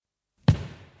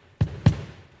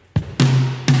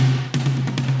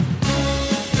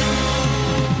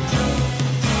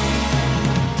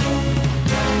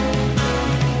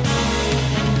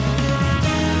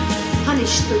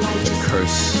The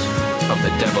curse of the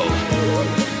devil.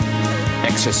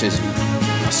 Exorcism,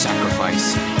 a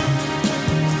sacrifice.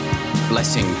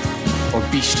 Blessing or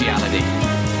bestiality.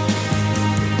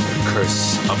 The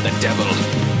curse of the devil.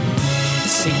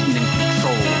 Satan in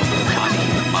control of the body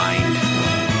and the mind.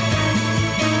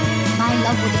 My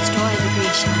love will destroy the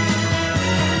great shadow.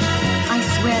 I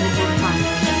swear that you will find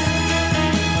peace.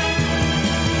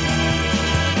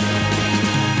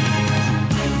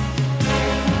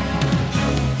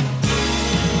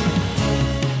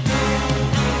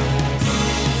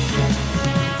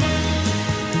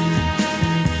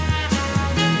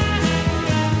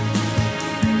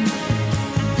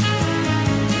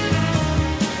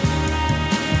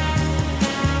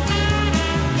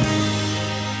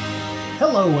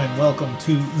 Hello and welcome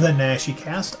to the Nashi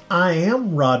Cast. I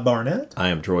am Rod Barnett. I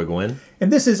am Troy Gwynn.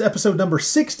 And this is episode number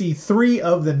 63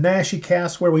 of the Nashi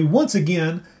Cast, where we once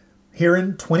again, here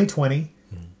in 2020,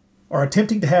 are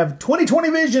attempting to have 2020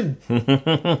 vision.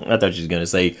 I thought you were going to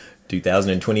say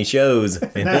 2020 shows.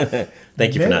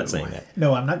 Thank you for not saying that.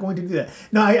 No, I'm not going to do that.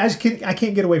 No, I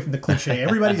can't get away from the cliche.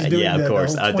 Everybody's doing yeah, of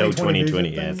course. the I know 2020.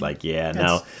 Yeah, it's like,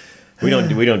 no. We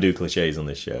don't do cliches on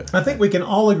this show. I think we can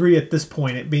all agree at this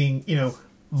point, it being,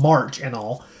 March and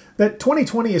all, that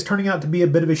 2020 is turning out to be a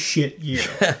bit of a shit year.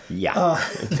 Yeah,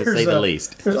 to say the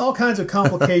least. There's all kinds of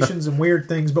complications and weird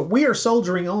things, but we are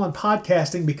soldiering on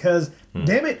podcasting because,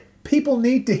 damn it, people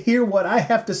need to hear what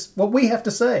we have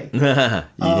to say.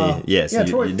 Yes, yeah,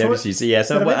 you notice you see. Yeah,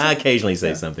 so I occasionally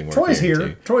say something. Troy's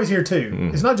here. Troy's here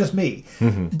too. It's not just me,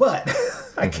 but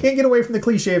I can't get away from the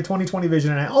cliche of 2020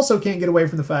 vision, and I also can't get away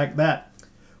from the fact that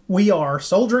we are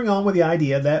soldiering on with the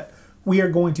idea that we are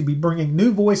going to be bringing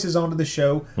new voices onto the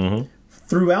show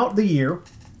throughout the year,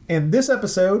 and this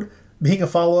episode being a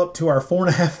follow-up to our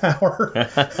 4.5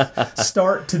 hour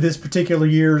start to this particular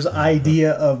year's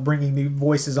idea of bringing new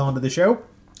voices onto the show.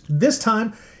 This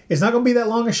time, it's not going to be that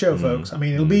long a show, folks. I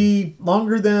mean, it'll be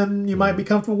longer than you might be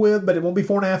comfortable with, but it won't be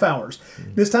 4.5 hours.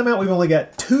 This time out, we've only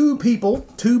got two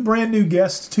brand new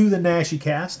guests to the Nashi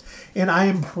Cast, and I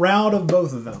am proud of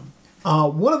both of them.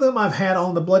 One of them I've had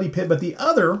on the Bloody Pit, but the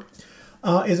other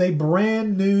is a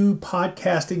brand new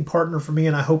podcasting partner for me,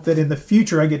 and I hope that in the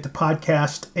future I get to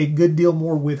podcast a good deal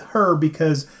more with her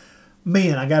because,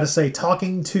 man, I got to say,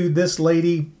 talking to this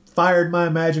lady fired my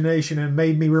imagination and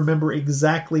made me remember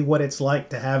exactly what it's like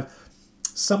to have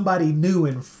somebody new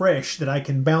and fresh that I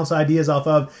can bounce ideas off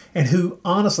of and who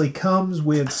honestly comes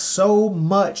with so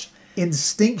much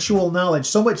instinctual knowledge,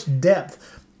 so much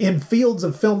depth in fields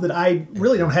of film that I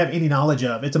really don't have any knowledge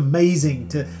of. It's amazing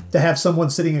to have someone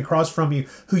sitting across from you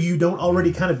who you don't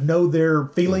already kind of know their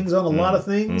feelings on a lot of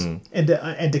things and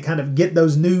to kind of get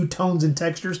those new tones and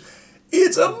textures.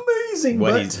 It's amazing.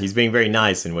 He's being very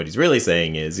nice, and what he's really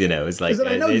saying is, it's like that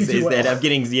I'm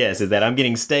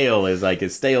getting stale. Is like a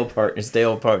stale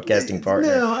podcasting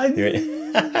partner.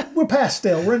 No, we're past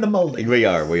stale. We're in the molding. We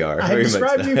are. I've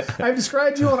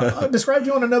described you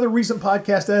on another recent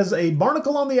podcast as a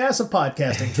barnacle on the ass of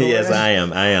podcasting. Troy. Yes, I am.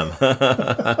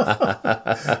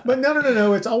 But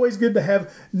no. It's always good to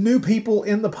have new people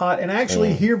in the pot, and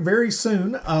actually here very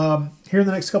soon. Here in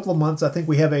the next couple of months, I think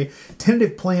we have a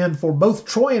tentative plan for both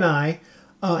Troy and I,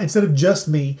 instead of just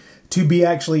me, to be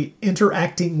actually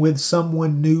interacting with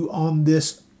someone new on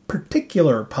this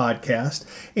particular podcast.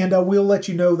 And we'll let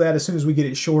you know that as soon as we get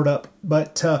it shored up.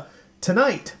 But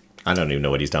tonight... I don't even know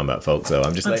what he's talking about, folks, so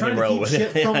I'm just letting him roll with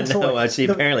it. I know.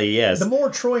 Apparently, yes. The more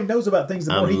Troy knows about things,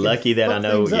 the more he can lucky that I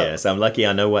know, yes. I'm lucky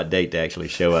I know what date to actually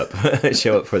show up for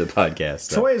the podcast.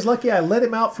 So. Troy is lucky I let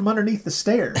him out from underneath the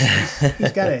stairs.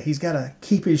 He's got to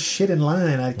keep his shit in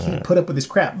line. I can't put up with his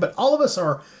crap. But all of us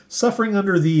are suffering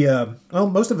under the,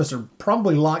 most of us are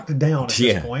probably locked down at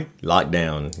this point. Locked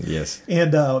down, yes.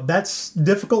 And that's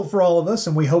difficult for all of us,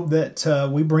 and we hope that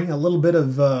we bring a little bit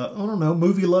of,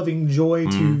 movie-loving joy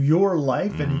to your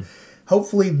life, and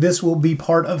hopefully this will be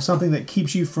part of something that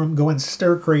keeps you from going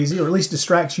stir-crazy, or at least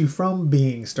distracts you from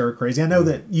being stir-crazy. I know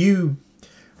that you...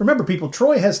 Remember, people,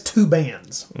 Troy has two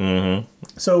bands.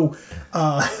 So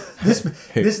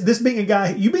this being a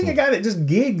guy, you being a guy that just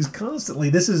gigs constantly,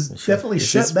 this is definitely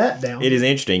shut that down. It is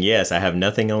interesting. Yes, I have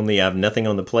nothing on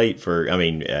the plate for. I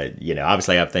mean,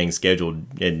 obviously I have things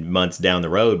scheduled in months down the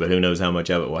road, but who knows how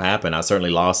much of it will happen. I certainly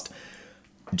lost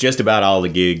just about all the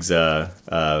gigs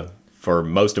for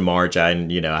most of March. I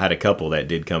had a couple that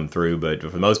did come through, but for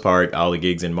the most part, all the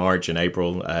gigs in March and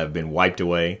April have been wiped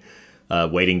away.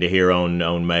 Waiting to hear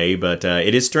on May, but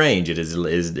it is strange. It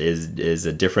is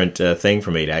a different thing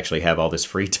for me to actually have all this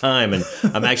free time, and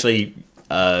I'm actually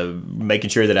making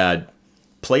sure that I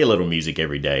play a little music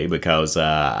every day because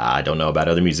I don't know about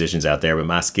other musicians out there, but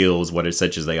my skills, what are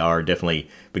such as they are, definitely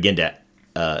begin to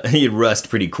rust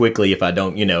pretty quickly if I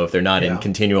don't, if they're not in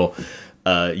continual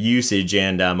usage.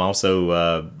 And I'm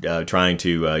also trying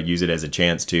to use it as a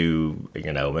chance to,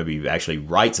 maybe actually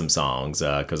write some songs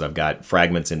because I've got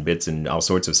fragments and bits and all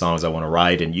sorts of songs I want to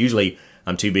write. And usually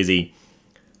I'm too busy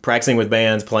practicing with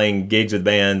bands, playing gigs with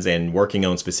bands, and working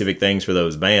on specific things for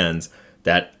those bands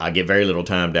that I get very little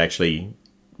time to actually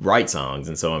write songs.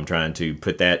 And so I'm trying to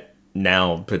put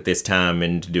this time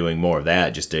into doing more of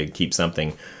that just to keep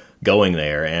something going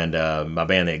there. And my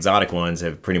band, The Exotic Ones,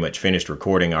 have pretty much finished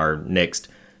recording our next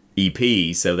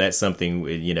EP. So that's something,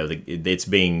 it's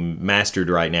being mastered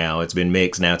right now. It's been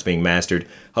mixed, now it's being mastered.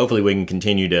 Hopefully we can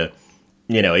continue to,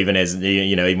 even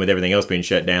with everything else being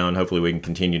shut down, hopefully we can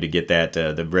continue to get that,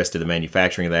 the rest of the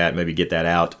manufacturing of that, maybe get that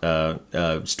out,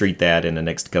 street that in the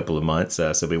next couple of months.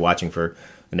 So be watching for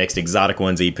the next Exotic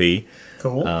Ones EP.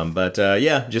 Cool. But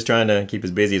just trying to keep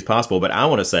as busy as possible. But I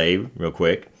want to say real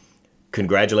quick,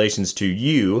 congratulations to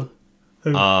you,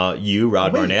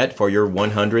 Rod Barnett, for your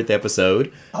 100th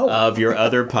episode of your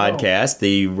other podcast,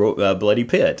 the Bloody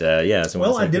Pit. So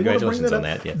I did want to bring that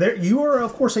up. Yeah. You are,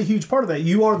 of course, a huge part of that.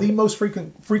 You are the most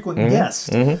frequent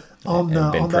guest on been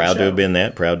on proud that to have been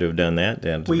that. Proud to have done that.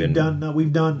 And we've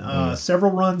done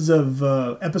several runs of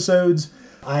episodes.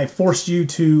 I forced you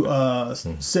to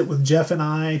sit with Jeff and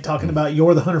I talking about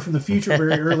You're the Hunter from the Future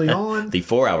very early on. The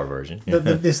 4-hour version.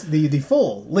 The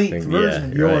full length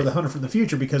version of You're the Hunter from the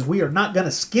Future, because we are not going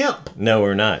to skimp. No,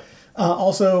 we're not.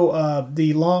 Also,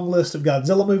 the long list of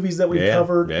Godzilla movies that we've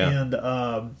covered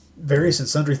and various and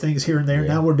sundry things here and there.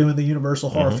 Now we're doing the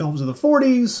Universal horror films of the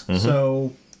 40s.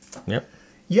 So,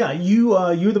 yeah,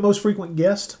 you're the most frequent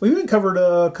guest. We even covered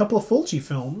a couple of Fulci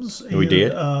films. We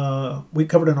did. We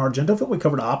covered an Argento film. We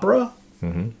covered opera.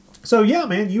 So, yeah,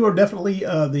 man, you are definitely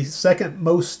the second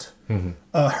most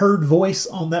heard voice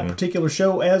on that particular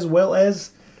show, as well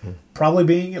as probably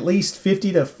being at least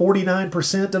 50 to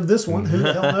 49% of this one. Who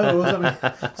the hell knows? I mean,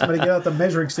 somebody get out the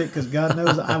measuring stick, because God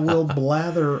knows I will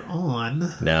blather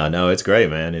on. No, it's great,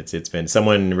 man. It's been,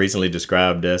 someone recently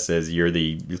described us as you're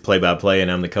the play-by-play and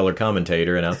I'm the color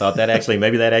commentator, and I thought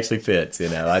maybe that actually fits.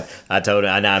 I told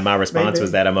my response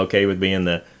was that I'm okay with being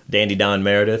the Dandy Don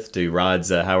Meredith to Rod's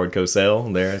Howard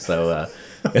Cosell there. So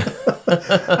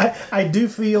I do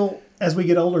feel, as we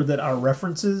get older, that our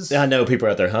references... I know people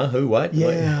are out there, huh? Who? What?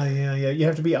 Yeah. You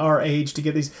have to be our age to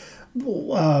get these.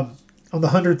 On the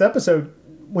 100th episode,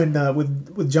 when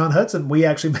with John Hudson, we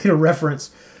actually made a reference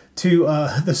to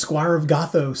the Squire of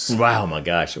Gothos. Wow, my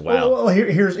gosh, wow. Well,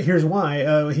 here's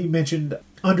why. He mentioned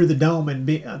Under the Dome and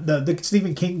the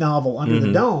Stephen King novel Under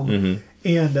the Dome,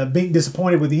 and being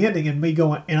disappointed with the ending, and me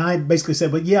going, and I basically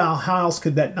said, but yeah, how else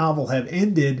could that novel have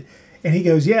ended? And he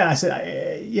goes, yeah. I said,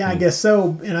 I guess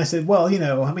so. And I said, well,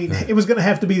 it was going to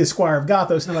have to be the Squire of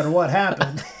Gothos no matter what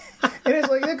happened. And it's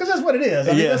like, because that's what it is.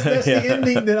 I mean, that's the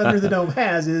ending that Under the Dome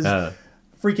has, is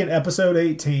freaking episode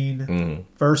 18,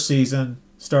 first season,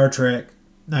 Star Trek,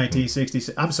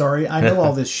 1966. I'm sorry, I know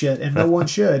all this shit, and no one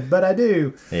should, but I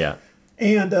do. Yeah.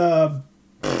 And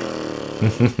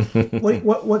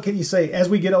what can you say? As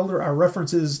we get older, our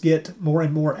references get more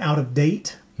and more out of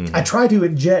date. I try to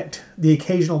inject the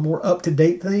occasional more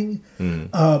up-to-date thing,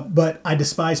 but I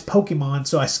despise Pokemon,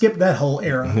 so I skipped that whole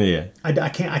era. Yeah, I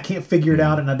can't figure it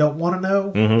out, and I don't want to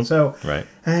know. So right.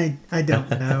 I don't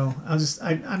know.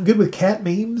 I'm good with cat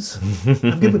memes.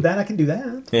 I'm good with that. I can do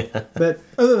that. Yeah. But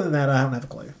other than that, I don't have a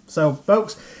clue. So,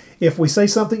 folks, if we say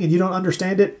something and you don't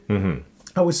understand it,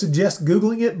 I would suggest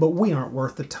Googling it, but we aren't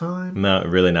worth the time. No,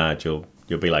 really not. You'll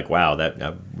be like, wow,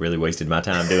 I really wasted my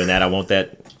time doing that. I want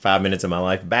that 5 minutes of my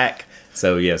life back.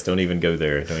 So yes, don't even go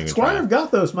there. Don't even Squire try.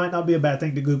 of Gothos might not be a bad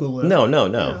thing to Google. No.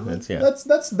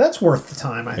 That's worth the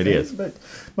time, I think. It is. But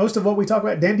most of what we talk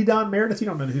about, Dandy Don Meredith, you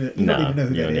don't know who that. You don't even know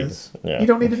who that is. Yeah. You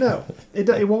don't need to know.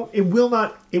 It won't. It will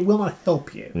not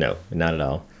help you. No, not at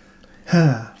all.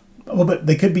 Well, but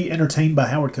they could be entertained by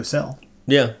Howard Cosell.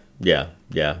 Yeah.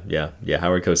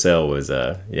 Howard Cosell was.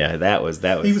 That was.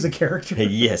 He was a character.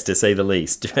 Yes, to say the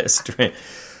least.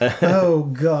 Oh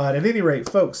God! At any rate,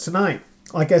 folks, tonight,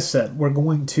 like I said, we're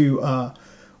going to.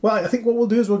 I think what we'll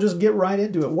do is we'll just get right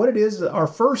into it. What it is, our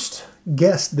first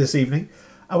guest this evening,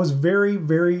 I was very,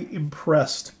 very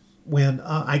impressed when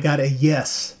I got a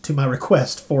yes to my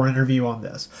request for an interview on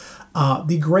this.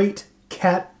 The great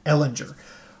Kat Ellinger,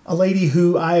 a lady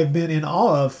who I have been in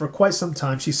awe of for quite some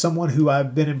time. She's someone who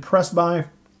I've been impressed by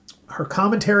her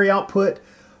commentary output,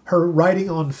 her writing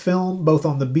on film, both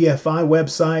on the BFI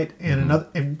website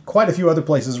and quite a few other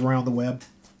places around the web.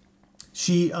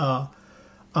 She, a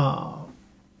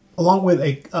along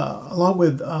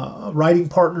with a writing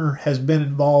partner, has been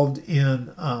involved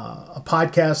in a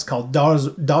podcast called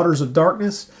Daughters of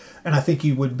Darkness. And I think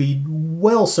you would be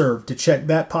well served to check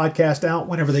that podcast out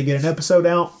whenever they get an episode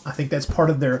out. I think that's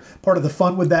part of the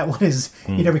fun with that one is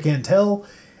you never can tell.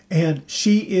 And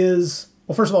she is,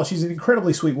 well, first of all, she's an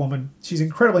incredibly sweet woman. She's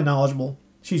incredibly knowledgeable.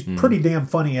 She's pretty damn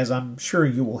funny, as I'm sure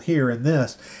you will hear in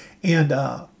this. And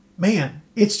man,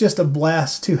 it's just a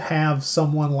blast to have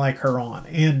someone like her on.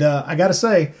 And I got to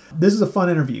say, this is a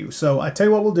fun interview. So I tell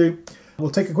you what we'll do.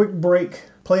 We'll take a quick break,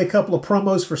 play a couple of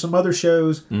promos for some other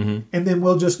shows, and then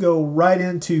we'll just go right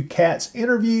into Kat's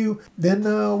interview. Then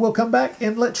we'll come back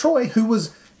and let Troy, who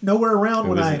was nowhere around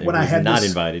when I had not this,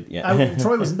 invited. Yeah,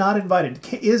 Troy was not invited.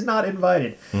 Is not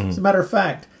invited. As a matter of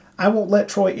fact, I won't let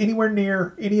Troy anywhere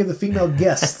near any of the female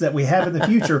guests that we have in the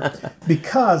future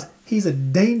because he's a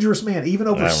dangerous man. Even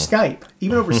over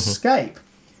Skype,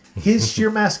 his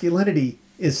sheer masculinity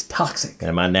is toxic.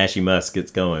 And my Nashy Musk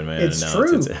gets going, man. It's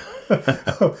true.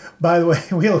 By the way,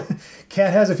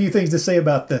 Kat has a few things to say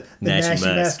about the Nashy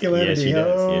masculinity.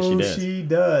 Yes, she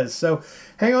does. So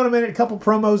hang on a minute, a couple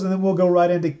promos, and then we'll go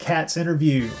right into Kat's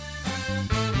interview.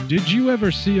 Did you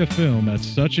ever see a film at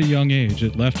such a young age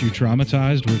it left you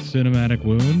traumatized with cinematic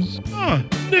wounds?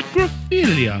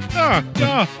 Necrophilia.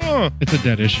 It's a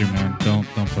dead issue, man. Don't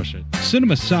push it.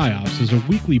 Cinema Psyops is a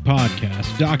weekly podcast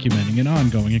documenting an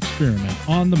ongoing experiment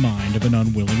on the mind of an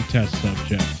unwilling test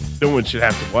subject. No one should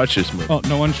have to watch this movie. Oh,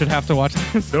 no one should have to watch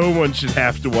this? No one should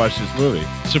have to watch this movie.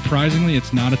 Surprisingly,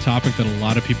 it's not a topic that a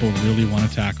lot of people really want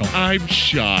to tackle. I'm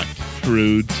shocked,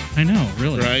 prudes. I know,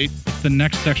 really. Right? It's the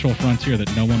next sexual frontier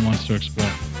that no one wants to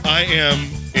explore. I am,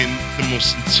 in the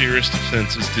most sincerest of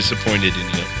senses, disappointed in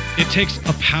you. It takes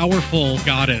a powerful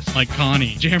goddess like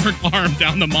Connie, jam her arm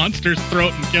down the monster's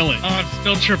throat and kill it. Oh, I'm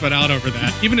still tripping out over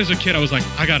that. Even as a kid, I was like,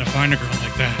 I gotta find a girl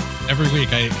like that. Every week,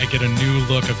 I get a new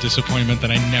look of disappointment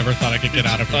that I never thought I could get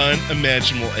out of her.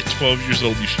 Unimaginable. At 12 years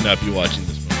old, you should not be watching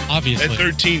this movie. Obviously. At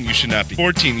 13, you should not be.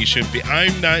 14, you shouldn't be.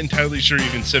 I'm not entirely sure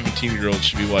even 17-year-olds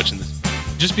should be watching this movie.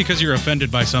 Just because you're offended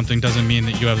by something doesn't mean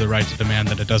that you have the right to demand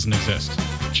that it doesn't exist.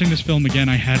 Watching this film again,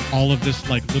 I had all of this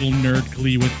like little nerd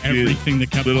glee with everything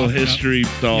that kept little popping history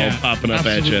up. doll popping up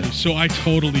absolutely. at you. So I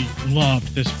totally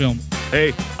loved this film.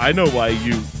 Hey, I know why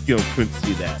you couldn't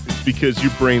see that. It's because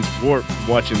your brain's warped from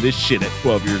watching this shit at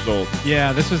 12 years old.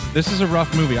 Yeah, this is a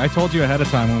rough movie. I told you ahead of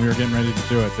time when we were getting ready to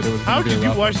do it that it was going to be a rough How could you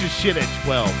watch one. this shit at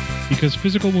 12? Because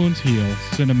physical wounds heal,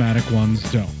 cinematic ones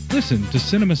don't. Listen to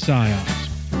Cinema Psyops.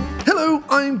 Hello,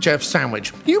 I'm Jeff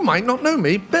Sandwich. You might not know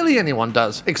me, barely anyone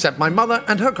does, except my mother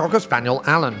and her Cocker Spaniel,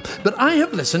 Alan. But I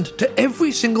have listened to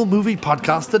every single movie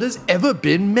podcast that has ever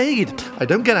been made. I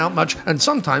don't get out much, and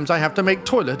sometimes I have to make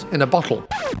toilet in a bottle.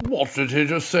 What did he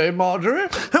just say, Marjorie?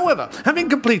 However, having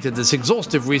completed this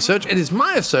exhaustive research, it is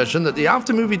my assertion that the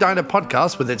After Movie Diner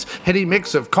podcast, with its heady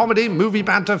mix of comedy, movie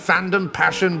banter, fandom,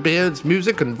 passion, beards,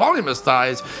 music, and voluminous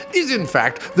thighs, is in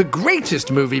fact the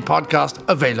greatest movie podcast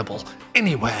available.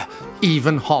 Anywhere,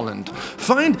 even Holland.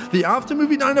 Find the After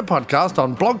Movie Diner podcast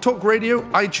on Blog Talk Radio,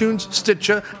 iTunes,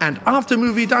 Stitcher, and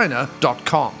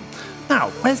aftermoviediner.com. Now,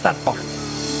 where's that bottle?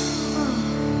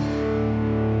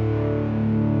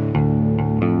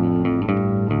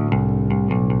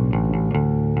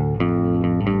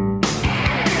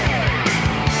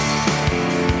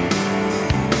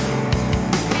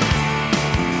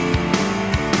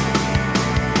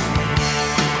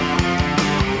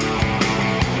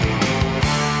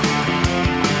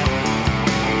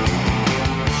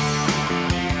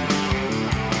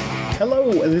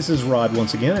 This is Rod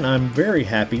once again, and I'm very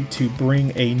happy to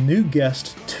bring a new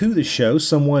guest to the show,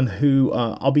 someone who,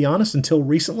 I'll be honest, until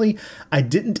recently, I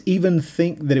didn't even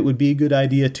think that it would be a good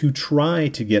idea to try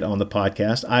to get on the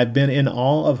podcast. I've been in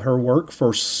awe of her work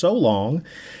for so long,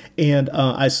 and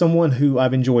as someone who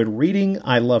I've enjoyed reading,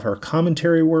 I love her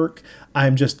commentary work.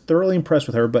 I'm just thoroughly impressed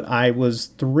with her, but I was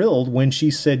thrilled when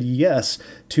she said yes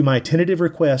to my tentative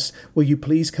request, will you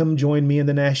please come join me in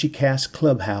the Nashy Cast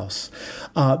Clubhouse?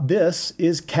 This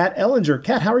is Kat Ellinger.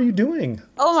 Kat, how are you doing?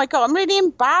 Oh my God, I'm really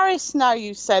embarrassed now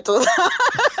you said all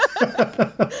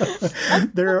that.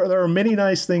 There are many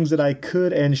nice things that I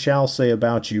could and shall say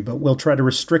about you, but we'll try to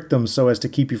restrict them so as to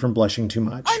keep you from blushing too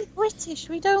much. I'm British.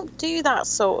 We don't do that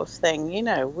sort of thing, you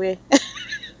know. We're...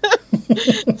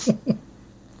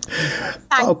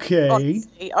 Okay.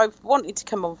 Honestly, I've wanted to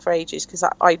come on for ages because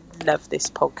I love this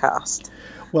podcast.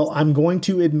 Well, I'm going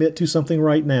to admit to something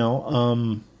right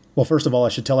now. Well, first of all, I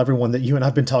should tell everyone that you and I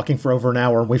have been talking for over an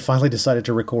hour, and we finally decided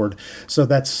to record. So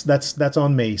that's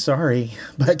on me. Sorry,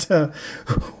 but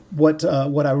what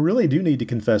I really do need to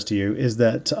confess to you is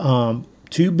that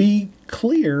to be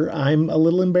clear, I'm a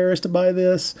little embarrassed by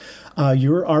this.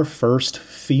 You're our first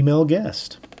female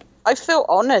guest. I feel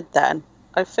honoured then.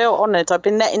 I feel honoured. I've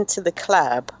been let into the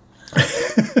club.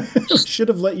 Should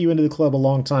have let you into the club a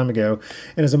long time ago.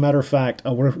 And as a matter of fact,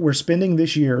 we're spending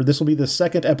this year, this will be the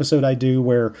second episode I do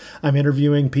where I'm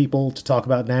interviewing people to talk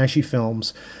about Naschy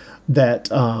films that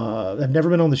have never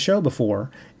been on the show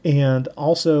before. And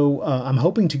also, I'm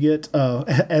hoping to get,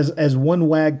 as one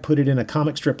wag put it in a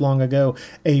comic strip long ago,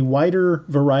 a wider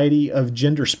variety of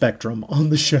gender spectrum on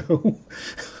the show.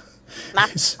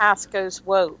 Matt Pascoe's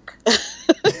woke.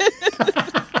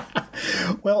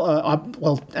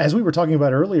 Well, as we were talking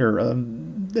about earlier,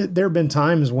 there have been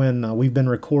times when we've been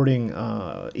recording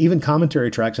even commentary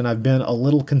tracks, and I've been a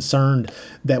little concerned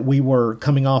that we were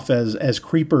coming off as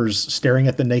creepers staring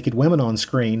at the naked women on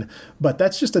screen. But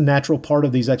that's just a natural part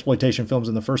of these exploitation films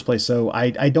in the first place. So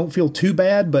I don't feel too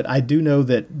bad, but I do know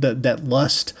that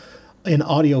lust in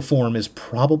audio form is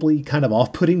probably kind of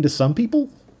off-putting to some people.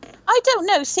 I don't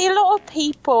know. See, a lot of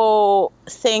people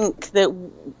think that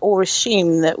or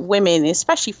assume that women,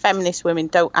 especially feminist women,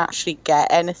 don't actually get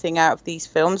anything out of these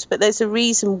films. But there's a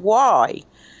reason why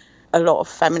a lot of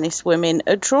feminist women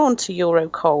are drawn to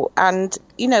Eurocult. And,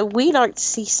 you know, we like to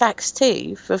see sex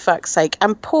too, for fuck's sake.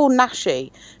 And Paul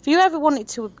Naschy, if you ever wanted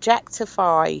to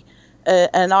objectify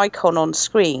an icon on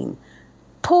screen,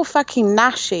 Paul fucking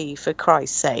Naschy, for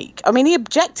Christ's sake. I mean, he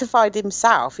objectified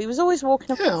himself. He was always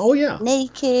walking around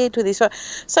naked with his...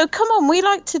 So, come on, we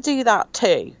like to do that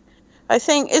too. I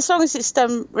think as long as it's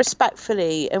done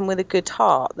respectfully and with a good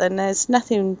heart, then there's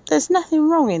nothing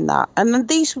wrong in that. And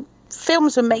these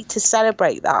films were made to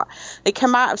celebrate that. They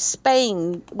come out of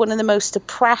Spain, one of the most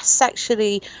oppressed,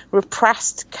 sexually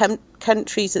repressed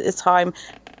countries at the time,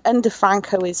 under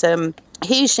Francoism,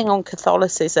 hugely on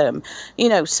Catholicism, you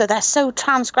know, so they're so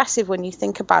transgressive when you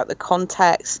think about the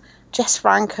context. Jess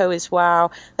Franco as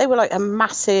well. They were like a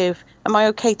massive, am I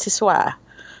okay to swear?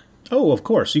 Oh, of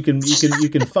course. You can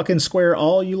fucking swear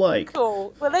all you like.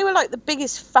 Cool. Well, they were like the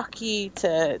biggest fuck you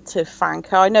to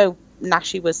Franco. I know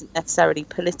Naschy wasn't necessarily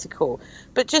political,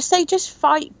 but they just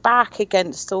fight back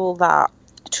against all that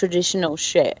traditional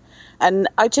shit. And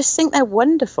I just think they're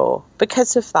wonderful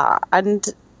because of that. And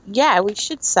yeah, we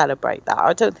should celebrate that.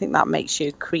 I don't think that makes you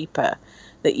a creeper,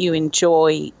 that you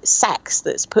enjoy sex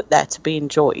that's put there to be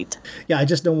enjoyed. Yeah, I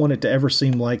just don't want it to ever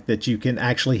seem like that you can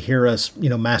actually hear us, you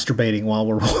know, masturbating while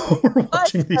we're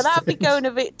watching these that'd things. be going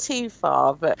a bit too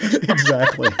far, but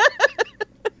exactly.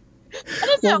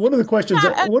 Well, one of the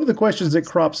questions that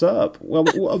crops up. Well,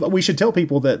 we should tell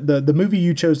people that the movie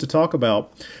you chose to talk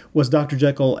about was Dr.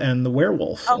 Jekyll and the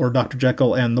Werewolf, or Dr.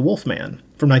 Jekyll and the Wolfman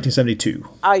from 1972.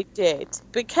 I did,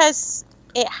 because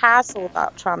it has all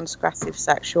that transgressive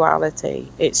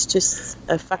sexuality. It's just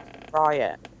a fucking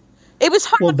riot. It was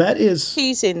hard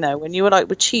choosing though, when you were like,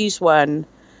 "We'll choose one,"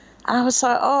 and I was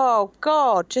like, "Oh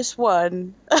God, just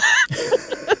one."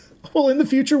 Well, in the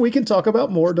future we can talk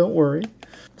about more. Don't worry.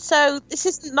 So this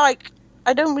isn't like,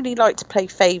 I don't really like to play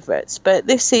favourites, but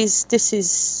this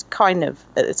is kind of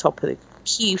at the top of the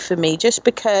queue for me, just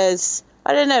because,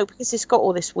 I don't know, because it's got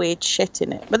all this weird shit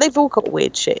in it. But they've all got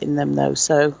weird shit in them though,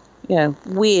 so, you know,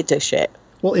 weirder shit.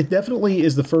 Well, it definitely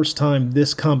is the first time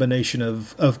this combination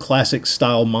of classic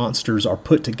style monsters are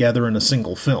put together in a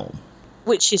single film.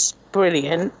 Which is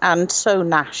brilliant and so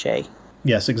Naschy.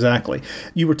 Yes, exactly.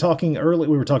 We were talking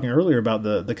earlier about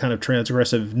the kind of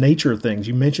transgressive nature of things.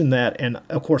 You mentioned that, and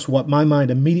of course what my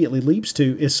mind immediately leaps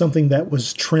to is something that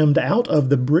was trimmed out of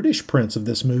the British prints of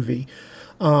this movie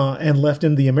and left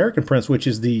in the American prints, which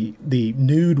is the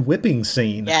nude whipping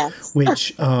scene, yes.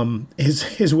 which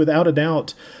is without a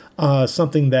doubt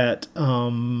something that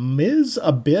is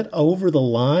a bit over the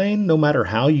line, no matter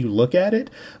how you look at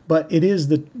it. But it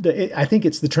is I think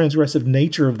it's the transgressive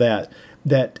nature of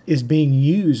that is being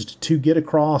used to get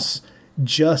across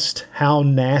just how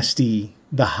nasty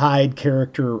the Hyde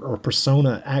character or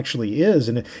persona actually is,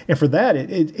 and for that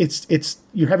it's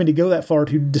you're having to go that far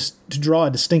to draw a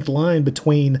distinct line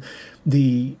between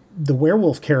the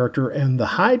werewolf character and the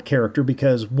Hyde character,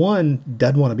 because one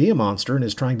doesn't want to be a monster and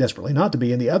is trying desperately not to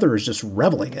be, and the other is just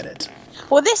reveling in it.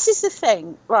 Well, this is the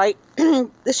thing, right?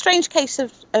 The Strange Case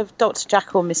of Dr.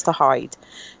 Jekyll and Mr. Hyde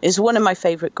is one of my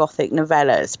favourite Gothic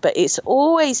novellas, but it's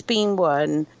always been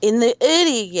one, in the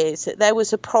earlier years, that there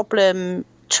was a problem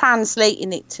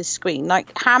translating it to screen.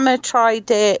 Like Hammer tried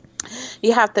it,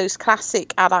 you have those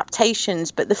classic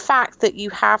adaptations, but the fact that you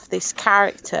have this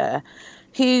character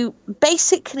who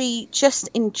basically just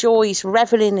enjoys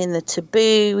reveling in the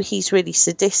taboo. He's really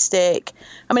sadistic.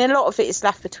 I mean, a lot of it is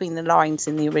left between the lines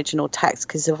in the original text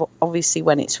because of obviously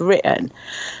when it's written.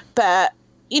 But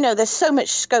there's so much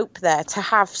scope there to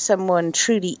have someone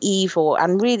truly evil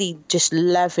and really just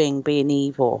loving being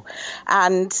evil.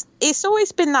 And it's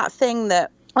always been that thing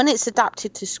that when it's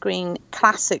adapted to screen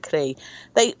classically,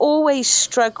 they always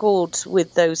struggled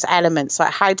with those elements.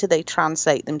 Like, how do they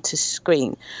translate them to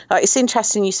screen? Like, it's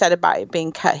interesting you said about it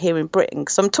being cut here in Britain,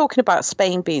 because I'm talking about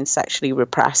Spain being sexually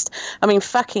repressed. I mean,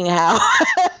 fucking hell.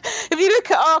 If you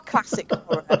look at our classic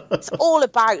horror, it's all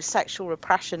about sexual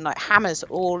repression. Like, Hammer's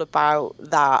all about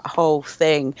that whole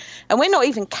thing. And we're not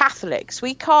even Catholics.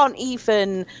 We can't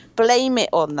even blame it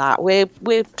on that. We're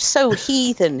so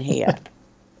heathen here.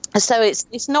 So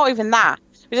it's not even that.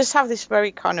 We just have this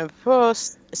very kind of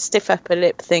stiff upper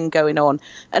lip thing going on.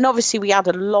 And obviously we had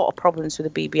a lot of problems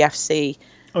with the BBFC.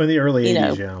 Oh, in the early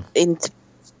 80s, yeah.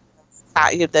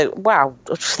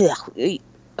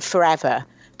 Forever,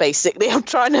 basically. I'm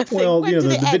trying to think. Well,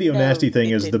 the video nasty thing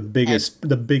is the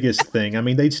biggest thing. I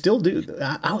mean, they still do.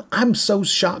 I'm so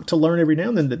shocked to learn every now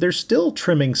and then that they're still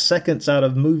trimming seconds out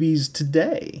of movies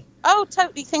today. Oh,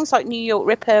 totally. Things like New York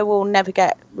Ripper will never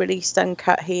get released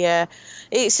uncut here.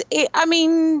 It's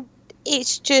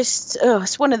just,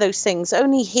 it's one of those things.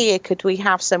 Only here could we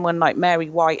have someone like Mary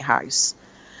Whitehouse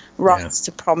rise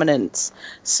to prominence.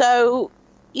 So,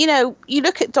 you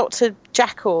look at Dr.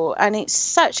 Jekyll, and it's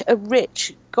such a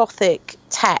rich Gothic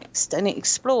text, and it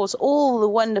explores all the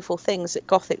wonderful things that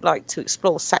Gothic like to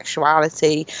explore: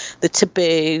 sexuality, the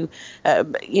taboo,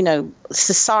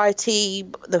 society,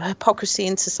 the hypocrisy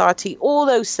in society, all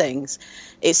those things.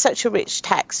 It's such a rich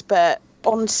text, but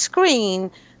on screen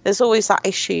there's always that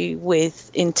issue with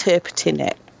interpreting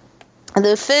it. And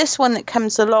the first one that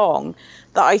comes along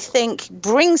that I think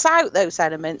brings out those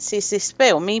elements is this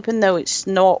film, even though it's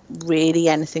not really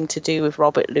anything to do with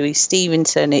Robert Louis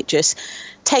Stevenson. It just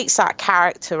takes that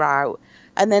character out.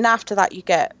 And then after that, you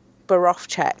get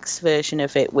Borowczyk's version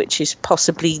of it, which is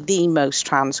possibly the most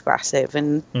transgressive.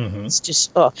 And it's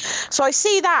just, So I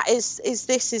see that as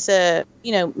this is a,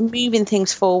 moving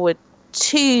things forward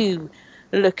to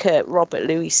look at Robert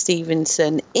Louis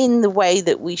Stevenson in the way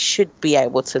that we should be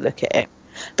able to look at it.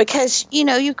 Because,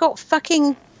 you've got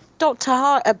fucking Dr.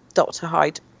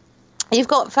 Hyde. You've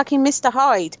got fucking Mr.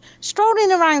 Hyde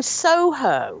strolling around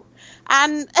Soho.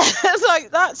 And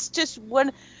that's just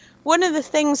one of the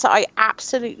things that I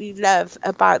absolutely love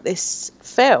about this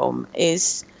film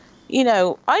is,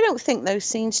 I don't think those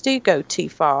scenes do go too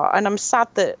far. And I'm sad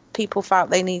that people felt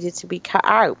they needed to be cut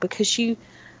out, because you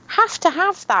have to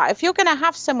have that. If you're going to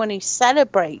have someone who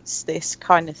celebrates this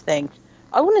kind of thing,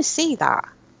 I want to see that.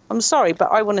 I'm sorry, but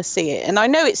I want to see it. And I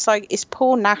know it's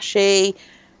Paul Naschy,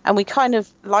 and we kind of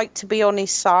like to be on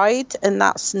his side, and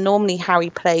that's normally how he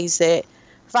plays it.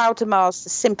 Valdemar's the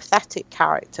sympathetic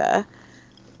character.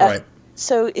 Right.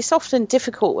 So it's often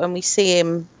difficult when we see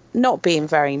him not being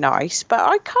very nice, but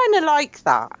I kind of like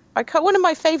that. One of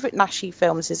my favourite Naschy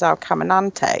films is El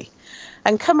Caminante.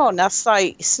 And come on, that's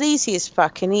sleazy as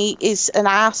fuck, and he is an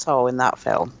asshole in that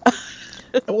film.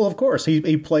 Well, of course,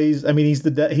 he plays. I mean, he's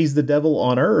the devil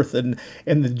on earth, and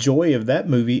the joy of that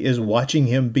movie is watching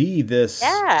him be this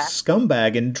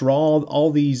scumbag and draw all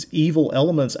these evil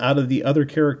elements out of the other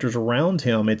characters around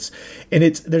him.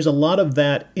 There's a lot of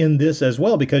that in this as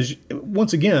well, because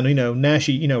once again,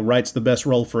 Naschy, writes the best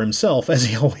role for himself, as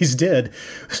he always did,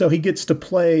 so he gets to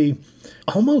play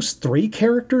almost 3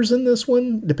 characters in this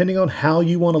one, depending on how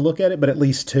you want to look at it, but at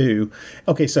least 2.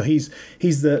 Okay, so he's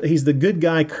the good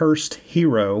guy cursed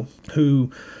hero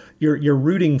who you're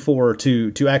rooting for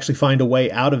to actually find a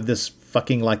way out of this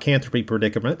fucking lycanthropy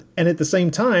predicament, and at the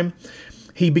same time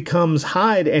he becomes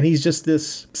Hyde, and he's just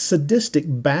this sadistic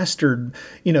bastard,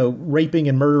 raping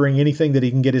and murdering anything that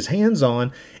he can get his hands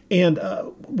on. And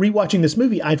rewatching this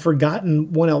movie, I'd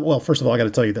forgotten well, first of all, I got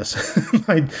to tell you this.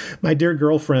 my dear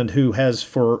girlfriend, who has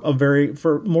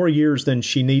for more years than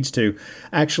she needs to,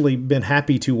 actually been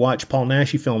happy to watch Paul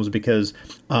Naschy films because,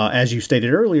 as you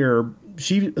stated earlier,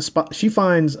 she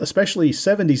finds especially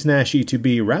 70s Naschy to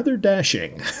be rather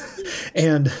dashing.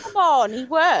 And come on, he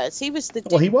was the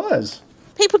dude. Well, he was.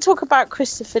 People talk about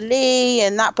Christopher Lee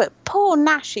and that, but Paul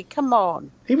Naschy, come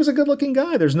on. He was a good-looking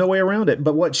guy. There's no way around it.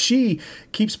 But what she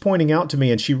keeps pointing out to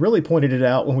me, and she really pointed it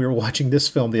out when we were watching this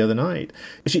film the other night,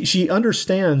 she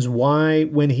understands why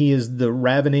when he is the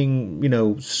ravening,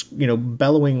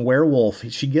 bellowing werewolf,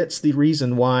 she gets the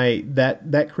reason why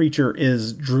that creature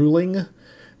is drooling.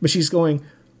 But she's going,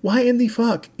 why in the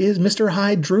fuck is Mr.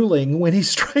 Hyde drooling when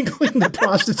he's strangling the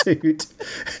prostitute?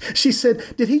 She said,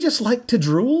 did he just like to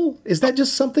drool? Is that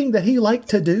just something that he liked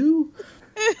to do?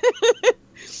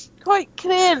 Quite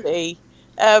clearly,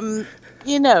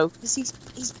 because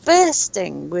he's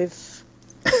bursting with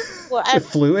whatever. With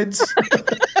fluids?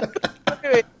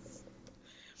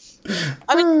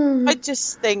 I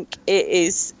just think it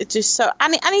is just so,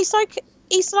 and he's like,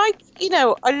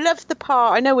 I love the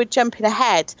part. I know we're jumping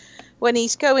ahead when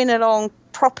he's going along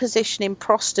propositioning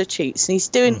prostitutes and he's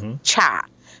doing chat,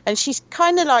 and she's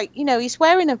kind of like, he's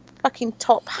wearing a fucking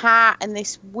top hat and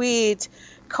this weird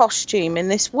costume,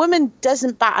 and this woman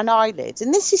doesn't bat an eyelid,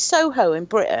 and this is Soho in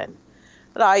Britain,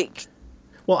 like.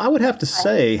 Well, I would have to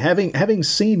say, having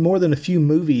seen more than a few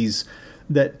movies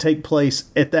that take place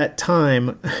at that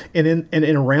time and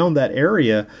in around that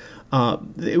area,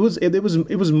 it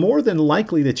was more than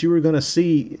likely that you were going to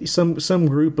see some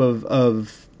group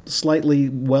of slightly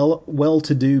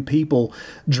well-to-do people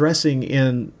dressing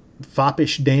in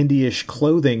foppish, dandyish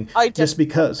clothing just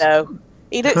because. No,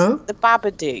 he looks like the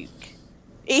Babadook.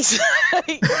 He's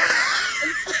like,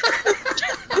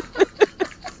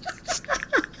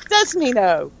 doesn't he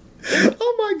know?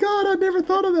 Oh my God, I never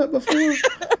thought of that before.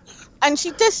 And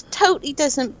she just totally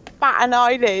doesn't bat an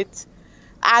eyelid,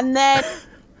 and then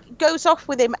goes off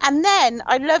with him. And then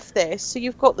I love this. So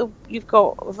you've got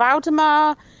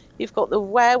Valdemar, you've got the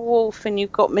werewolf, and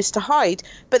you've got Mr. Hyde.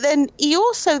 But then he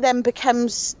also then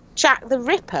becomes Jack the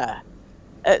Ripper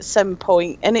at some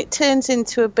point, and it turns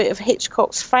into a bit of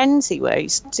Hitchcock's Frenzy where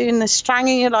he's doing the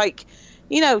strangling. You're like,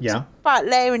 about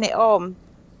layering it on,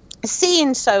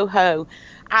 seeing Soho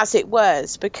as it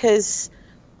was, because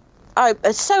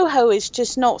Soho is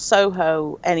just not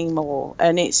Soho anymore,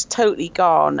 and it's totally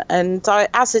gone. And I,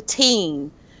 as a teen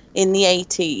in the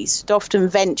 80s, would often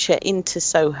venture into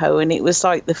Soho, and it was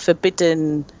like the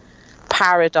forbidden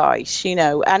paradise,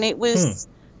 and it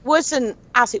wasn't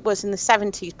as it was in the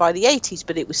 70s by the 80s,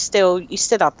 but it was still, you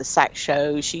still had the sex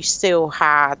shows, you still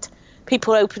had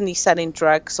people openly selling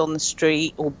drugs on the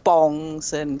street, or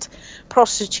bongs, and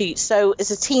prostitutes. So as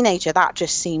a teenager, that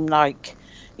just seemed like,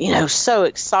 so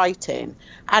exciting.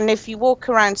 And if you walk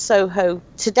around Soho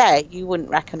today, you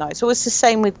wouldn't recognise. So it's the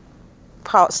same with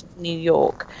parts of New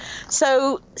York.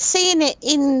 So seeing it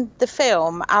in the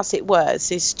film as it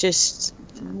was is just,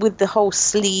 with the whole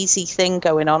sleazy thing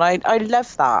going on, I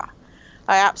love that.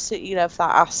 I absolutely love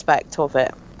that aspect of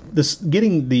it. This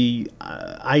getting the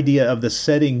idea of the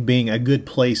setting being a good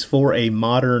place for a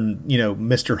modern,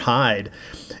 Mr. Hyde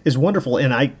is wonderful.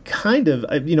 And I kind of,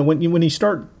 when you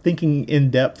start thinking in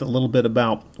depth a little bit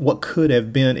about what could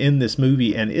have been in this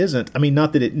movie and isn't, I mean,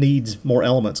 not that it needs more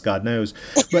elements, God knows,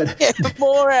 but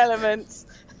more elements.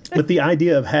 But the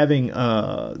idea of having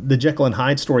the Jekyll and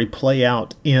Hyde story play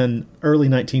out in early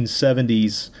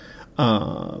 1970s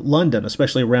London,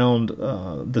 especially around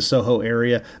the Soho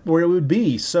area, where it would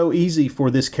be so easy for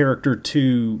this character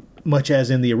to, much as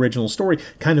in the original story,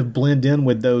 kind of blend in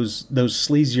with those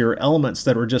sleazier elements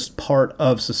that were just part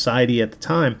of society at the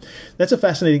time. That's a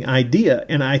fascinating idea,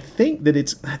 and I think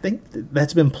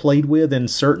that's been played with in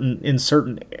certain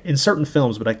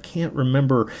films, but I can't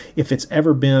remember if it's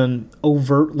ever been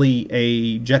overtly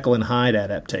a Jekyll and Hyde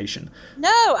adaptation.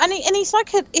 No, and he's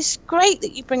like it's great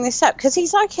that you bring this up, because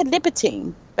he's like a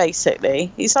libertine,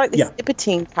 basically. He's like this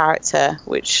libertine character,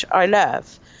 which I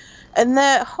love. And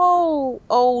the whole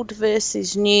old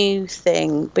versus new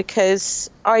thing, because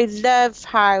I love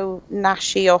how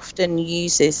Naschy often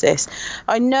uses this.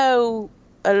 I know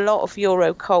a lot of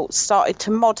Eurocult started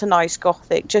to modernise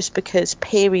Gothic just because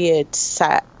period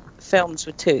set films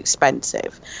were too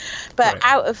expensive. But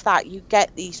out of that, you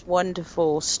get these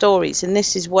wonderful stories, and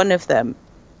this is one of them,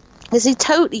 because he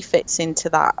totally fits into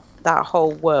that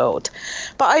whole world.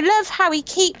 But I love how he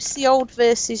keeps the old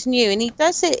versus new, and he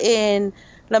does it in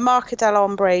La Marca del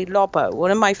Hombre Lobo. One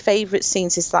of my favourite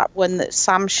scenes is that one that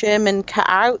Sam Sherman cut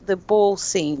out, the ball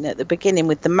scene at the beginning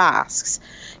with the masks.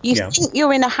 You think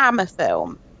you're in a Hammer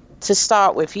film to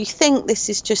start with. You think this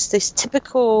is just this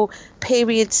typical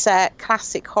period set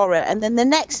classic horror, and then the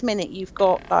next minute you've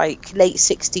got like late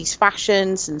 60s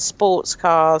fashions and sports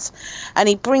cars, and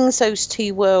he brings those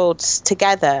two worlds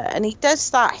together. And he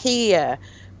does that here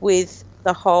with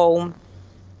the whole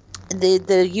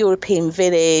the European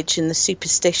village and the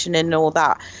superstition and all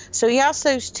that. So he has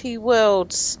those two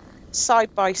worlds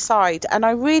side by side, and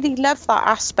I really love that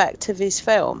aspect of his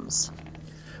films.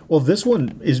 Well, this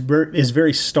one is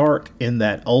very stark in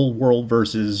that old world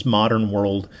versus modern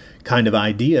world kind of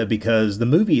idea, because the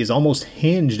movie is almost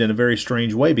hinged in a very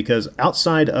strange way, because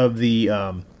outside of the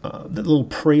little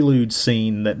prelude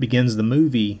scene that begins the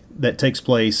movie that takes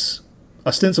place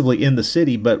ostensibly in the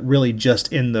city, but really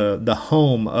just in the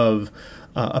home of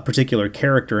a particular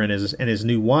character and his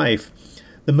new wife,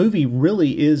 the movie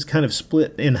really is kind of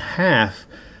split in half.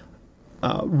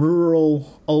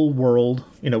 Rural old world,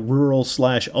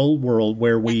 rural/old world,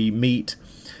 where we meet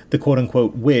the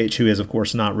quote-unquote witch, who is of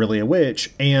course not really a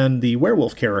witch, and the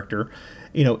werewolf character.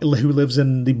 who lives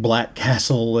in the Black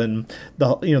Castle and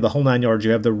the whole nine yards.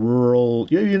 You have the rural.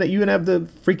 You even have the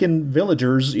freaking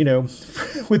villagers,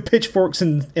 with pitchforks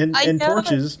and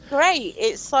torches. It's great.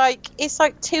 It's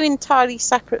like two entirely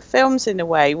separate films in a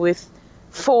way with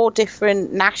 4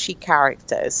 different Nashi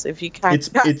characters. If you can,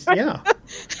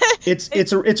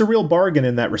 it's a real bargain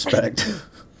in that respect.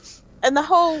 And the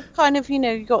whole kind of,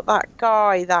 you got that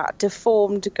guy, that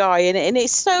deformed guy, and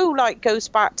it's so goes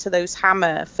back to those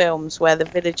Hammer films where the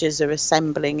villagers are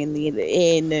assembling in the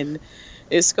inn, and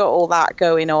it's got all that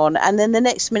going on. And then the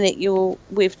next minute you're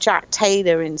with Jack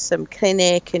Taylor in some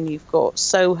clinic, and you've got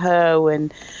Soho,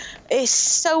 and it's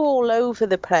so all over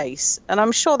the place. And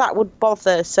I'm sure that would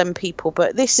bother some people,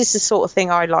 but this is the sort of thing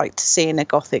I like to see in a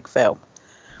Gothic film.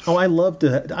 Oh, I love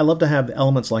to have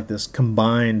elements like this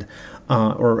combined,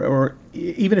 or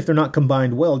even if they're not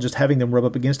combined well, just having them rub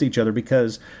up against each other,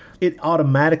 because it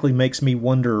automatically makes me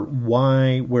wonder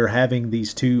why we're having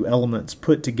these two elements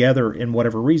put together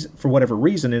for whatever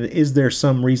reason. And is there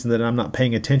some reason that I'm not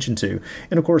paying attention to?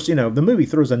 And of course, the movie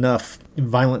throws enough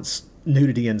violence,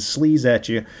 nudity, and sleaze at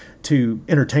you to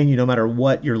entertain you no matter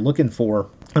what you're looking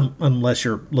for. Unless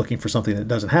you're looking for something that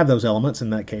doesn't have those elements. In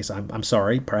that case, I'm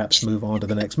sorry. Perhaps move on to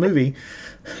the next movie.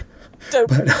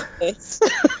 Don't pick this.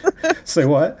 Say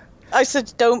what? I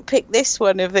said don't pick this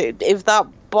one if that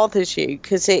bothers you,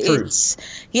 because it's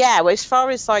as far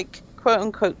as quote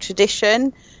unquote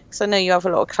tradition, because I know you have a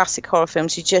lot of classic horror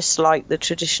films, you just like the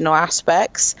traditional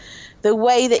aspects. The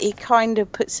way that he kind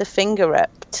of puts a finger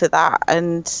up to that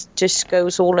and just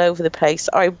goes all over the place,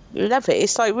 I love it.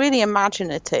 It's really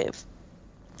imaginative.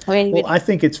 I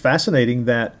think it's fascinating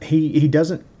that he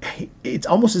doesn't. It's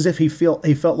almost as if he felt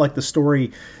like the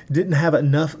story didn't have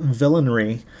enough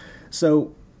villainy.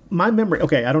 So my memory.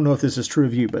 Okay, I don't know if this is true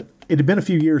of you, but it had been a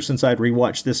few years since I'd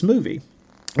rewatched this movie,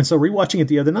 and so rewatching it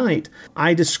the other night,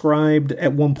 I described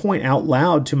at one point out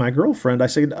loud to my girlfriend. I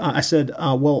said,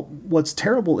 well, what's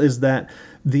terrible is that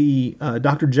the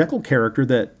Dr. Jekyll character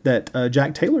that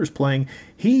Jack Taylor's playing,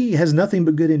 he has nothing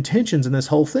but good intentions in this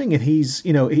whole thing, and he's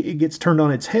it gets turned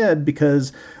on its head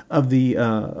because of the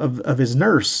of his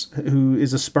nurse, who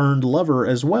is a spurned lover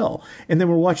as well. And then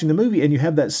we're watching the movie, and you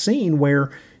have that scene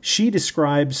where she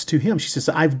describes to him, she says,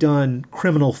 "I've done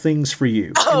criminal things for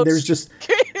you." And there's just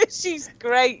she's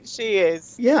great. She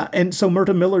is. Yeah, and so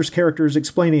Myrta Miller's character is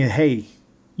explaining, "Hey,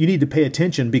 you need to pay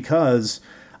attention because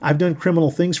I've done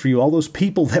criminal things for you. All those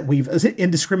people that we've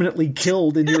indiscriminately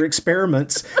killed in your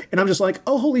experiments." And I'm just like,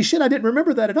 oh, holy shit, I didn't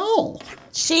remember that at all.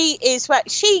 She is,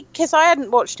 because I hadn't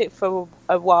watched it for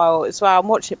a while as well. I'm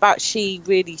watching it back. She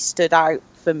really stood out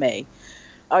for me.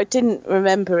 I didn't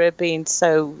remember her being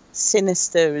so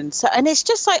sinister and it's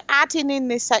just adding in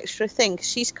this extra thing.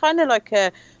 She's kind of like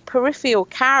a peripheral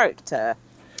character,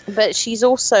 but she's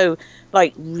also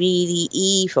really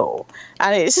evil.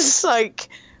 And it's just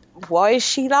why is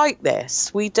she like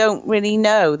this? We don't really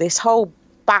know this whole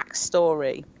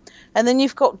backstory. And then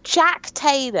you've got Jack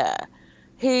Taylor,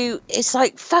 who is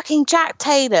fucking Jack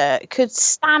Taylor could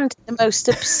stand the most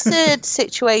absurd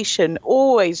situation,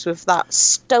 always with that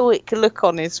stoic look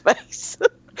on his face,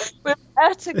 with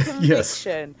utter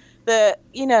conviction that,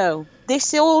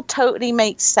 this all totally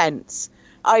makes sense.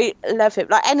 I love it.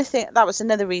 Anything, that was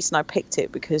another reason I picked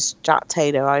it, because Jack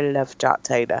Taylor, I love Jack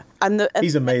Taylor. And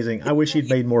he's amazing. I wish he'd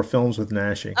made more films with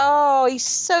Nashi. Oh, he's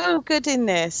so good in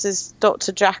this as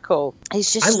Dr. Jekyll.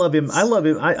 He's just. I love him. I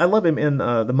love him in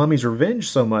The Mummy's Revenge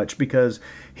so much, because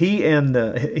he and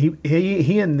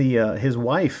his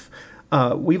wife.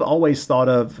 We've always thought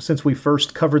of, since we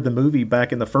first covered the movie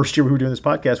back in the first year we were doing this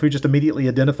podcast, we just immediately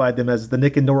identified them as the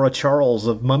Nick and Nora Charles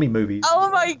of mummy movies.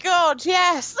 Oh my God,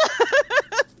 yes.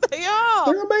 They are.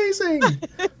 They're amazing.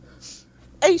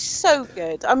 He's so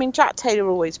good. I mean, Jack Taylor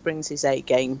always brings his A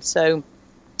game. So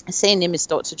seeing him as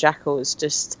Dr. Jekyll is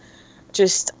just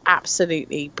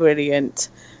absolutely brilliant.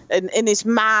 And in his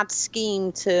mad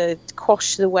scheme to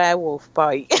quash the werewolf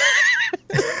bite.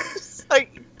 It's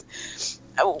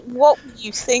what were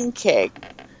you thinking?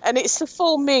 And it's the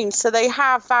full moon, so they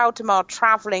have Valdemar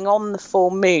travelling on the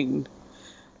full moon.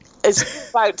 Is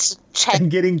about to check.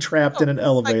 And getting trapped in an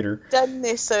elevator. I've done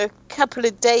this a couple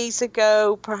of days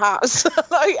ago, perhaps.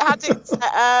 Had it set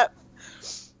up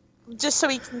just so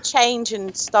he can change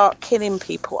and start killing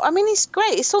people. I mean, he's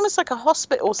great. It's almost like a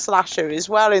hospital slasher as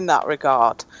well in that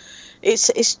regard.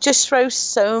 It's just throws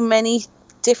so many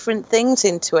different things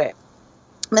into it.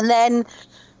 And then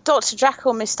Dr.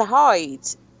 Jekyll, Mr. Hyde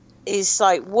is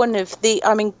one of the,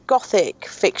 Gothic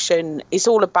fiction is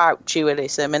all about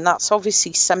dualism, and that's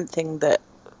obviously something that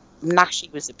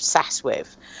Nashi was obsessed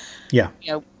with. Yeah.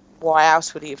 Why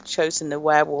else would he have chosen the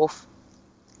werewolf?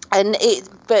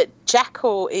 But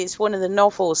Jekyll is one of the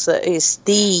novels that is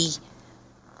the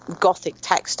Gothic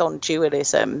text on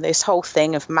dualism. This whole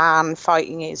thing of man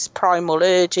fighting his primal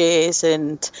urges,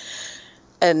 and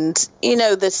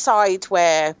the side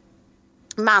where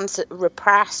man's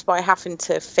repressed by having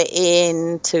to fit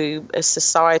in to a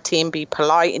society and be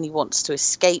polite, and he wants to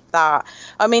escape that.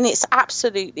 I mean, it's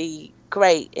absolutely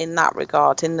great in that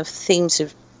regard, in the themes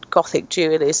of Gothic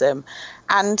dualism.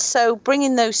 And so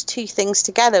bringing those two things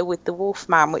together with the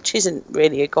Wolfman, which isn't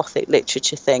really a Gothic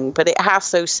literature thing, but it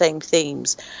has those same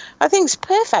themes, I think it's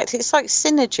perfect. It's like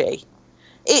synergy.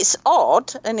 It's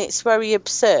odd and it's very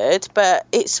absurd, but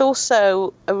it's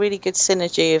also a really good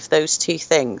synergy of those two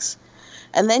things.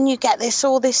 And then you get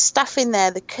all this stuff in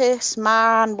there, the cursed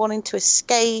man wanting to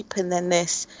escape, and then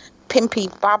this pimpy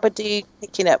Babadook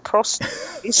picking up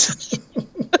prostitutes.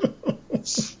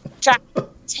 Jack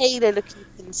Taylor looking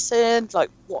concerned, like,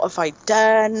 what have I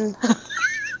done?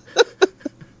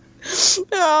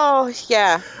 Oh,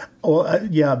 yeah. Well,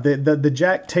 the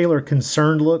Jack Taylor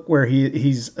concerned look, where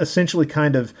he's essentially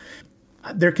kind of,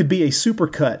 there could be a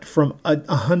supercut from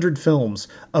 100 films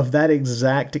of that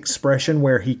exact expression,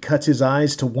 where he cuts his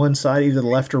eyes to one side, either the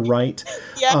left or right,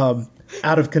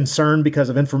 out of concern because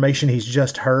of information he's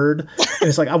just heard. And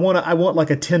it's like, I want like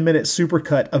a 10-minute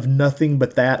supercut of nothing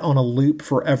but that on a loop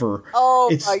forever.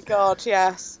 Oh my God,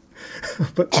 yes.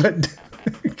 but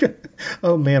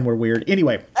oh man, we're weird.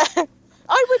 Anyway.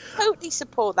 I would totally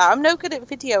support that. I'm no good at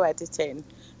video editing.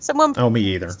 Someone me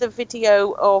either. The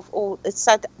video it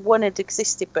said one had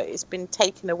existed, but it's been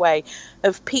taken away,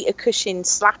 of Peter Cushing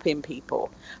slapping people.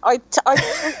 I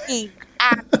totally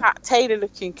add Jack Taylor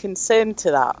looking concerned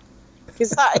to that,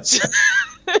 because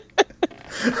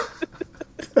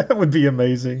that would be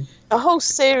amazing. A whole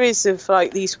series of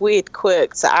like these weird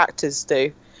quirks that actors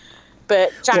do,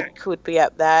 but Jack would be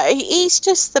up there. He's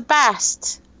just the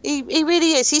best. He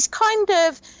really is. He's kind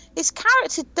of, his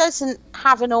character doesn't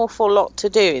have an awful lot to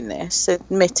do in this,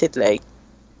 admittedly.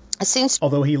 It seems,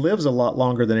 although he lives a lot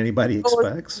longer than anybody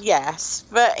expects. Yes,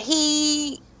 but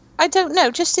I don't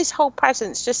know, just his whole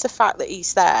presence, just the fact that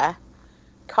he's there,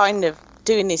 kind of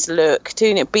doing his look,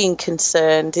 doing it, being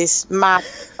concerned, his mad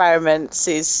experiments,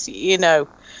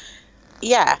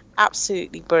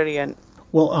 absolutely brilliant.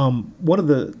 Well, one of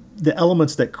the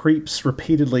elements that creeps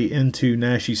repeatedly into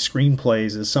Naschy's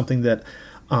screenplays is something that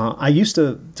I used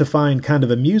to find kind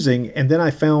of amusing, and then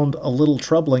I found a little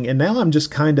troubling, and now I'm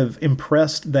just kind of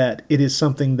impressed that it is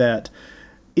something that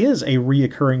is a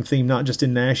reoccurring theme, not just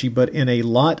in Naschy, but in a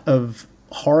lot of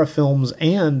horror films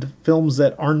and films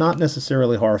that are not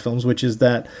necessarily horror films, which is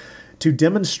that to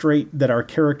demonstrate that our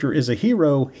character is a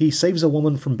hero, he saves a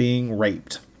woman from being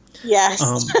raped. Yes.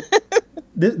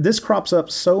 This crops up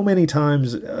so many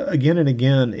times again and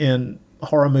again in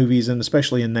horror movies, and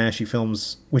especially in Naschy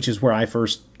films, which is where I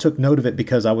first took note of it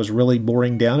because I was really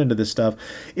boring down into this stuff.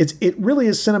 It really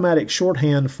is cinematic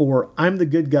shorthand for I'm the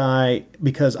good guy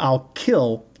because I'll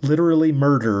kill, literally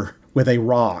murder, with a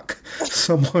rock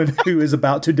someone who is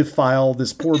about to defile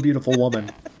this poor, beautiful woman.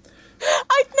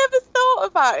 I'd never thought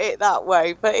about it that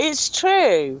way, but it's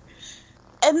true.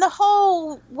 And the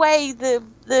whole way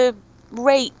the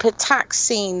rape attack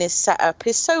scene is set up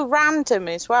is so random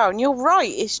as well. And you're right,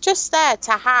 it's just there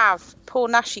to have poor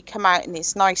Naschy come out in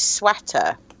his nice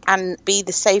sweater and be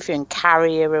the saviour and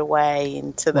carry her away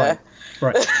into the...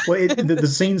 Right. Well, the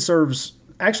scene serves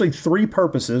actually three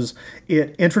purposes.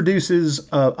 It introduces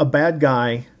a bad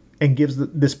guy and gives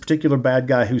this particular bad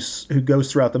guy who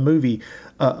goes throughout the movie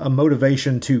a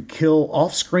motivation to kill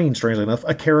off screen, strangely enough,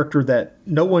 a character that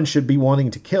no one should be wanting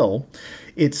to kill.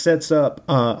 It sets up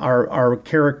our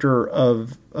character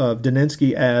of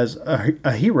Daninsky as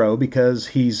a hero because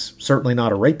he's certainly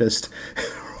not a rapist,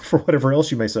 for whatever else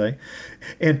you may say.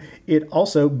 And it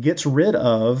also gets rid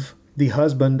of the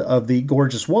husband of the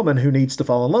gorgeous woman who needs to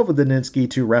fall in love with Daninsky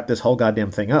to wrap this whole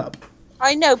goddamn thing up.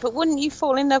 I know, but wouldn't you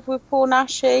fall in love with poor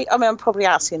Naschy? I mean, I'm probably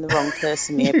asking the wrong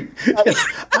person here. Yes,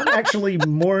 I'm actually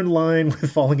more in line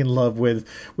with falling in love with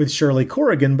Shirley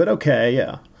Corrigan, but okay,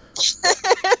 yeah.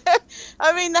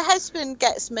 I mean, the husband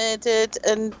gets murdered,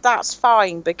 and that's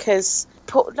fine because,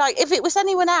 if it was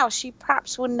anyone else, she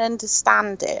perhaps wouldn't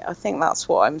understand it. I think that's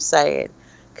what I'm saying,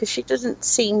 because she doesn't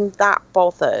seem that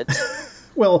bothered.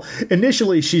 Well,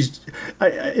 initially she's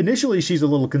a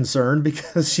little concerned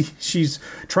because she's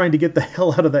trying to get the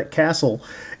hell out of that castle.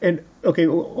 And okay,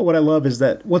 what I love is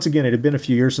that once again it had been a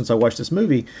few years since I watched this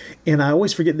movie, and I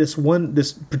always forget this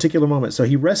particular moment. So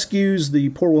he rescues the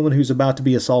poor woman who's about to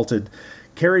be assaulted,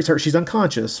 carries her. She's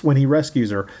unconscious when he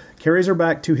rescues her, carries her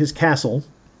back to his castle.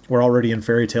 We're already in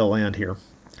fairy tale land here.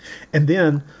 And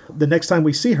then the next time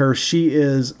we see her, she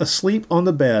is asleep on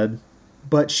the bed,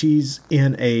 but she's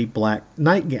in a black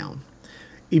nightgown.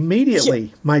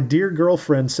 Immediately, my dear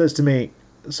girlfriend says to me,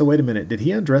 so wait a minute, did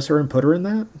he undress her and put her in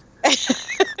that?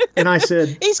 And I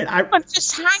said, he's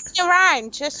just hanging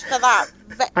around just for that.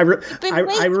 I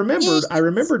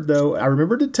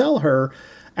remembered to tell her,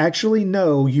 actually,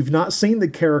 no, you've not seen the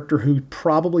character who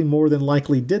probably more than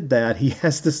likely did that. He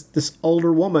has this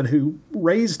older woman who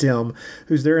raised him,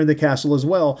 who's there in the castle as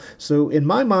well. So in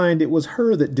my mind, it was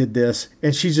her that did this.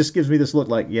 And she just gives me this look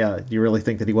like, yeah, do you really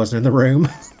think that he wasn't in the room?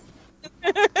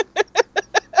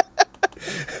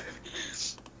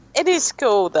 It is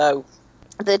cool, though.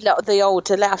 The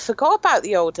older, I forgot about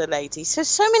the older lady.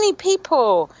 So many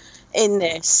people in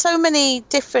this, so many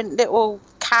different little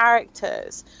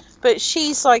characters. But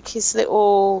she's like his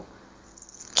little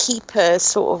keeper,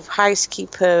 sort of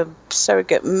housekeeper,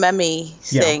 surrogate mummy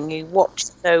thing who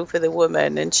watches over the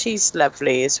woman, and she's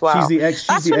lovely as well.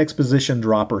 She's the exposition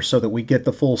dropper, so that we get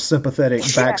the full sympathetic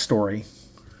backstory.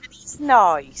 And he's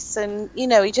nice, and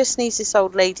he just needs this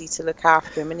old lady to look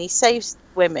after him, and he saves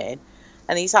women,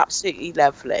 and he's absolutely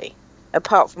lovely.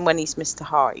 Apart from when he's Mr.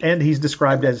 Hyde, and he's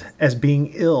described as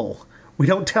being ill. We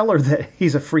don't tell her that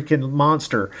he's a freaking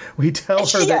monster. We tell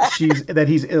her that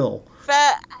he's ill.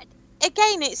 But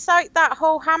again, it's like that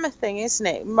whole Hammer thing, isn't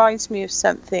it? It reminds me of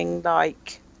something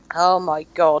like, oh my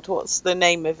God, what's the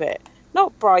name of it?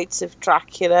 Not Brides of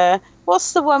Dracula.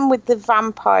 What's the one with the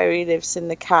vampire who lives in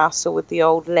the castle with the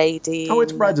old lady? Oh,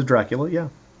 it's Brides of Dracula, yeah.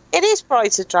 It is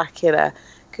Brides of Dracula.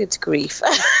 Good grief.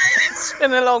 It's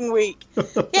been a long week.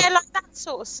 Yeah, like that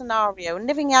sort of scenario. And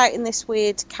living out in this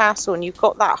weird castle, and you've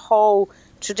got that whole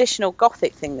traditional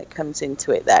Gothic thing that comes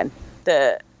into it then,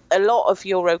 that a lot of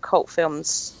Euro cult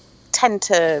films tend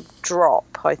to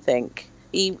drop, I think.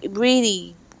 He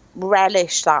really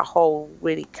relished that whole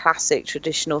really classic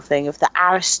traditional thing of the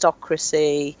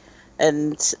aristocracy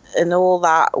and all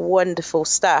that wonderful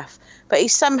stuff. But he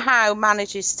somehow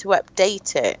manages to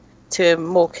update it to a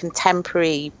more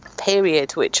contemporary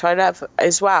period, which I love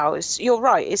as well. You're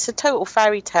right, it's a total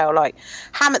fairy tale. Like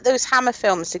those Hammer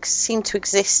films seem to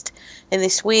exist in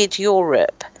this weird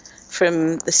Europe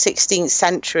from the 16th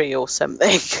century or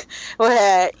something,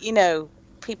 where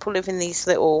people live in these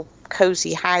little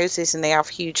cozy houses and they have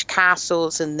huge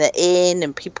castles and the inn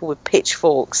and people with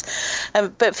pitchforks.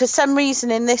 But for some reason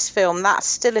in this film, that's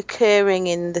still occurring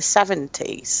in the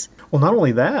 70s. Well, not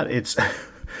only that, it's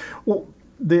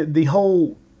the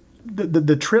whole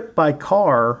the trip by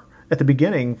car at the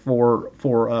beginning for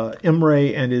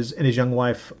Imre and his young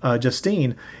wife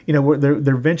Justine,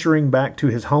 they're venturing back to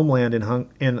his homeland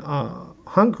in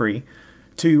Hungary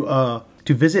to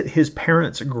visit his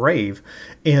parents' grave,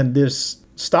 and this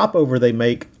stopover they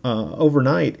make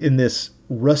overnight in this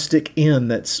rustic inn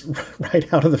that's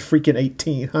right out of the freaking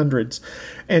 1800s,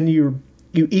 and you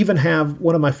even have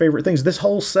one of my favorite things. This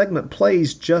whole segment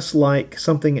plays just like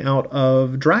something out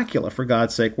of Dracula, for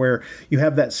God's sake, where you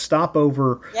have that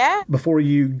stopover before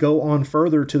you go on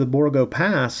further to the Borgo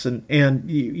Pass,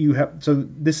 and you have. So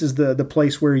this is the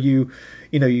place where you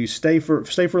stay for a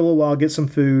little while, get some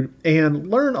food, and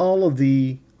learn all of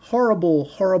the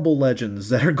horrible legends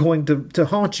that are going to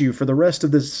haunt you for the rest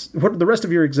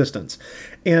of your existence,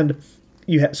 and.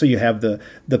 You have the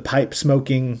pipe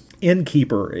smoking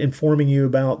innkeeper informing you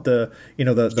about the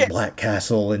Black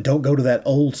Castle, and don't go to that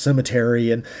old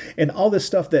cemetery, and all this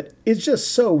stuff that is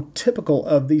just so typical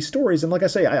of these stories. And like I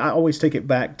say, I always take it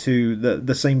back to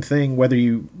the same thing, whether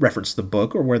you reference the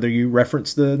book or whether you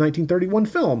reference the 1931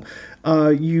 film.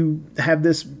 You have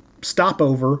this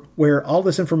stopover where all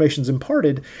this information is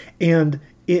imparted, and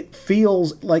it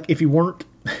feels like if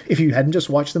you hadn't just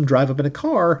watched them drive up in a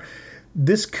car,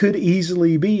 this could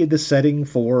easily be the setting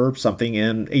for something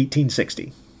in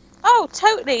 1860. Oh,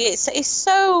 totally. It's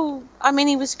so... I mean,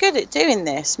 he was good at doing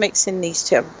this, mixing these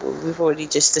two. We've already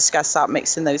just discussed that,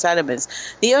 mixing those elements.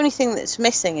 The only thing that's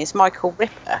missing is Michael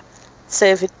Ripper. So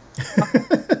if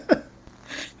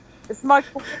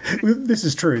Michael... This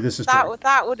is true.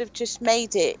 That would have just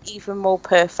made it even more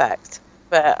perfect.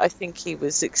 But I think he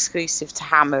was exclusive to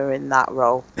Hammer in that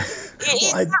role.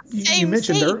 You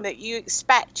mentioned that you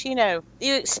expect, you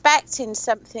expect in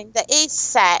something that is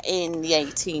set in the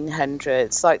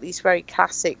 1800s, like these very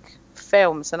classic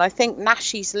films. And I think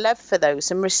Nashi's love for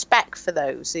those and respect for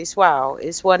those as well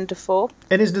is wonderful.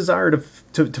 And his desire to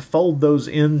fold those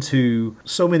into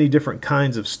so many different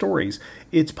kinds of stories.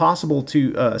 It's possible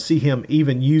to see him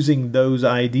even using those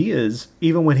ideas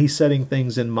even when he's setting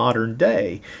things in modern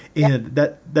day, and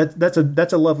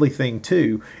that's a lovely thing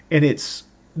too. And it's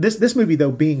this movie,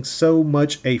 though, being so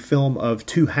much a film of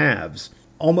two halves,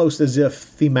 almost as if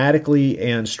thematically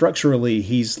and structurally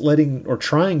he's letting or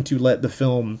trying to let the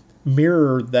film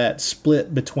mirror that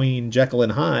split between Jekyll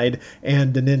and Hyde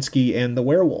and Daninsky and the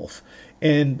werewolf.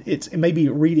 And it may be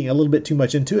reading a little bit too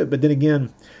much into it, but then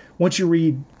again, once you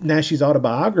read Naschy's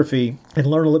autobiography and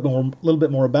learn a little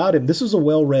bit more about him, this was a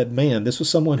well-read man. This was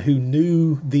someone who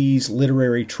knew these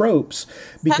literary tropes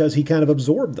because he kind of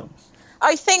absorbed them.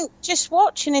 I think just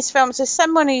watching his films, as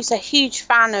someone who's a huge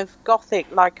fan of Gothic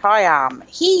like I am,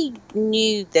 he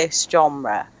knew this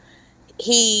genre.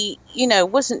 He,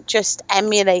 wasn't just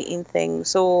emulating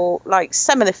things, or like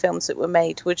some of the films that were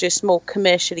made were just more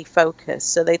commercially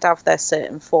focused, so they'd have their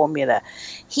certain formula.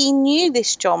 He knew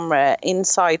this genre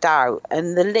inside out,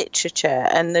 and the literature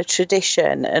and the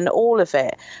tradition and all of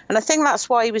it. And I think that's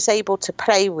why he was able to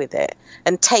play with it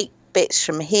and take bits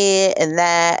from here and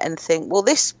there and think, well,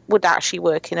 this would actually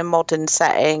work in a modern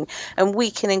setting, and we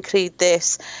can include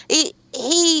this.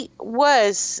 He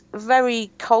was very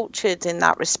cultured in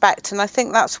that respect, and I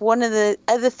think that's one of the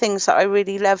other things that I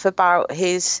really love about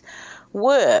his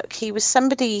work. He was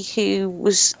somebody who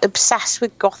was obsessed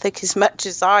with Gothic as much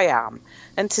as I am,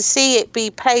 and to see it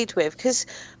be played with, because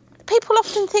people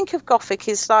often think of Gothic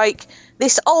as like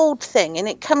this old thing, and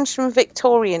it comes from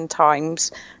Victorian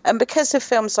times. And because of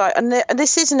films like, and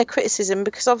this isn't a criticism,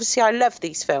 because obviously I love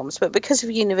these films, but because of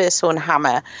Universal and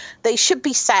Hammer, they should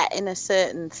be set in a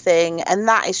certain thing, and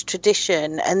that is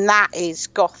tradition, and that is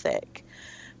Gothic.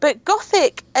 But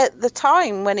Gothic at the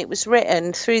time when it was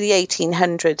written, through the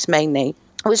 1800s mainly,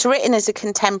 was written as a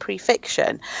contemporary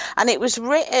fiction, and it was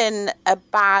written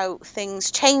about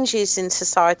changes in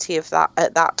society at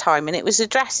that time, and it was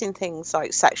addressing things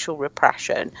like sexual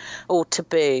repression or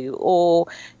taboo, or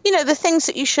the things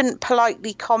that you shouldn't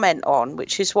politely comment on,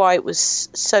 which is why it was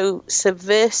so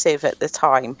subversive at the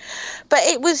time. But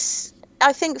it was,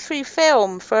 I think, through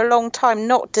film for a long time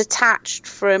not detached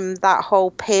from that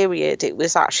whole period it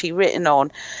was actually written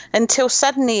on, until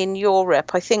suddenly in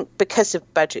Europe, I think because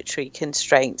of budgetary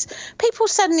constraints, people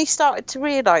suddenly started to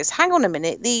realise, hang on a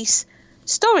minute, these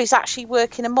stories actually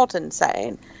work in a modern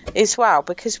setting as well,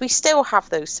 because we still have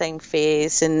those same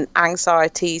fears and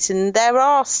anxieties, and there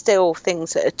are still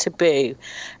things that are taboo,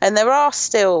 and there are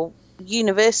still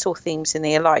universal themes in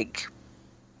here, like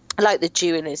the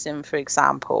dualism, for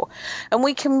example, and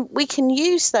we can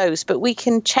use those, but we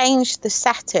can change the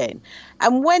setting.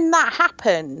 And when that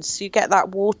happens, you get that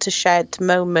watershed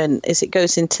moment as it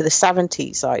goes into the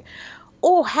 70s, like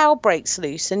all hell breaks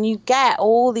loose, and you get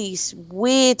all these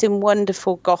weird and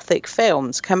wonderful Gothic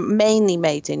films mainly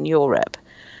made in Europe.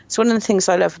 It's one of the things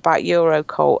I love about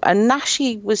Eurocult, and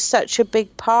Naschy was such a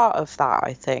big part of that,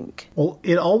 I think. Well,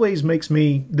 it always makes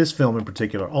me, this film in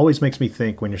particular, always makes me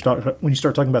think when you start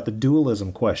talking about the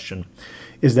dualism question,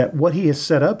 is that what he has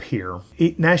set up here,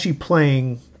 Naschy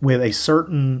playing with a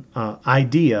certain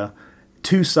idea,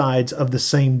 two sides of the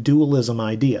same dualism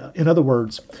idea. In other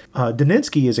words,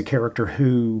 Daninsky is a character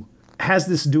who has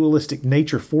this dualistic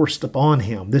nature forced upon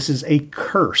him. This is a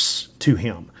curse to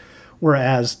him.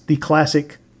 Whereas the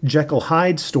classic Jekyll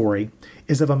Hyde story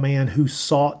is of a man who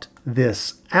sought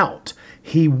this out.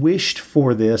 He wished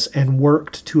for this and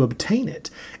worked to obtain it.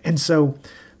 And so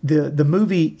the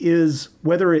movie is,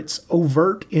 whether it's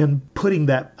overt in putting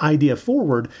that idea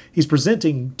forward, he's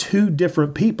presenting two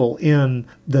different people in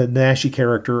the Naschy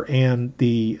character and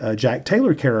the Jack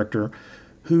Taylor character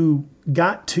who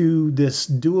got to this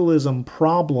dualism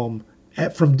problem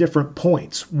from different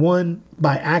points. One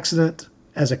by accident,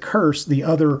 as a curse, the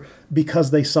other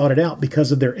because they sought it out,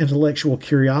 because of their intellectual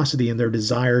curiosity and their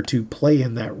desire to play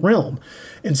in that realm.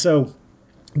 And so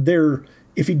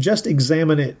if you just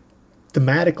examine it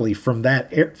thematically from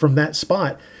that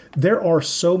spot, there are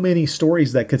so many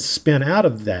stories that could spin out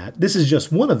of that. This is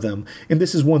just one of them, and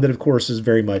this is one that, of course, is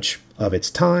very much of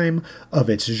its time, of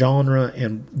its genre,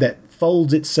 and that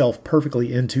folds itself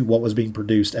perfectly into what was being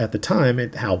produced at the time,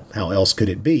 and how else could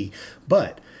it be?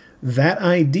 But that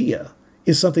idea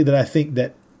is something that I think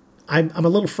that I'm a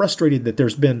little frustrated that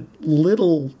there's been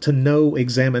little to no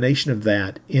examination of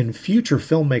that in future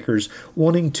filmmakers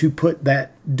wanting to put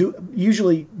that.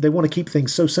 Usually they want to keep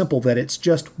things so simple that it's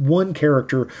just one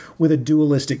character with a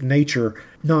dualistic nature,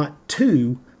 not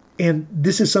two. And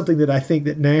this is something that I think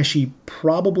that Naschy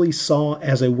probably saw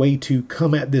as a way to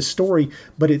come at this story,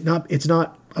 but it's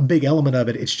not a big element of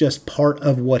it. It's just part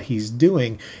of what he's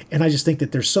doing. And I just think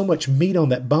that there's so much meat on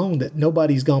that bone that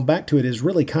nobody's gone back to it is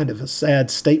really kind of a sad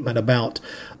statement about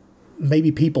maybe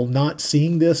people not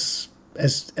seeing this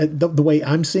as the way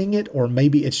I'm seeing it, or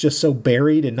maybe it's just so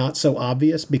buried and not so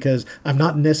obvious, because I'm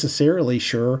not necessarily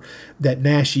sure that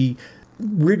Naschy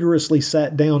rigorously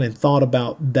sat down and thought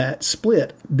about that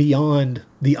split beyond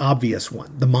the obvious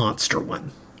one, the monster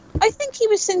one. I think he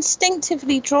was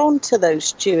instinctively drawn to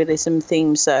those dualism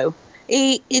themes, though.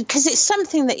 Because it's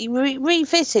something that he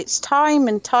revisits time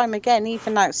and time again,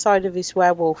 even outside of his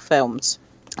werewolf films.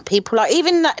 People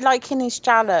even like in his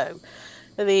Giallo,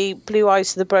 the Blue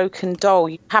Eyes of the Broken Doll,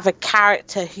 you have a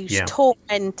character who's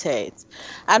tormented.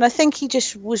 And I think he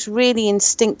just was really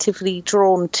instinctively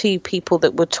drawn to people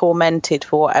that were tormented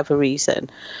for whatever reason.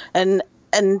 And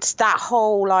that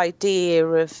whole idea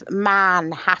of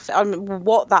man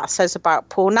what that says about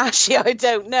Paul Naschy, I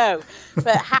don't know.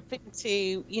 But having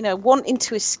to, wanting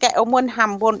to escape, on one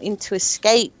hand, wanting to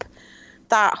escape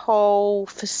that whole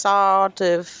facade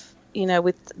of,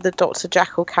 with the Dr.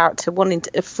 Jekyll character, wanting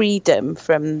freedom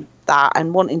from that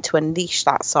and wanting to unleash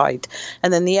that side.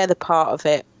 And then the other part of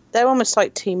it, they're almost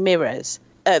like two mirrors.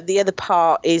 The other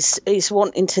part is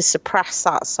wanting to suppress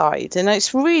that side. And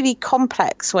it's really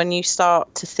complex when you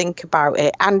start to think about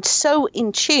it, and so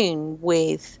in tune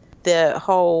with the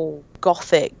whole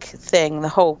Gothic thing, the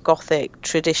whole Gothic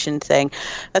tradition thing.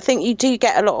 I think you do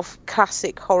get a lot of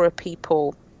classic horror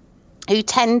people who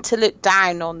tend to look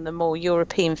down on the more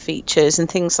European features and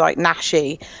things like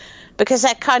Naschy, because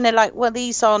they're kind of like, well,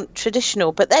 these aren't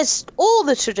traditional, but there's all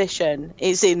the tradition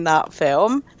is in that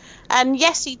film. And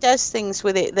yes, he does things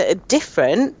with it that are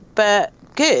different, but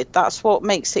good. That's what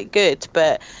makes it good.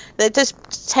 But there does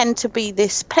tend to be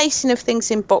this placing of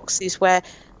things in boxes where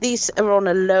these are on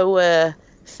a lower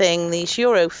thing. These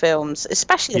Euro films,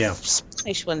 especially the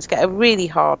Spanish ones, get a really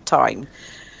hard time.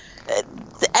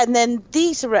 And then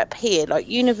these are up here, like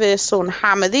Universal and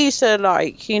Hammer. These are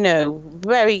like,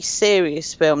 very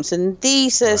serious films, and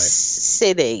these are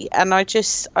silly. And I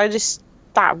just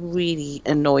that really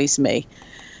annoys me.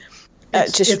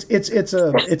 It's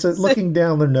a looking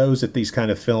down their nose at these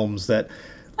kind of films that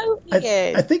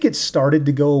I think it started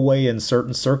to go away in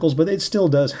certain circles, but it still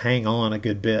does hang on a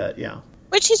good bit. Yeah.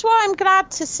 Which is why I'm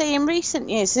glad to see in recent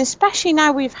years, and especially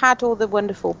now we've had all the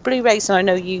wonderful Blu-rays, and I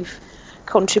know you've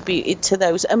contributed to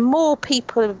those, and more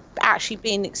people have actually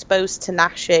been exposed to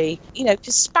Naschy.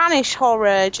 Because Spanish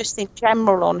horror, just in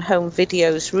general on home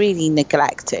video, is really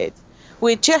neglected.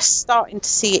 We're just starting to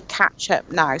see it catch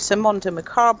up now. So Mondo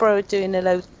Macabro are doing a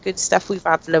load of good stuff. We've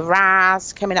had La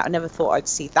Raz coming out. I never thought I'd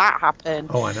see that happen.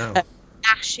 Oh, I know.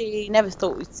 Naschy, never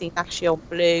thought we'd see Naschy on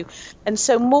Blue. And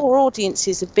so more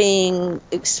audiences are being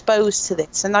exposed to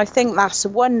this. And I think that's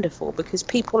wonderful, because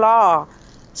people are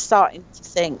starting to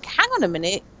think, hang on a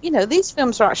minute, these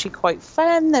films are actually quite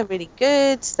fun. They're really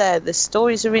good. The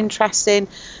stories are interesting.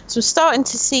 So I'm starting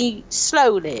to see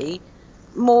slowly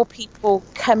more people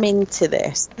come into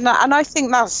this, and I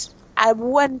think that's a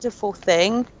wonderful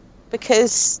thing,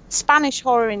 because Spanish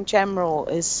horror in general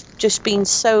has just been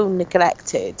so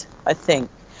neglected. I think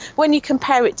when you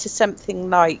compare it to something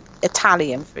like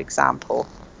Italian, for example.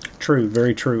 True,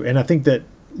 very true. And I think that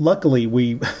luckily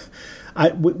we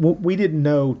didn't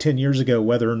know 10 years ago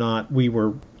whether or not we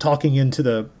were talking into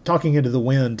the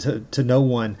wind to no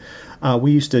one.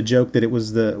 We used to joke that it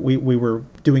was we were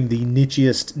doing the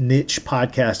nichiest niche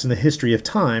podcast in the history of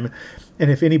time,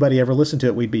 and if anybody ever listened to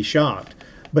it, we'd be shocked.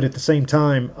 But at the same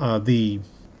time, the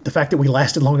fact that we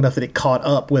lasted long enough that it caught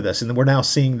up with us, and we're now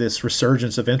seeing this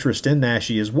resurgence of interest in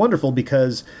Naschy is wonderful,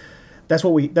 because that's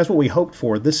what we hoped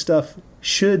for. This stuff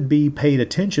should be paid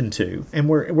attention to, and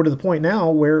we're to the point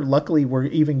now where luckily we're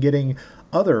even getting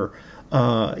other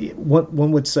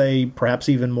one would say perhaps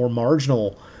even more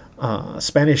marginal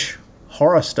Spanish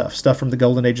horror stuff from the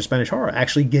golden age of Spanish horror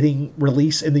actually getting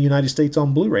released in the United States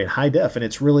on Blu-ray in high def, and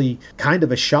it's really kind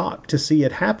of a shock to see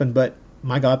it happen. But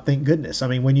my God, thank goodness. I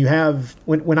mean,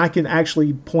 when I can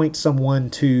actually point someone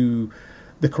to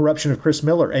The Corruption of Chris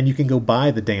Miller and you can go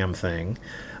buy the damn thing,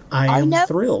 I am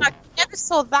thrilled. I never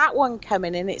saw that one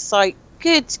coming, and it's like,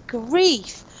 good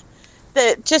grief.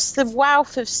 Just the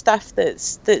wealth of stuff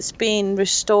that's being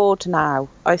restored now.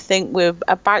 I think we're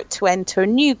about to enter a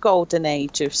new golden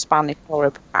age of Spanish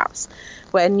horror, perhaps,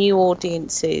 where new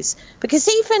audiences, because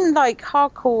even like a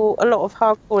lot of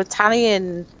hardcore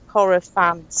Italian horror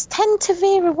fans tend to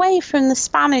veer away from the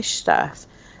Spanish stuff,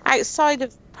 outside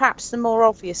of perhaps the more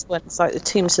obvious ones like the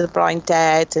Tombs of the Blind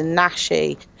Dead and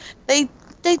Naschy.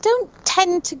 They don't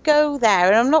tend to go there,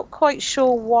 and I'm not quite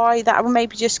sure why that.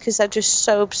 Maybe just because they're just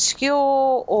so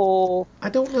obscure, or I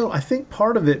don't know. I think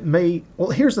part of it may. Well,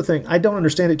 here's the thing: I don't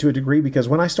understand it to a degree, because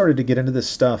when I started to get into this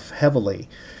stuff heavily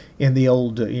in the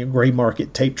old gray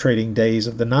market tape trading days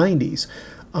of the '90s,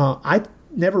 I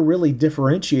never really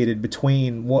differentiated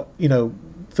between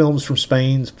films from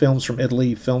Spain, films from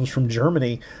Italy, films from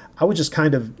Germany. I was just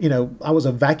kind of, I was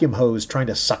a vacuum hose trying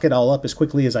to suck it all up as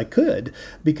quickly as I could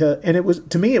and it was,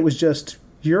 to me, it was just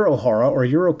Euro horror or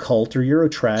Euro cult or Euro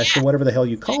trash or whatever the hell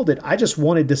you called it. I just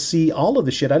wanted to see all of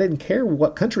the shit. I didn't care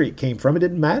what country it came from. It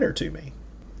didn't matter to me.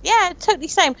 Yeah, totally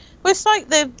same. Well, it's like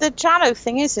the Giallo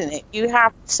thing, isn't it? You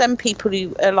have some people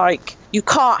who are like, you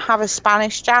can't have a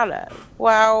Spanish Giallo.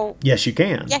 Well, yes, you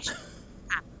can. Yes,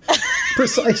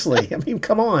 precisely. I mean,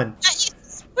 come on.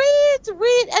 It's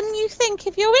weird, and you think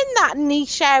if you're in that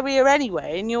niche area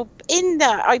anyway, and you're in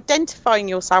there identifying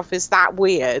yourself as that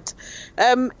weird,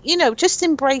 just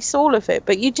embrace all of it.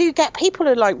 But you do get people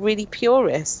who are like really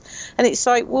purists, and it's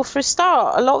like, well, for a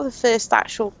start, a lot of the first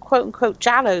actual quote unquote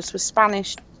Giallos were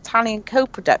Spanish Italian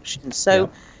co-productions. So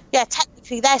yeah,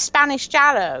 technically they're Spanish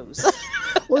Giallos.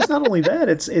 Well, it's not only that,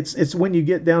 it's when you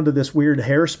get down to this weird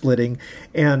hair splitting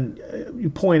and you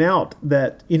point out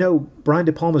that, Brian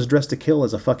De Palma's Dressed to Kill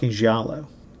is a fucking giallo.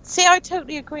 See, I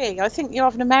totally agree. I think you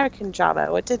have an American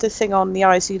giallo. I did a thing on the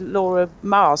Eyes of Laura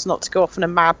Mars, not to go off on a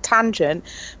mad tangent,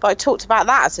 but I talked about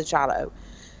that as a giallo.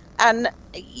 And,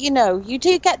 you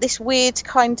do get this weird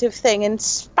kind of thing, and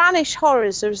Spanish horror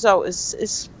as a result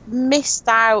is missed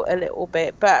out a little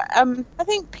bit. But I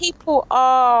think people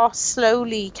are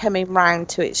slowly coming round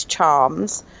to its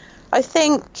charms. I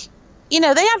think, they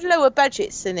had lower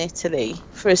budgets in Italy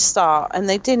for a start, and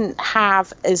they didn't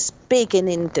have as big an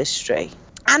industry.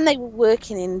 And they were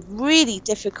working in really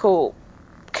difficult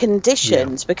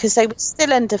conditions because they were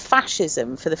still under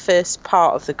fascism for the first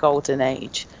part of the Golden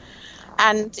Age.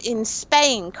 And in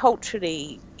Spain,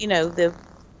 culturally, the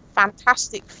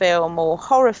fantastic film or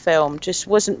horror film just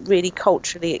wasn't really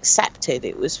culturally accepted.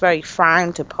 It was very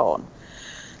frowned upon.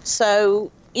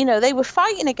 So, they were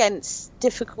fighting against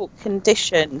difficult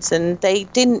conditions and they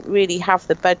didn't really have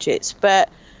the budgets. But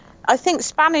I think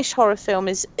Spanish horror film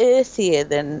is earthier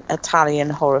than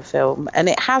Italian horror film, and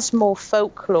it has more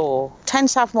folklore,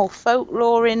 tends to have more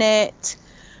folklore in it,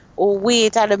 or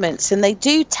weird elements, and they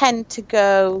do tend to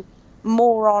go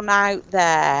more on out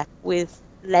there with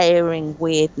layering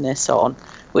weirdness on,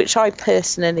 which I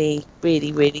personally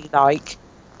really, really like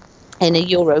in a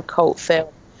Euro cult film.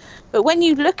 But when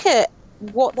you look at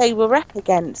what they were up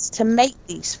against to make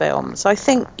these films, I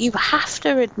think you have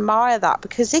to admire that,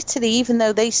 because Italy, even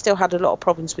though they still had a lot of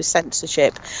problems with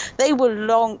censorship, they were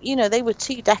they were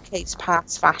 2 decades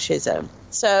past fascism.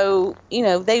 So,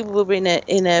 they were in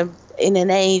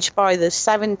an age by the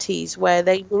 70s where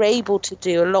they were able to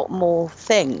do a lot more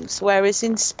things, whereas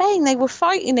in Spain they were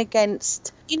fighting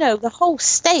against, the whole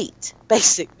state,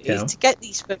 basically, to get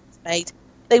these films made.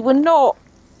 They were not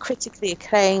critically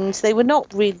acclaimed, they were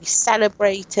not really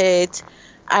celebrated,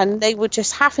 and they were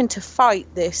just having to fight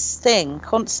this thing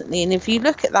constantly. And if you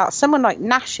look at that, someone like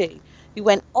Nashi, who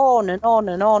went on and on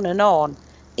and on and on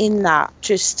in that,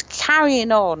 just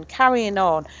carrying on,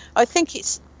 I think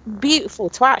it's beautiful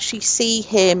to actually see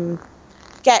him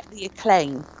get the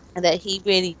acclaim that he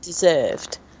really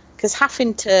deserved, because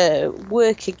having to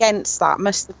work against that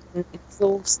must have been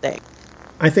exhausting.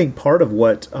 I think part of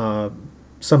what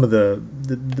some of the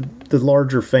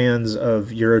larger fans of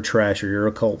Eurotrash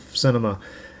or Eurocult cinema,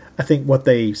 I think what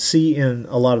they see in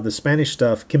a lot of the Spanish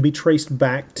stuff can be traced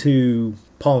back to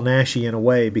Paul Naschy in a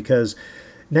way, because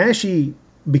Naschy,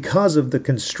 because of the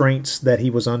constraints that he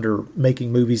was under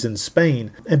making movies in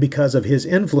Spain, and because of his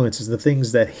influences, the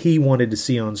things that he wanted to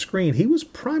see on screen, he was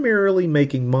primarily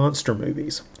making monster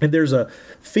movies. And there's a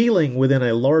feeling within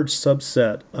a large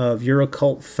subset of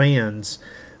Eurocult fans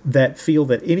that feel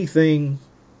that anything,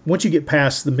 once you get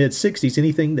past the mid-60s,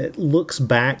 anything that looks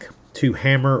back to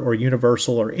Hammer or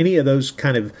Universal or any of those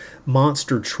kind of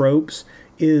monster tropes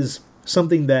is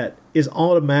something that is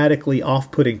automatically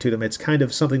off-putting to them. It's kind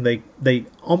of something they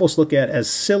almost look at as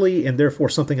silly, and therefore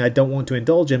something I don't want to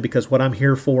indulge in, because what I'm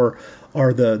here for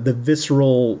are the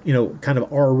visceral, kind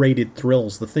of R-rated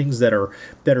thrills, the things that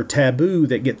are taboo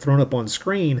that get thrown up on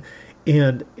screen.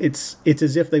 And it's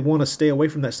as if they want to stay away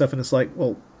from that stuff. And it's like,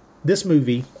 well, this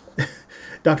movie,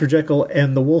 Dr. Jekyll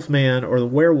and the Wolfman or the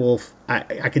Werewolf,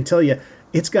 I can tell you,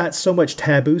 it's got so much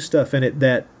taboo stuff in it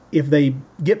that if they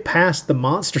get past the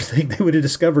monster thing, they would have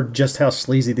discovered just how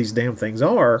sleazy these damn things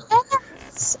are.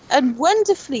 Yes, and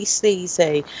wonderfully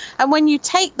sleazy. And when you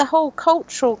take the whole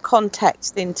cultural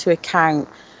context into account,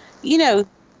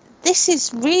 this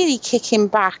is really kicking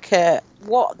back at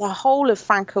what the whole of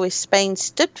Francoist Spain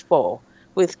stood for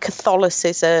with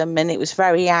Catholicism, and it was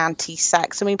very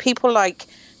anti-sex. I mean, people like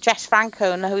Jess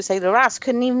Franco and Jose Larraz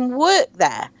couldn't even work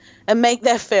there and make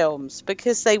their films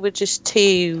because they were just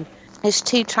too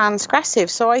transgressive.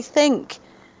 So I think,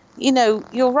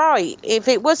 you're right. If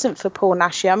it wasn't for Paul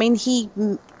Naschy, I mean, he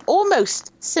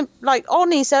almost like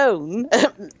on his own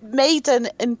made an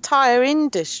entire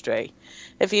industry.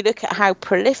 If you look at how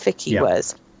prolific he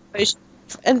was.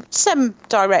 And some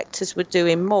directors were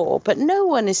doing more, but no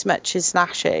one as much as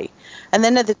Naschy. And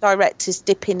then other directors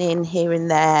dipping in here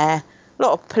and there. A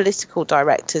lot of political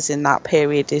directors in that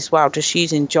period as well, just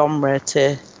using genre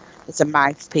as a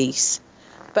mouthpiece.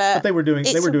 But they were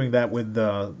doing that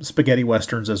with spaghetti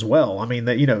westerns as well. I mean,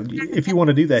 that if you want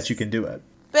to do that, you can do it.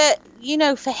 But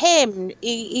for him,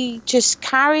 he just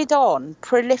carried on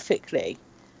prolifically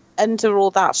under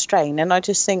all that strain, and I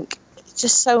just think it's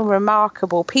just so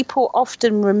remarkable. People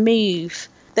often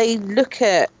they look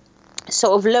at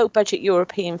sort of low budget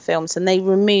European films and they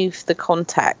remove the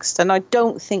context, and I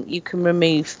don't think you can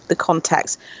remove the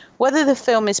context. Whether the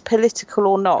film is political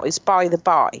or not is by the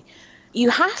by. You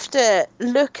have to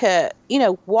look at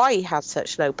why he had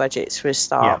such low budgets for a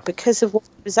start, because of what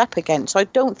he was up against. So I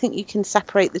don't think you can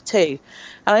separate the two,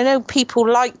 and I know people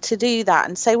like to do that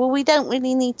and say, well, we don't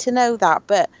really need to know that,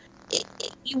 but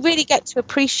you really get to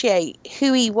appreciate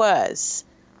who he was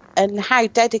and how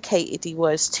dedicated he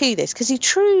was to this, because he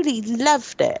truly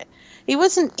loved it. He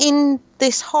wasn't in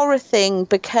this horror thing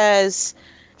because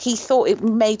he thought it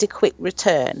made a quick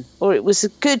return or it was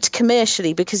good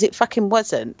commercially, because it fucking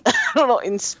wasn't. Not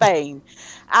in Spain.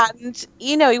 And,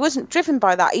 he wasn't driven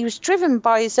by that. He was driven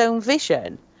by his own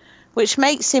vision, which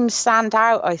makes him stand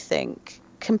out, I think,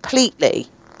 completely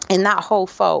in that whole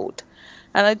fold.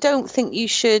 And I don't think you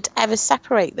should ever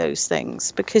separate those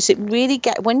things, because it really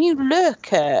when you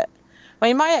look at,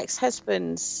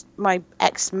 my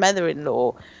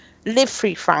ex-mother-in-law lived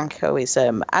through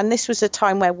Francoism, and this was a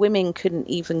time where women couldn't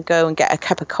even go and get a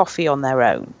cup of coffee on their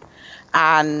own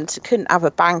and couldn't have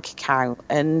a bank account,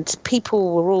 and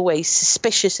people were always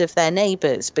suspicious of their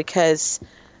neighbours because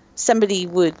somebody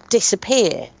would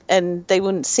disappear and they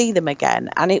wouldn't see them again,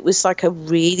 and it was like a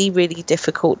really, really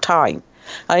difficult time.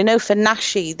 I know for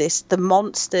Naschy, the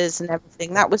monsters and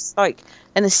everything, that was like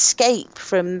an escape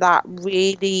from that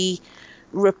really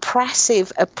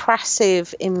repressive,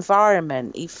 oppressive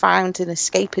environment. He found an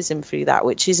escapism through that,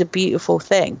 which is a beautiful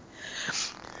thing.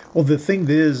 Well, the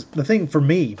thing for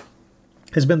me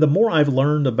has been, the more I've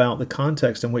learned about the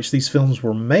context in which these films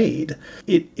were made,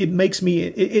 it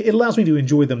allows me to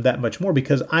enjoy them that much more,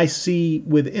 because I see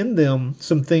within them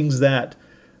some things that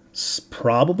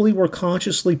probably were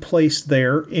consciously placed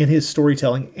there in his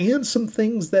storytelling, and some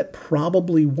things that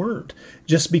probably weren't,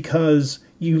 just because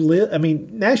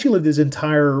Naschy lived his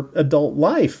entire adult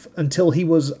life until he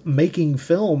was making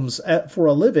films for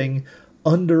a living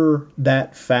under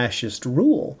that fascist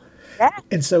rule. Yeah.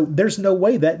 And so there's no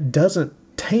way that doesn't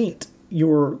taint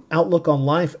your outlook on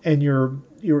life and your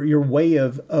way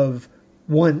of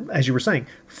one, as you were saying,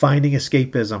 finding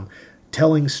escapism,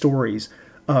 telling stories,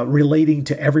 relating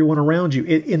to everyone around you.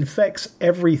 It infects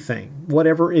everything,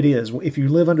 whatever it is. If you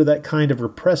live under that kind of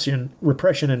repression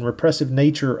and repressive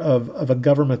nature of a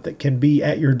government that can be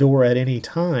at your door at any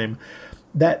time,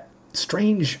 that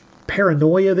strange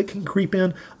paranoia that can creep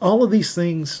in, all of these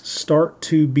things start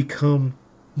to become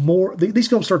these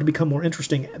films start to become more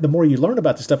interesting the more you learn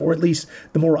about this stuff, or at least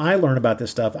the more I learn about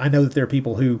this stuff. I know that there are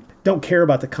people who don't care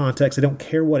about the context. They don't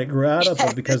care what it grew out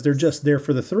of because they're just there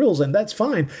for the thrills, and that's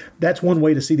fine. That's one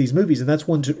way to see these movies, and that's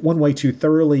one way to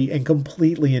thoroughly and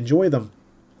completely enjoy them.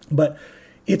 But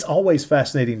it's always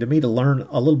fascinating to me to learn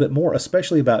a little bit more,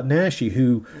 especially about Naschy,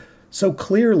 who so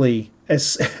clearly,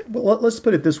 let's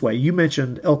put it this way. You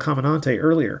mentioned El Comandante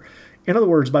earlier. In other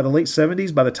words, by the late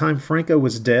 70s, by the time Franco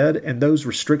was dead and those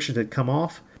restrictions had come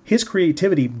off, his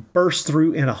creativity burst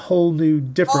through in a whole new,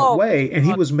 different way. And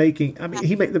he was making,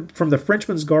 he made from The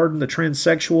Frenchman's Garden, The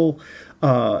Transsexual,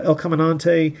 El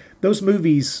Comandante, those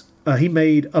movies he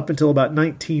made up until about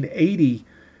 1980.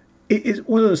 It is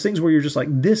one of those things where you're just like,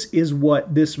 this is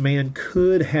what this man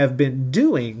could have been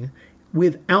doing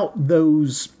without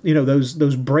those,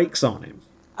 those breaks on him.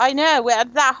 I know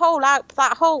that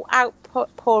whole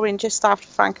outpouring just after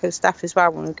Franco's death as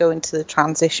well, when we go into the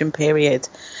transition period,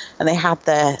 and they had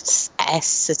the S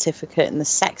certificate and the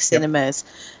sex cinemas,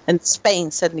 and Spain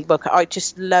suddenly woke up. I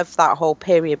just love that whole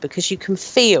period, because you can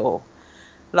just feel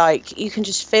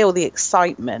the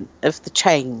excitement of the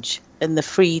change and the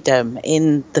freedom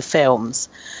in the films.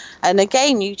 And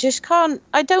again, you just can't.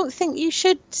 I don't think you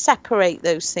should separate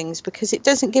those things, because it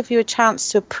doesn't give you a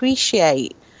chance to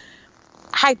appreciate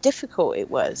how difficult it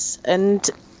was. And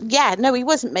he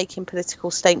wasn't making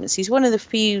political statements. He's one of the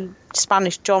few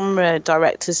Spanish genre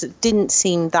directors that didn't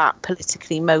seem that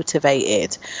politically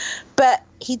motivated. But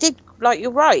he did,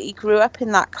 you're right, he grew up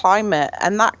in that climate,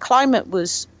 and that climate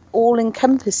was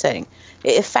all-encompassing.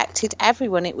 It affected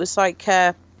everyone. It was like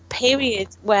period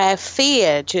where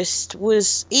fear just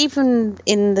was, even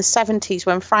in the 70s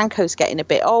when Franco's getting a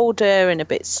bit older and a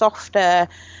bit softer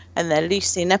and they're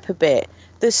loosening up a bit,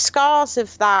 the scars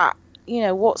of that,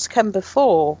 what's come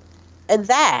before are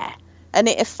there. And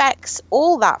it affects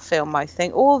all that film, I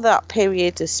think, all that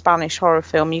period of Spanish horror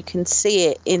film. You can see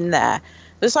it in there.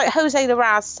 It was like Jose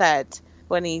Larraz said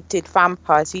when he did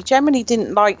Vampires. He generally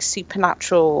didn't like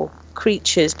supernatural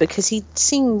creatures because he'd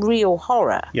seen real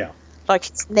horror. Yeah. Like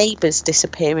his neighbours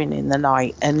disappearing in the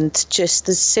night and just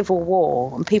the civil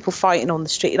war and people fighting on the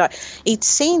street. Like, he'd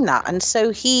seen that. And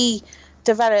so he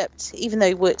developed, even though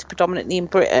he worked predominantly in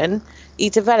Britain, he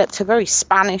developed a very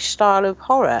Spanish style of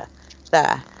horror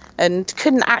there. And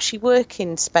couldn't actually work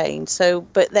in Spain.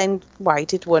 But then, he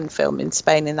did one film in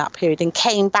Spain in that period and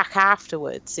came back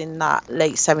afterwards in that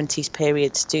late 70s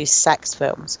period to do sex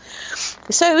films.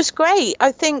 So it was great.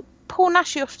 I think Paul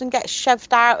Naschy often gets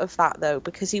shoved out of that, though,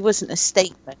 because he wasn't a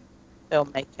statement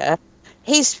filmmaker.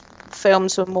 His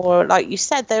films were more, like you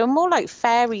said, they were more like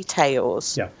fairy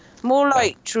tales, more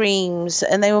like dreams,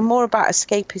 and they were more about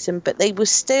escapism, but they were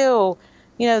still...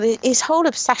 his whole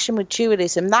obsession with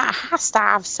dualism, that has to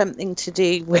have something to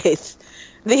do with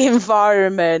the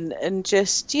environment and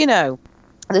just,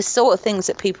 the sort of things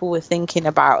that people were thinking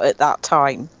about at that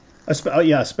time.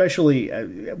 Especially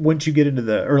once you get into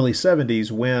the early 70s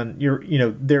when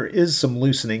there is some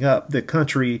loosening up. The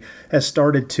country has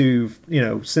started to,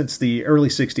 since the early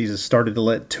 60s, has started to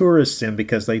let tourists in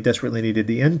because they desperately needed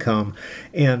the income.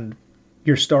 And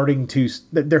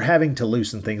they're having to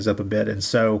loosen things up a bit. And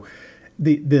so...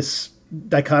 This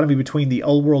dichotomy between the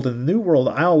old world and the new world,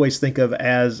 I always think of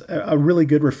as a really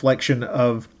good reflection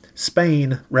of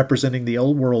Spain representing the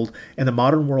old world and the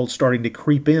modern world starting to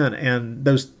creep in, and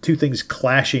those two things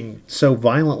clashing so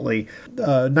violently.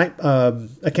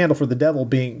 A Candle for the Devil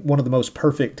being one of the most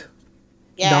perfect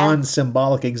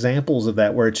non-symbolic examples of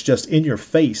that, where it's just in your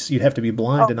face. You'd have to be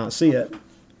blind to not see it.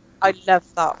 I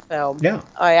love that film. Yeah.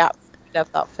 I absolutely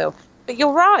love that film. But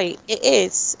you're right, it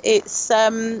is. It's...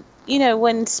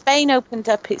 when Spain opened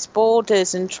up its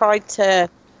borders and tried to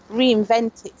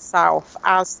reinvent itself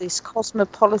as this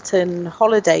cosmopolitan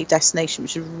holiday destination,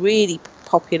 which was really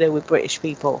popular with British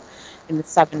people in the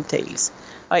 70s.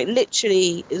 Like,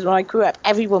 literally, when I grew up,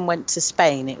 everyone went to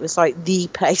Spain. It was like the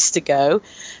place to go.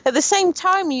 At the same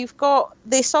time, you've got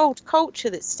this old culture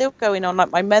that's still going on.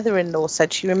 Like my mother-in-law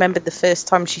said, she remembered the first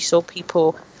time she saw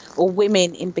people or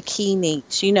women in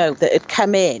bikinis, that had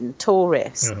come in,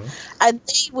 tourists. Mm-hmm. And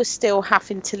they were still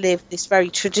having to live this very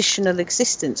traditional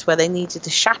existence where they needed a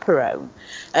chaperone.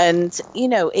 And,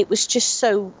 it was just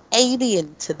so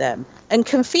alien to them and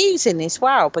confusing as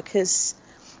well, because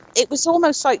it was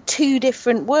almost like two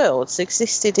different worlds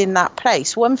existed in that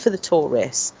place, one for the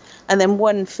tourists and then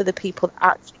one for the people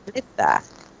that actually lived there.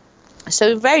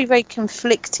 So a very, very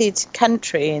conflicted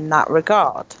country in that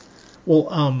regard.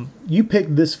 Well, you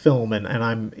picked this film, and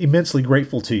I'm immensely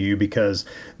grateful to you, because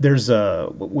there's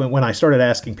when I started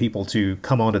asking people to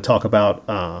come on to talk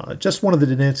about just one of the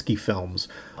Daninsky films,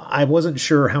 I wasn't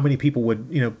sure how many people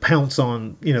would pounce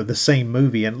on the same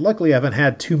movie, and luckily I haven't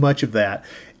had too much of that.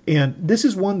 And this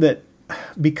is one that,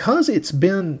 because it's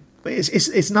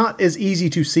not as easy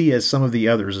to see as some of the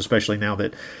others, especially now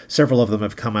that several of them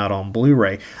have come out on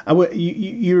Blu-ray.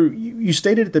 You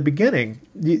stated at the beginning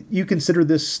you consider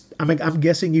this. I'm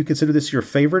guessing you consider this your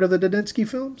favorite of the Daninsky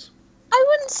films. I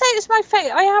wouldn't say it's my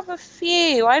favorite. I have a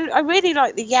few. I really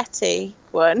like the Yeti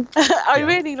one.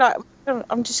 Really like.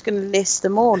 I'm just going to list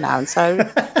them all now. So.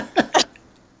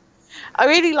 I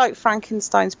really like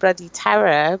Frankenstein's Bloody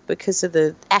Terror because of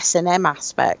the S&M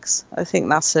aspects. I think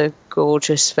that's a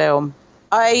gorgeous film.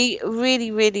 I really,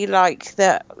 really like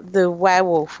the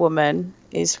Werewolf Woman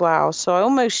as well. So I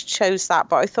almost chose that,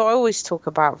 but I thought I always talk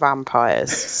about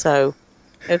vampires. So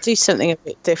I'll do something a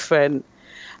bit different.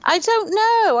 I don't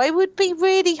know. It would be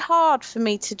really hard for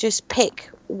me to just pick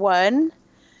one.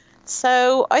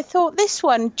 So I thought this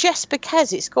one, just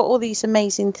because it's got all these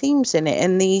amazing themes in it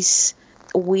and these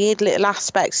weird little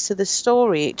aspects to the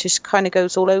story, it just kind of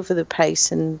goes all over the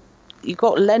place, and you've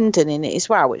got London in it as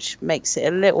well, which makes it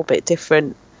a little bit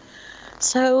different.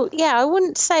 So yeah, I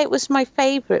wouldn't say it was my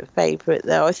favorite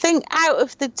though. I think out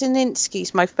of the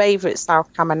Daninskys, my favorite's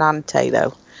South Caminante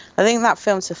though. I think that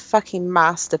film's a fucking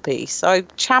masterpiece. I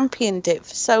championed it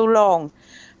for so long,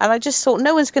 and I just thought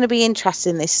no one's going to be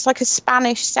interested in this. It's like a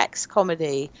Spanish sex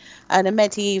comedy and a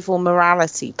medieval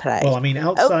morality play. Well, I mean,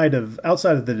 outside of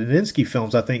the Daninsky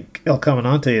films, I think El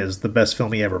Caminante is the best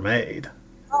film he ever made.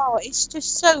 Oh, it's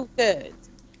just so good,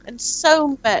 and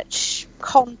so much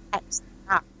context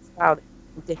about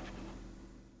it.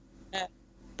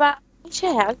 But I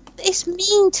Yeah, it's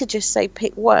mean to just say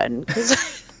pick one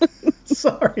because.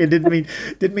 Sorry, I didn't mean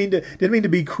to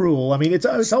be cruel. I mean,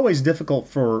 it's always difficult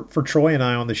for Troy and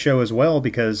I on the show as well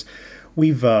because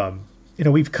we've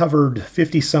covered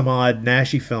 50 some odd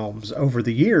Naschy films over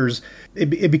the years.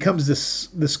 It becomes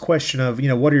this question of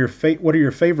what are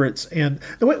your favorites? And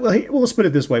let's put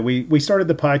it this way: we started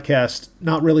the podcast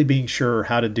not really being sure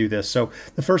how to do this. So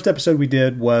the first episode we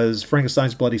did was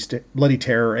Frankenstein's Bloody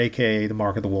Terror, aka The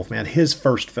Mark of the Wolfman, his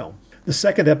first film. The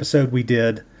second episode we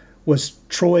did was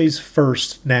Troy's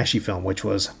first Naschy film, which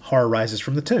was Horror Rises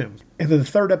from the Tomb. And then the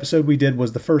third episode we did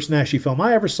was the first Naschy film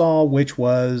I ever saw, which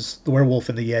was The Werewolf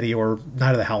and the Yeti, or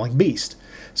Night of the Howling Beast.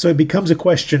 So it becomes a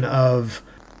question of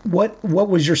what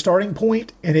was your starting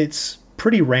point, and it's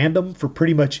pretty random for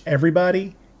pretty much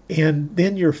everybody. And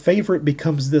then your favorite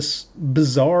becomes this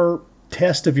bizarre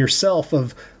test of yourself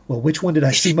of, well, which one did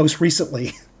I see most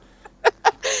recently?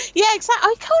 Yeah, exactly.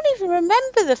 I can't even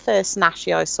remember the first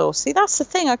Naschy I saw. See, that's the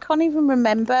thing. I can't even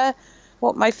remember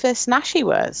what my first Naschy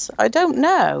was. I don't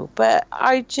know, but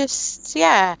I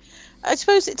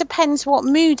suppose it depends what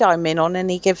mood I'm in on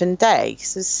any given day.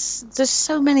 'Cause there's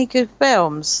so many good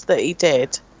films that he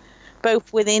did,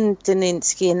 both within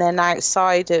Daninsky and then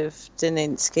outside of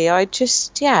Daninsky.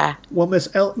 Well, Miss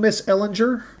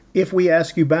Ellinger, if we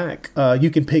ask you back, you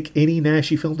can pick any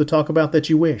Naschy film to talk about that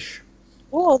you wish.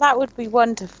 Oh, that would be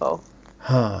wonderful.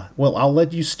 Well, I'll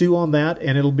let you stew on that,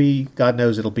 and it'll be, God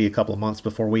knows, it'll be a couple of months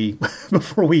before we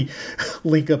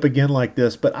link up again like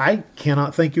this. But I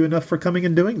cannot thank you enough for coming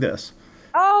and doing this.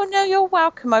 Oh, no, you're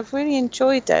welcome. I've really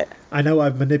enjoyed it. I know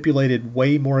I've manipulated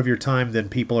way more of your time than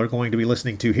people are going to be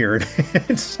listening to here.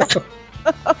 So,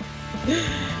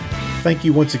 thank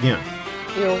you once again.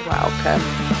 You're welcome.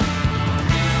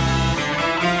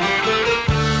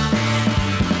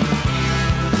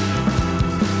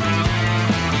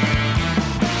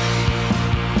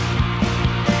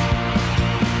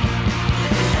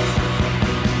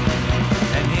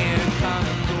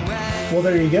 Well,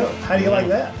 there you go. How do you like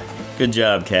that? Good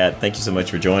job, Kat. Thank you so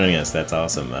much for joining us. That's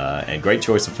awesome. And great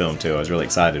choice of film, too. I was really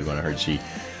excited when I heard she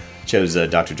chose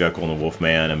Dr. Jekyll and the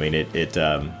Wolfman. I mean, it's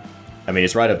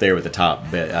right up there with the top,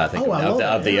 I think,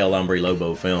 of the El Hombre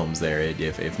Lobo films there.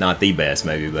 If not the best,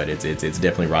 maybe, but it's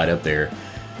definitely right up there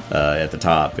at the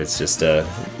top. It's just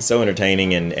so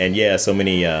entertaining and yeah, so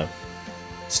many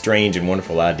strange and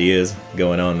wonderful ideas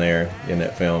going on there in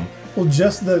that film. Well,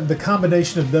 just the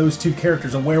combination of those two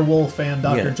characters, a werewolf and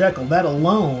Dr. Jekyll, that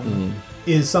alone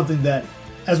is something that,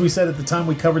 as we said at the time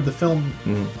we covered the film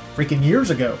freaking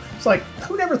years ago, it's like,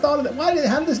 who never thought of that?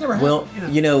 How did this never happen?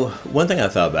 Well, one thing I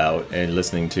thought about and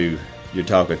listening to your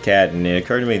talk with Kat, and it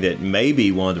occurred to me that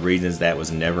maybe one of the reasons that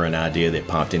was never an idea that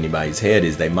popped in anybody's head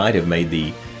is they might have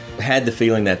had the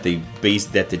feeling that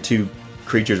the two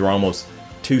creatures were almost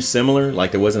too similar, like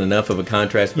there wasn't enough of a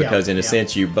contrast because in a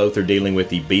sense you both are dealing with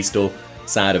the bestial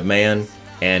side of man,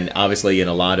 and obviously in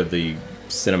a lot of the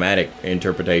cinematic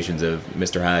interpretations of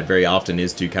Mr. Hyde very often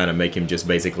is to kind of make him just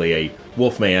basically a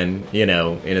wolfman, in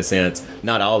a sense.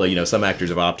 Not all some actors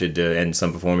have opted to, and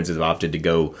some performances have opted to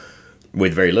go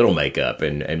with very little makeup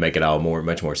and make it all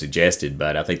much more suggested,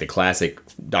 but I think the classic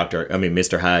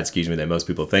Mr. Hyde, that most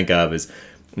people think of is,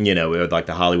 like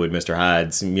the Hollywood Mr.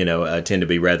 Hydes, tend to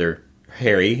be rather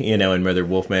hairy, and rather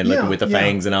Wolfman looking with the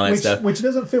fangs and all that stuff. Which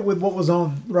doesn't fit with what was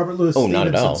on Robert Louis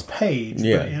Stevenson's page.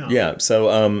 Yeah.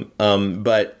 So,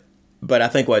 but I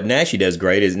think what Naschy does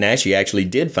great is Naschy actually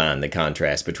did find the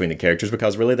contrast between the characters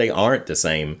because really they aren't the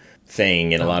same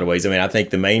thing in a lot of ways. I mean, I think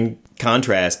the main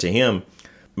contrast to him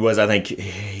was I think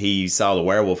he saw the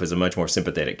werewolf as a much more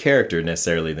sympathetic character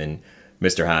necessarily than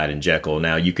Mr. Hyde and Jekyll.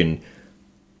 Now,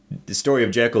 the story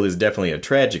of Jekyll is definitely a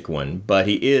tragic one, but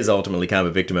he is ultimately kind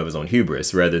of a victim of his own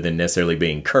hubris rather than necessarily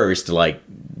being cursed like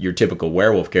your typical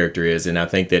werewolf character is. And I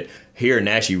think that here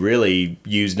Naschy really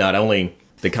used not only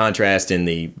the contrast in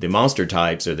the monster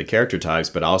types or the character types,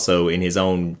 but also in his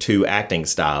own two acting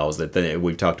styles that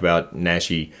we've talked about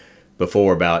Naschy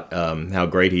before about how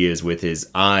great he is with his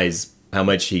eyes, how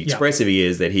much expressive he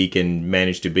is, that he can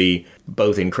manage to be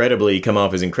both come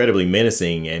off as incredibly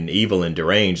menacing and evil and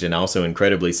deranged, and also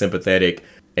incredibly sympathetic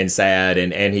and sad.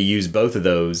 And he used both of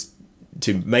those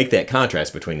to make that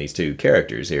contrast between these two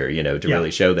characters here, to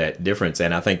really show that difference.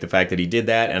 And I think the fact that he did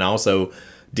that and also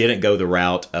didn't go the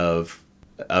route of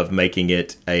making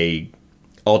it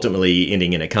ultimately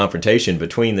ending in a confrontation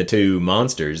between the two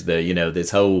monsters,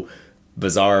 this whole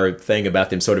bizarre thing about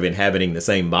them sort of inhabiting the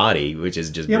same body, which is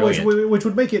just brilliant. Which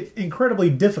would make it incredibly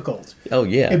difficult. Oh,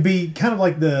 yeah. It'd be kind of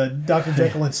like the Dr.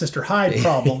 Jekyll and Sister Hyde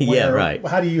problem. Where, right.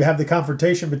 How do you have the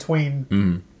confrontation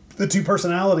between the two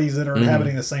personalities that are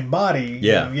inhabiting the same body?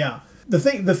 Yeah. the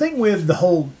thing with the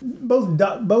whole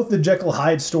both the Jekyll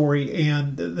Hyde story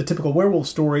and the typical werewolf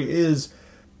story is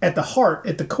at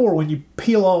the core, when you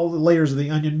peel all the layers of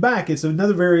the onion back, it's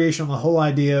another variation on the whole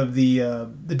idea of the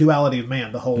duality of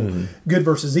man, the whole good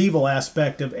versus evil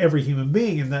aspect of every human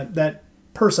being, and that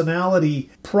personality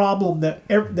problem that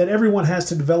everyone has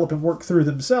to develop and work through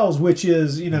themselves, which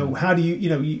is, how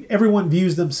do everyone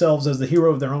views themselves as the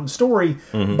hero of their own story,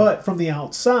 but from the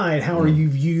outside, how are you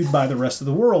viewed by the rest of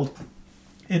the world?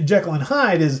 And Jekyll and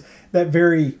Hyde is that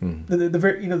very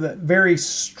that very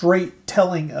straight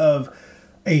telling of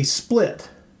a split.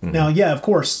 Now, yeah, of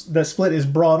course, that split is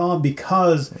brought on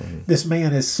because this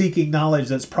man is seeking knowledge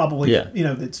that's probably,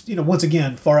 that's once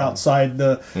again far outside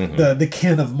the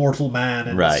ken of mortal man,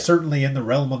 and certainly in the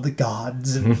realm of the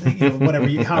gods, and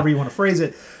however you want to phrase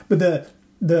it. But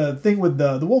the thing with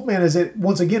the Wolfman is it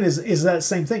once again is that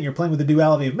same thing. You're playing with the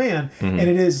duality of man, and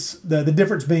it is the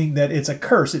difference being that it's a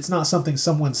curse. It's not something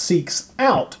someone seeks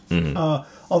out.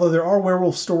 Although there are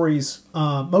werewolf stories,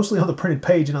 mostly on the printed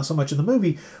page and not so much in the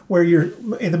movie, where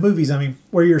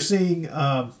you're seeing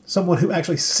someone who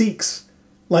actually seeks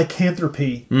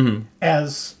lycanthropy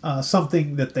as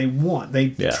something that they want. They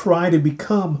try to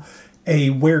become a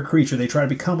were creature. They try to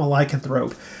become a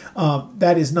lycanthrope.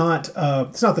 That is not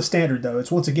it's not the standard, though.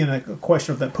 It's once again a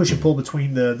question of that push and pull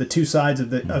between the two sides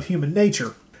of human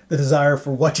nature, the desire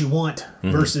for what you want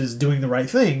versus doing the right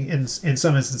thing in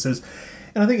some instances.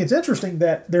 And I think it's interesting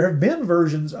that there have been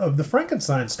versions of the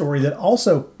Frankenstein story that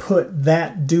also put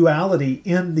that duality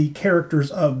in the characters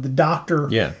of the doctor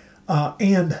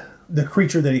and the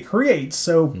creature that he creates.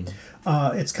 So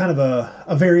it's kind of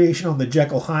a variation on the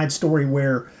Jekyll Hyde story,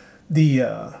 where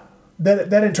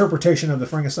that interpretation of the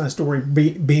Frankenstein story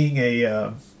being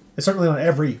it's certainly not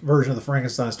every version of the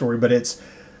Frankenstein story, but it's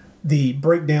the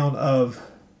breakdown of,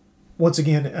 once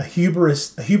again, a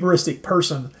hubristic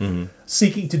person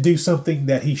seeking to do something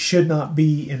that he should not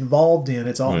be involved in.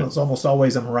 It's almost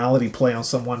always a morality play on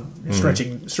someone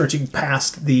stretching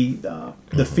past the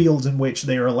fields in which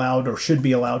they are allowed or should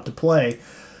be allowed to play,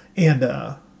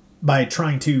 and by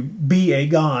trying to be a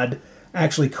god,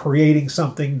 actually creating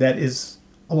something that is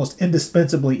almost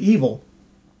indispensably evil,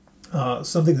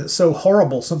 something that's so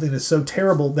horrible, something that's so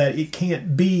terrible that it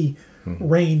can't be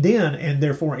reined in, and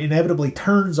therefore inevitably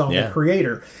turns on the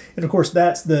creator. And of course,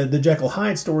 that's the Jekyll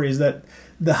Hyde story, is that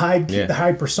the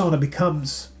Hyde persona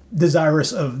becomes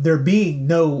desirous of there being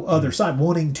no other side,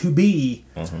 wanting to be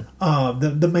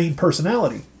the main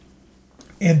personality.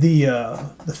 And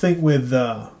the thing with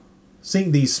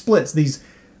seeing these splits, these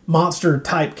monster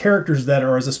type characters that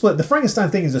are as a split, the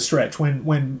Frankenstein thing is a stretch.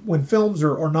 When films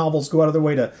or novels go out of their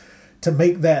way to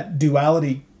make that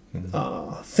duality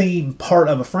theme part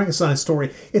of a Frankenstein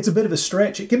story, it's a bit of a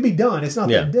stretch. It can be done. It's not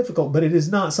that difficult, but it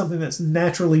is not something that's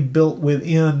naturally built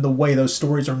within the way those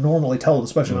stories are normally told,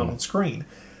 especially not on screen.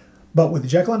 But with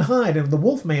Jekyll and Hyde and the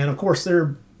Wolfman, of course,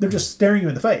 they're just staring you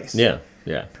in the face.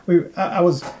 I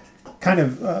was kind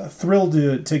of thrilled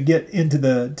to get into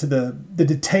the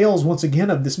details once again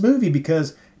of this movie,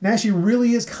 because Naschy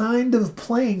really is kind of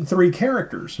playing three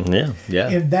characters.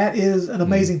 And that is an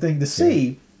amazing thing to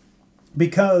see.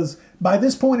 Because by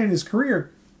this point in his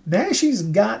career, Naschy's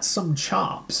got some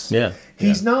chops.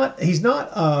 He's not working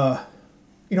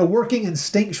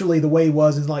instinctually the way he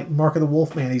was in like Mark of the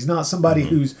Wolfman. He's not somebody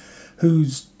who's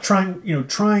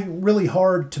trying really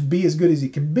hard to be as good as he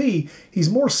can be. He's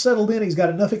more settled in. He's got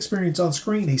enough experience on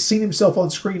screen. He's seen himself on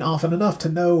screen often enough to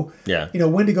know,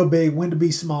 when to go big, when to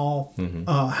be small,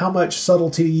 how much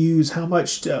subtlety to use, how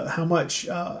much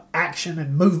action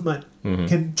and movement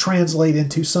can translate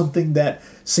into something that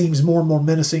seems more and more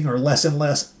menacing, or less and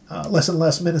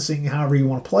less menacing, however you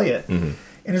want to play it. And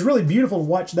it's really beautiful to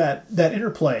watch that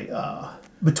interplay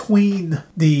between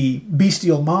the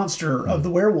bestial monster of the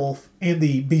werewolf and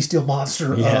the bestial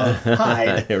monster of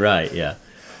Hyde.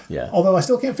 Although I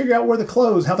still can't figure out how the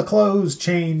clothes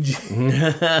change.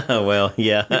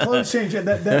 The clothes change.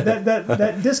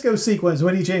 That disco sequence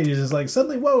when he changes is like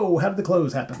suddenly, whoa, how did the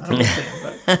clothes happen? I don't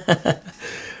understand.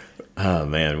 Oh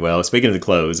man! Well, speaking of the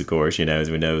clothes, of course,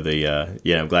 as we know,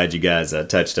 I'm glad you guys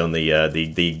touched on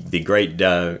the great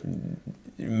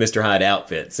Mr. Hyde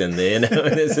outfits, and then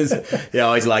this is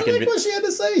always like what she had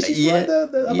to say. She's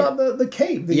about the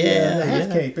cape, the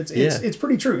half cape. It's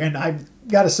pretty true, and I've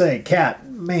got to say, Kat,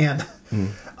 man.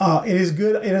 It is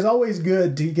good. It is always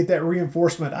good to get that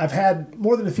reinforcement. I've had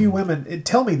more than a few women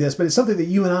tell me this, but it's something that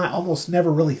you and I almost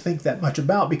never really think that much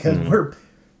about, because we're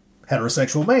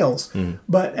heterosexual males.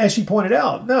 But as she pointed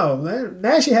out, no,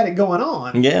 Naschy had it going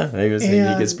on. He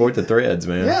could sport the threads,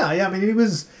 man. I mean, he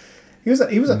was He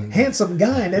was a handsome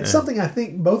guy, and it's something I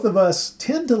think both of us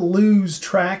tend to lose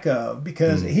track of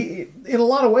because he, in a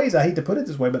lot of ways, I hate to put it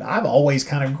this way, but I've always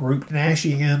kind of grouped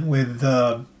Naschy in with,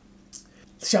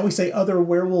 shall we say, other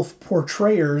werewolf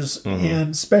portrayers,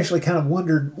 and especially kind of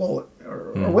wondered, well,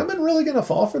 are women really going to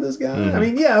fall for this guy? I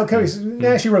mean, yeah, okay,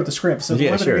 Naschy wrote the script, so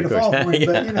women are going to fall for him,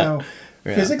 but, you know...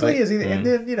 Yeah, physically, is he? And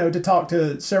then, you know, to talk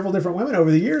to several different women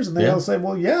over the years, and they all say,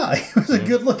 "Well, yeah, he was a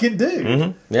good-looking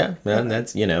dude." Yeah, and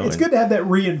that's, you know, it's good to have that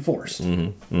reinforced.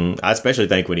 I especially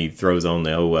think when he throws on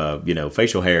the you know,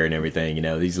 facial hair and everything. You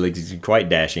know, he's quite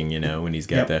dashing. You know, when he's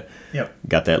got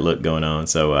got that look going on.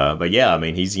 So, but yeah, I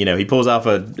mean, he's, you know, he pulls off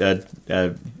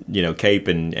a you know, cape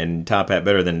and top hat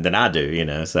better than I do. You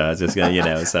know, so I was just gonna, you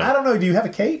know, so I don't know. Do you have a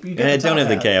cape? You I don't have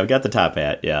the cape. I've got the top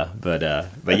hat. Yeah, but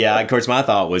yeah, of course, my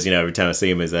thought was, you know, every time I see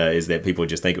him is that people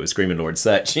just think it was Screaming Lord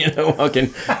Sutch, you know, walking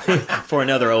for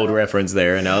another old reference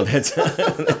there, and all that's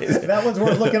that one's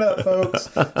worth looking up, folks.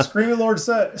 Screaming Lord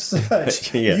Sutch.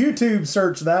 Yeah. YouTube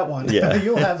search that one. Yeah.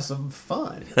 You'll have some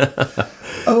fun.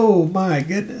 Oh my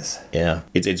goodness. Yeah,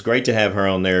 it's great to have her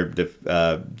on there.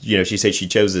 You know, she said she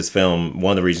chose this film.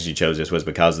 One of the reasons she chose this was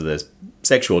because of the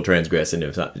sexual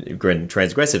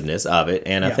transgressiveness of it,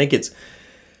 and I think it's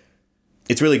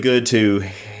really good to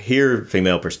hear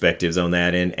female perspectives on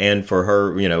that, and for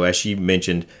her, you know, as she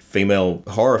mentioned, female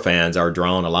horror fans are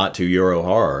drawn a lot to Euro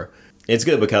horror. It's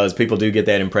good because people do get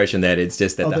that impression that it's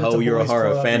just that the whole Euro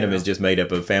horror fandom is just made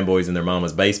up of fanboys in their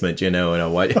mama's basement, you know,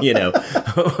 and what, you know,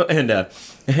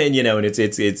 and you know, and it's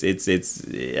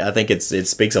I think it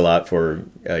speaks a lot for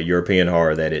European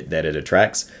horror that it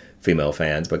attracts female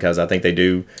fans, because I think they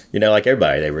do, you know, like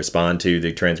everybody, they respond to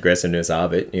the transgressiveness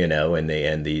of it, you know, and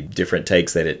the different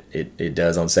takes that it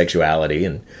does on sexuality.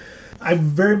 And I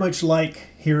very much like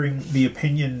hearing the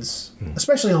opinions,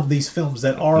 especially on these films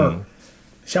that are,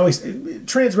 shall we say,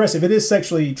 transgressive. It is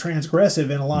sexually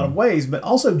transgressive in a lot of ways, but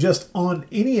also just on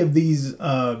any of these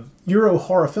Euro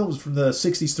horror films from the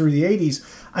 60s through the 80s.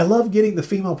 I love getting the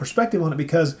female perspective on it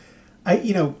because I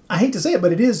hate to say it,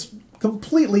 but it is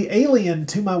completely alien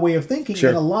to my way of thinking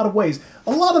in a lot of ways.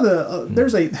 A lot of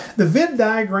there's the Venn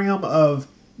diagram of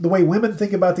the way women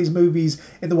think about these movies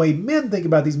and the way men think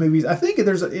about these movies. I think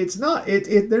there's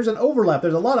an overlap.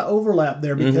 There's a lot of overlap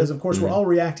there because of course we're all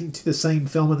reacting to the same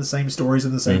film and the same stories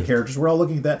and the same characters. We're all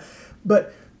looking at that,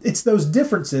 but it's those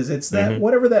differences. It's that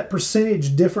whatever that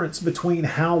percentage difference between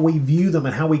how we view them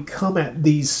and how we come at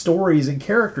these stories and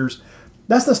characters.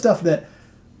 That's the stuff that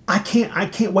I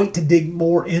can't wait to dig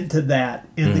more into that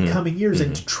in the coming years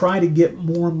and to try to get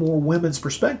more and more women's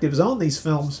perspectives on these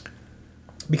films,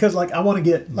 because I want to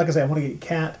get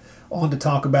Kat on to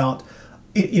talk about,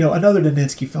 you know, another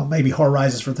Daninsky film, maybe Horror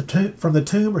Rises from the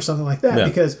Tomb or something like that,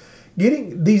 because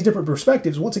getting these different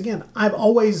perspectives, once again,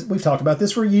 we've talked about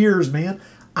this for years, man.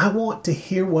 I want to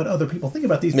hear what other people think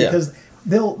about these because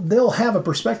they'll have a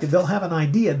perspective, they'll have an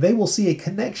idea, they will see a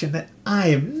connection that I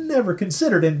have never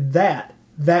considered, and that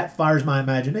fires my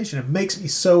imagination. It makes me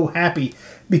so happy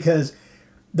because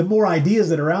the more ideas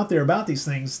that are out there about these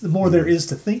things, the more there is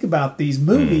to think about these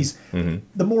movies,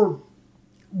 the more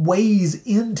ways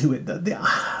into it.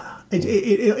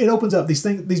 It opens up these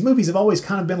things. These movies have always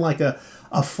kind of been like a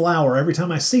flower. Every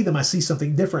time I see them, I see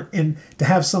something different. And to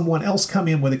have someone else come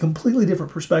in with a completely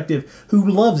different perspective who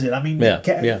loves it. I mean,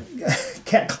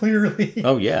 Kat clearly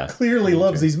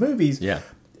loves these movies. Yeah.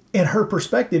 And her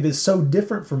perspective is so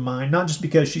different from mine, not just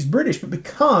because she's British, but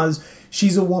because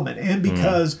she's a woman and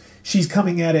because she's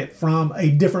coming at it from a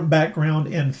different background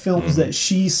in films that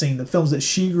she's seen, the films that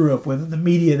she grew up with, and the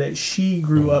media that she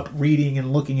grew up reading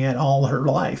and looking at all her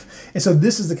life. And so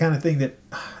this is the kind of thing that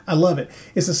I love it.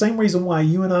 It's the same reason why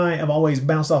you and I have always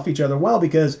bounced off each other well,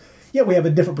 because, we have a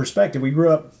different perspective. We grew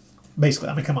up... Basically,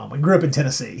 I mean, come on, we grew up in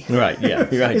Tennessee. Right, yeah,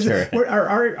 you're right, sure.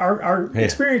 Our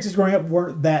experiences growing up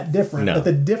weren't that different, but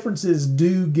the differences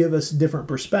do give us different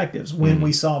perspectives. When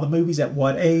we saw the movies, at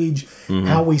what age,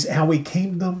 how we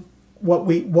came to them, what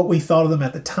we thought of them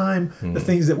at the time, the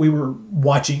things that we were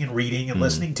watching and reading and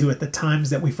listening to at the times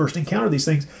that we first encountered these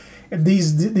things. And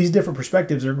these different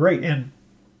perspectives are great. And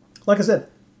like I said,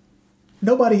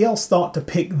 nobody else thought to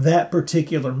pick that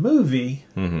particular movie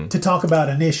to talk about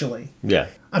initially. Yeah.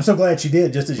 I'm so glad she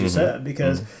did, just as you said,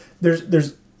 because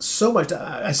there's so much.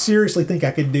 I seriously think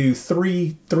I could do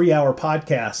three-hour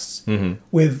podcasts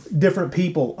with different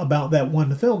people about that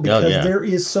one film, because there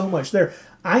is so much there.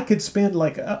 I could spend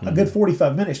like a good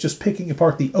 45 minutes just picking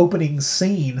apart the opening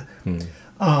scene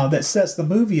that sets the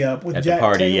movie up with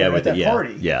Jack Taylor at that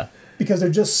party. Yeah. Because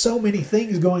there's just so many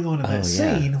things going on in that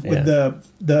scene with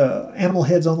the animal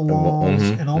heads on the walls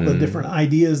and all the different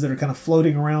ideas that are kind of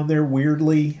floating around there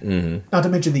weirdly. Not to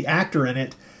mention the actor in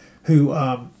it who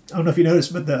I don't know if you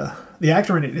noticed, but the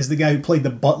actor in it is the guy who played the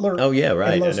butler. Oh yeah,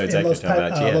 right. In I know exactly what you're talking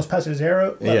about. Yeah. Los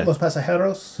Pasajeros. Yeah. Los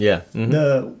Pasajeros. Yeah. Mm-hmm.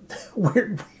 The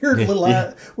weird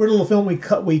little film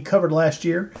we covered last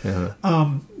year.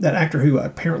 That actor who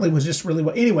apparently was just really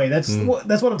well. Anyway, that's what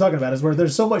I'm talking about. Is where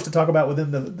there's so much to talk about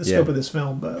within the scope of this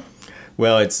film. But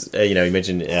well, it's you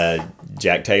mentioned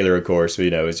Jack Taylor, of course.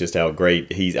 It's just how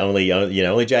great he's only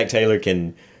Jack Taylor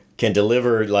can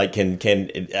deliver, like can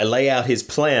lay out his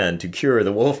plan to cure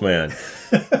the Wolfman,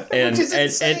 and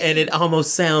it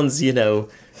almost sounds it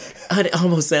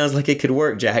almost sounds like it could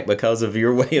work, Jack, because of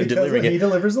your way of delivering it. He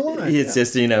delivers the line. It's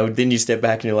just then you step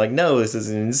back and you're like, no, this is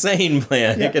an insane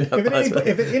plan. Yeah.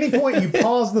 If at any point you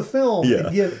pause the film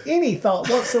and give any thought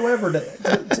whatsoever to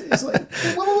it's like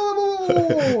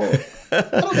whoa.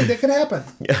 I don't think that could happen.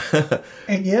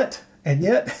 And yet,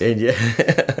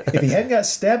 if he hadn't got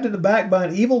stabbed in the back by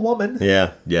an evil woman,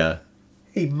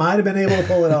 he might have been able to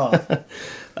pull it off.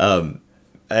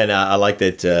 And I like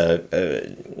that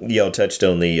y'all touched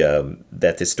on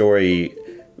that the story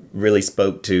really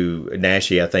spoke to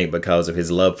Naschy, I think, because of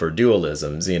his love for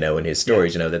dualisms, in his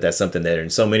stories. That's something that in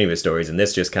so many of his stories, and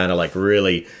this just kind of like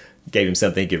really gave him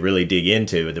something he could really dig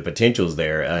into, the potentials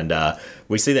there. And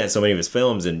we see that in so many of his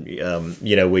films. And,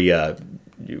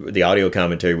 the audio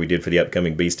commentary we did for the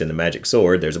upcoming Beast and the Magic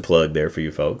Sword, there's a plug there for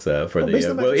you folks.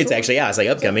 It's actually out. It's like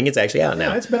upcoming. It's actually out now.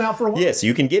 Yeah, it's been out for a while. Yes,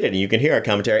 you can get it and you can hear our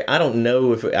commentary. I don't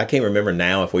know I can't remember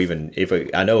now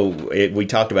I know we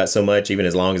talked about so much, even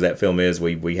as long as that film is,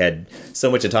 we had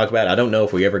so much to talk about. I don't know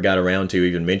if we ever got around to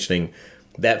even mentioning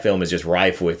that film is just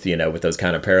rife with with those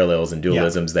kind of parallels and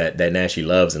dualisms that Naschy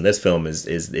loves, and this film is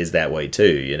that way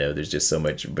too. There's just so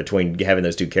much between having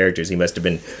those two characters. He must have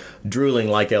been drooling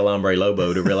like El Hombre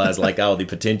Lobo to realize the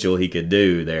potential he could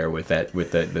do there with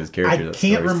those characters. I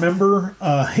can't remember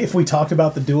if we talked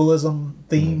about the dualism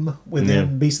theme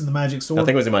within Beast and the Magic Sword. I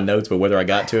think it was in my notes, but whether I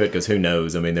got to it, because who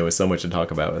knows? I mean, there was so much to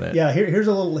talk about with that. Yeah, here's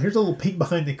a little peek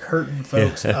behind the curtain,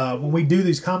 folks. When we do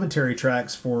these commentary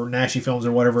tracks for Naschy films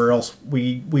or whatever else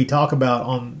we talk about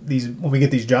on these when we get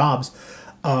these jobs,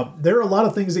 there are a lot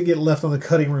of things that get left on the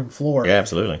cutting room floor. Yeah,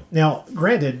 absolutely. Now,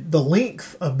 granted, the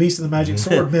length of Beast and the Magic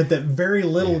Sword meant that very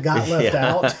little got left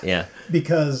out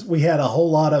because we had a whole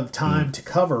lot of time to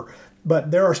cover.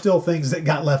 But there are still things that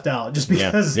got left out just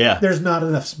because there's not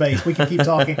enough space. We can keep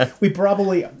talking. We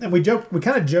probably, and we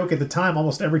kind of joke at the time,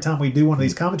 almost every time we do one of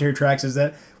these commentary tracks, is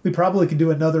that we probably could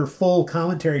do another full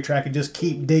commentary track and just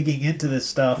keep digging into this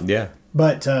stuff. Yeah.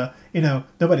 But,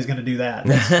 nobody's going to do that.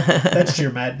 That's sheer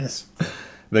madness.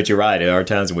 But you're right. There are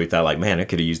times when we thought, like, man, I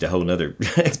could have used a whole nother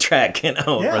track for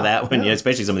that one. Yeah,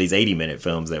 especially some of these 80-minute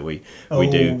films that we do. Oh,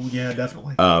 yeah,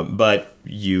 definitely. But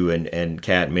you and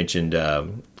Kat mentioned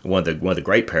one of the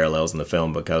great parallels in the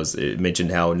film, because it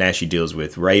mentioned how Naschy deals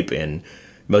with rape in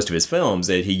most of his films,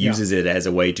 that he uses it as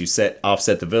a way to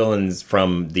offset the villains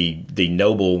from the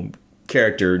noble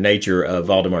character nature of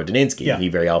Valdemar Daninsky. Yeah. He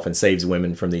very often saves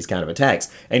women from these kind of attacks,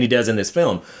 and he does in this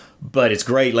film. But it's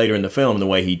great later in the film the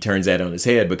way he turns that on his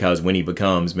head, because when he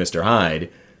becomes Mr. Hyde,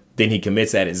 then he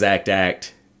commits that exact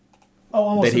act. Oh,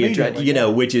 almost that he had tried,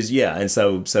 which is and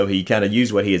so he kind of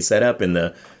used what he had set up in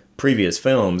the previous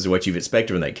films, what you've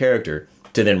expected from that character,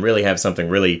 to then really have something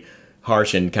really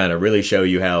harsh and kind of really show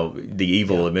you how the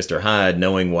evil of Mr. Hyde,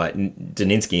 knowing what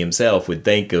Daninsky himself would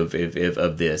think of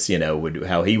this,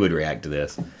 how he would react to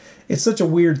this. It's such a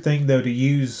weird thing, though, to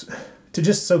use, to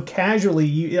just so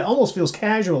casually, it almost feels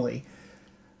casually,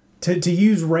 to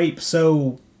use rape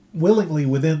so willingly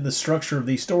within the structure of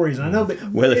these stories. And I know that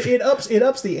it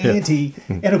ups the ante,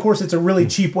 and of course it's a really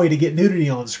cheap way to get nudity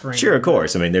on screen. Sure, of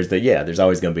course. I mean, there's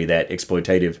always going to be that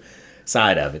exploitative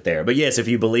side of it there. But yes, if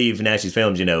you believe Naschy's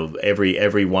films,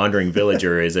 every wandering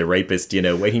villager is a rapist,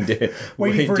 waiting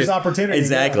for his opportunity.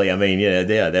 Exactly. Yeah. I mean,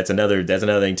 that's another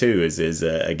thing too. Is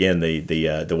again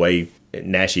the way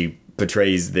Naschy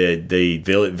portrays the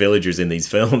villagers in these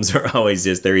films are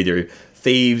always they're either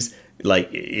thieves,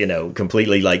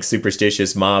 completely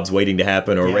superstitious mobs waiting to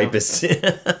happen, or rapists.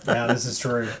 Yeah, this is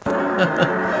true.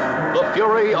 The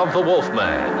Fury of the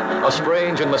Wolfman, a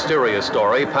strange and mysterious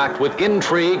story packed with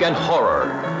intrigue and horror.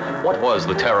 What was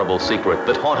the terrible secret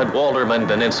that haunted Waldemar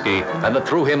Daninsky and that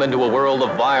threw him into a world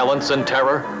of violence and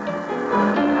terror?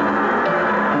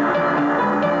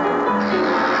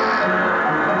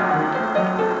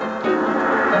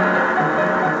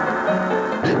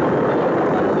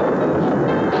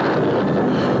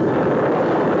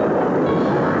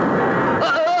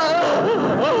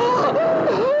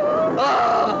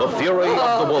 The Fury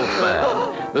of the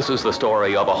Wolfman, This is the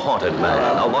story of a haunted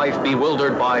man, a life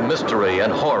bewildered by mystery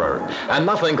and horror. And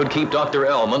nothing could keep Dr.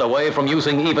 Ellman away from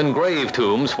using even grave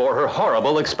tombs for her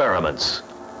horrible experiments.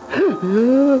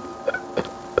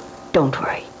 Don't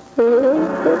worry.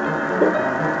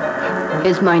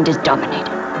 His mind is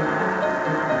dominated.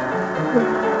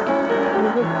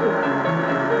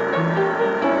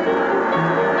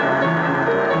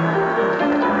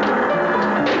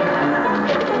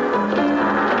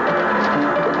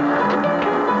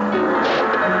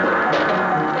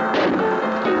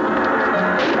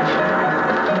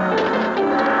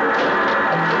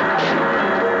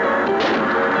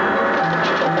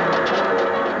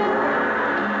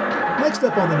 Next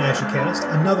up on the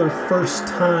NashiCast, another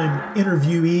first-time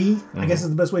interviewee, I guess is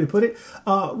the best way to put it.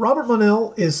 Robert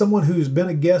Monell is someone who's been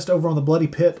a guest over on the Bloody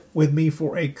Pit with me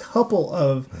for a couple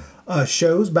of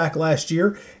shows back last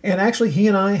year. And actually, he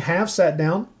and I have sat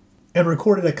down and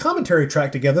recorded a commentary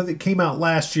track together that came out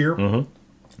last year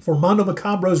for Mondo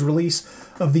Macabro's release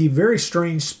of the very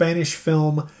strange Spanish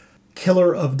film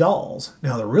Killer of Dolls.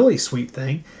 Now, the really sweet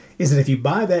thing is that if you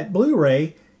buy that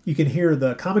Blu-ray, you can hear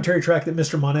the commentary track that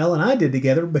Mr. Monell and I did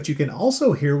together, but you can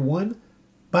also hear one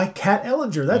by Kat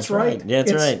Ellinger. That's right. Yeah,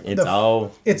 that's right.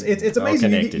 It's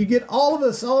amazing. You get all of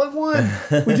us all in one.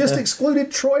 We just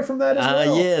excluded Troy from that as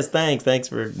well. Yes, thanks. Thanks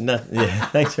for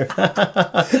thanks for.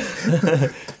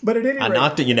 But at any rate, I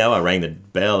knocked it. I rang the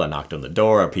bell. I knocked on the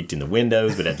door. I peeked in the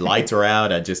windows, but the lights were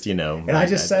out. I just, and I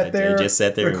just sat there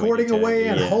recording away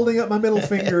and holding up my middle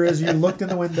finger as you looked in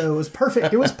the window. It was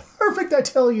perfect. It was perfect, I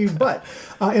tell you. But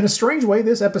in a strange way,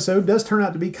 this episode does turn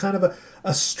out to be kind of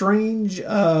a strange,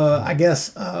 I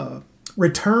guess,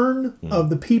 return of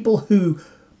the people who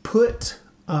put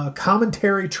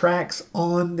commentary tracks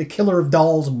on the Killer of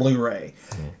Dolls Blu-ray.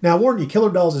 Now, I warn you, Killer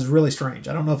of Dolls is really strange.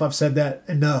 I don't know if I've said that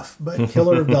enough, but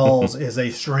Killer of Dolls is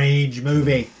a strange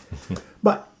movie.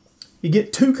 But you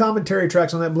get 2 commentary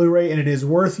tracks on that Blu-ray, and it is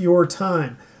worth your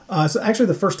time. It's actually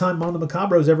the first time Mondo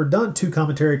Macabro's ever done 2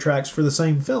 commentary tracks for the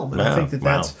same film. And I think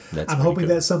that's I'm hoping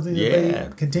that's something that they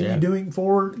continue doing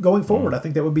going forward. I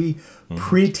think that would be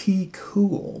pretty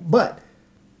cool. But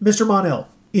Mr. Monell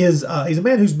is he's a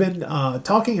man who's been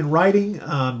talking and writing,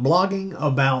 blogging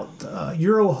about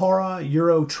Euro horror,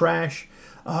 Euro trash,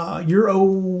 Euro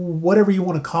whatever you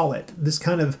want to call it. This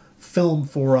kind of film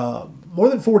for more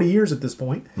than 40 years at this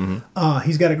point.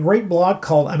 He's got a great blog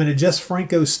called I'm in a Jess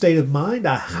Franco State of Mind.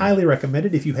 I highly recommend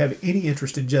it if you have any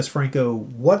interest in Jess Franco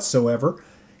whatsoever.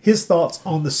 His thoughts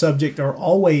on the subject are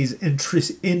always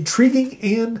intriguing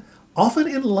and often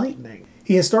enlightening.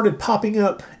 He has started popping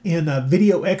up in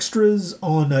video extras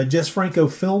on Jess Franco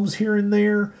films here and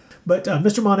there. But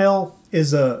Mr. Monell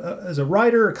is a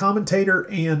writer, a commentator,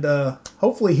 and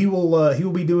hopefully he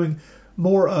will be doing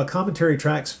more commentary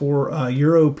tracks for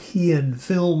European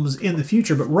films in the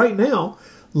future. But right now,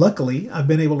 luckily, I've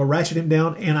been able to ratchet him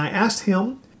down, and I asked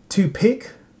him to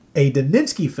pick a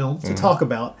Daninsky film to talk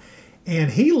about,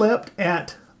 and he leapt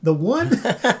at the one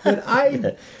that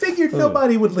I figured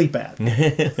nobody would leap at.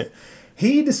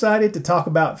 He decided to talk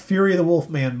about Fury of the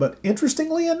Wolfman, but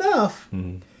interestingly enough,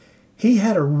 he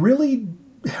had a really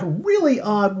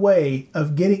odd way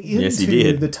of getting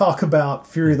into the talk about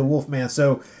Fury of the Wolfman.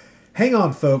 So hang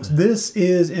on, folks. This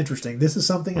is interesting. This is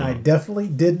something I definitely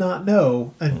did not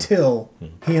know until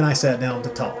he and I sat down to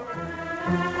talk.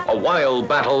 A wild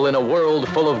battle in a world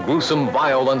full of gruesome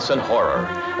violence and horror.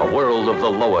 A world of the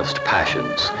lowest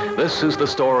passions. This is the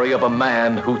story of a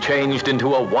man who changed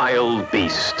into a wild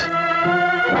beast.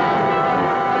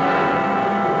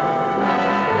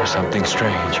 There's something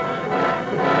strange.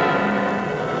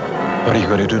 What are you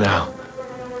going to do now?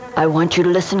 I want you to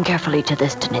listen carefully to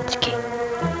this, Daninsky.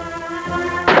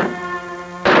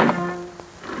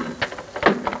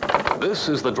 This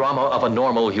is the drama of a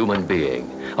normal human being,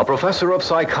 a professor of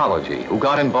psychology who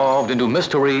got involved into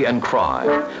mystery and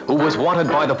crime, who was wanted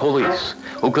by the police,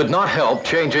 who could not help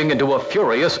changing into a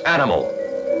furious animal.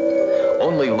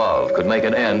 Only love could make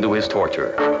an end to his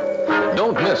torture.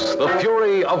 Don't miss The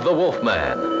Fury of the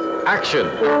Wolfman. Action,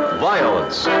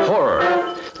 violence,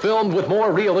 horror, filmed with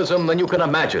more realism than you can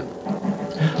imagine.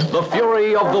 The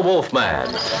Fury of the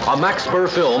Wolfman, a Max Spur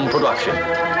film production.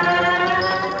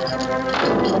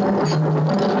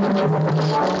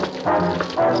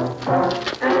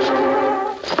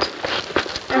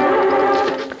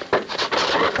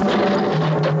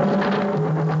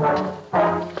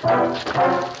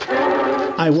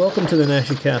 I welcome to the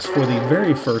NashiCast for the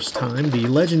very first time the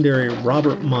legendary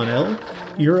Robert Monell,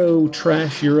 Euro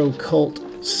trash, Euro cult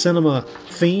cinema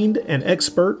fiend and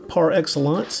expert par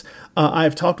excellence.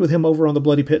 I've talked with him over on the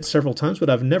Bloody Pit several times, but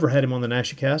I've never had him on the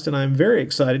NashyCast, and I'm very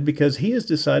excited because he has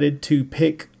decided to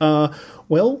pick, the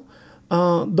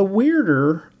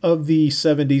weirder of the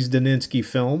 70s Daninsky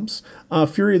films,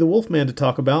 Fury of the Wolfman, to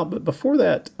talk about. But before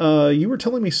that, you were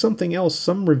telling me something else,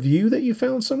 some review that you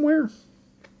found somewhere?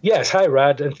 Yes. Hi,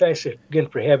 Rod, and thanks again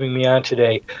for having me on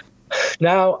today.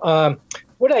 Now,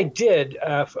 what I did,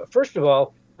 first of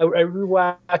all, I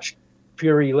rewatched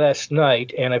Fury last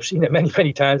night, and I've seen it many,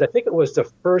 many times. I think it was the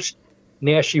first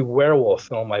Naschy werewolf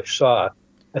film I saw.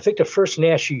 I think the first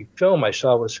Naschy film I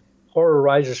saw was Horror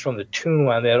Rises from the Tomb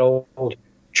on that old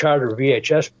Charter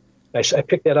VHS. I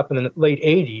picked that up in the late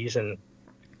 80s and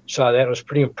saw that and was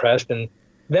pretty impressed. And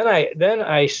then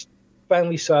I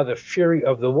finally saw the Fury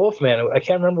of the Wolfman. I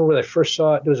can't remember where I first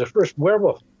saw it. It was the first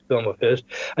werewolf film of his.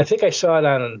 I think I saw it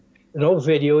on an old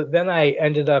video. Then I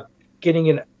ended up getting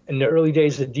it in the early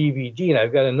days of DVD, and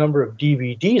I've got a number of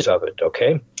DVDs of it,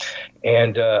 okay?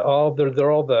 And they're all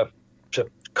the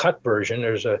cut version.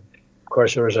 There was a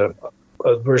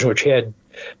version which had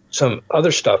some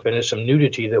other stuff in it, some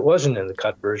nudity that wasn't in the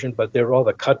cut version, but they were all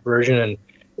the cut version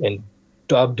and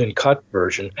dubbed and cut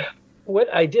version. What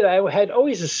I did, I had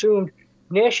always assumed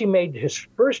Naschy made his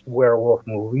first werewolf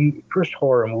movie, first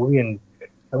horror movie, and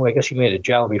I guess he made a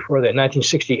giallo before that,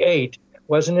 1968,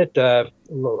 wasn't it? The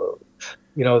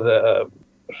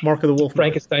Mark of the Wolf.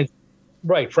 Frankenstein's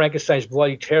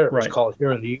Bloody Terror, it was called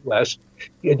here in the U.S.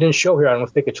 It didn't show here, I don't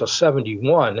think, until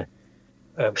 1971.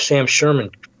 Sam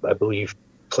Sherman, I believe,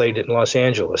 played it in Los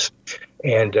Angeles.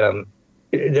 And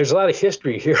there's a lot of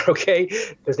history here, okay,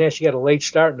 because Naschy got a late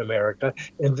start in America.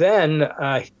 And then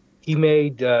he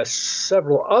made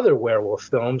several other werewolf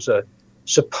films.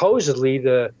 Supposedly,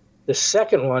 the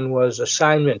second one was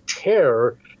Assignment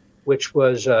Terror, which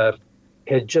was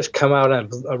had just come out on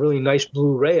a really nice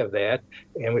Blu-ray of that,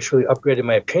 and which really upgraded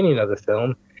my opinion of the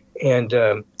film. And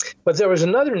but there was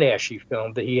another Naschy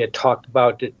film that he had talked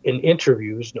about in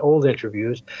interviews, in old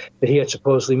interviews, that he had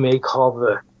supposedly made called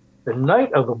the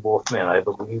Night of the Wolfman, I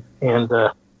believe. And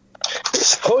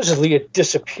supposedly it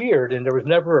disappeared, and there was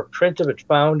never a print of it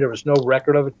found. There was no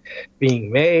record of it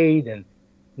being made, and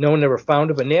no one ever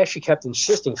found it. But Naschy kept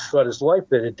insisting throughout his life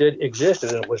that it did exist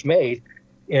and it was made.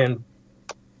 And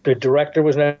the director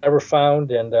was never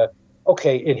found. And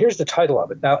okay, and here's the title of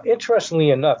it. Now,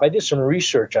 interestingly enough, I did some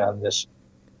research on this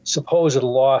supposed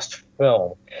lost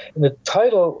film. And the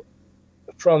title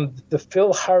from the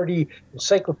Phil Hardy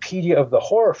Encyclopedia of the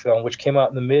Horror Film, which came out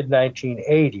in the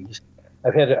mid-1980s.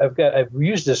 I've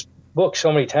used this book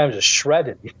so many times it's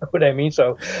shredded, you know what I mean?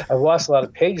 So I've lost a lot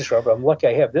of pages from it, but I'm lucky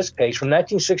I have this page from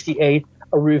 1968,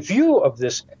 a review of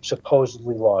this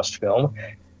supposedly lost film.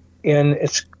 And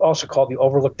it's also called The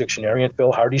Overlooked Dictionary in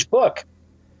Phil Hardy's book.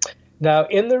 Now,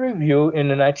 in the review, in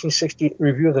the 1960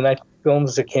 review of the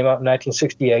films that came out in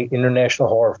 1968, International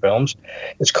Horror Films,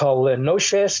 it's called La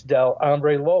Noches del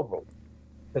Hombre Lobo,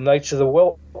 the Nights of the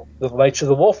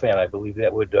Wolfman, I believe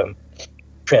that would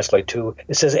translate to.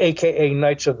 It says, AKA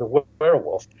Nights of the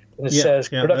Werewolf. And it says,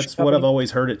 that's what I've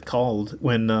always heard it called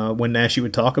when Naschy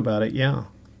would talk about it, yeah.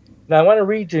 Now, I want to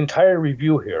read the entire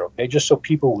review here, okay, just so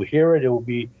people will hear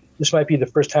it. This might be the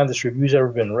first time this review's ever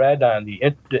been read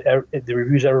the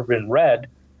review's ever been read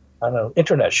on an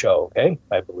internet show, okay,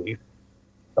 I believe.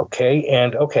 Okay,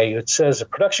 and it says the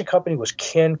production company was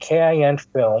KIN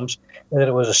Films, and that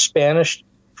it was a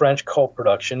Spanish-French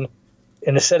co-production,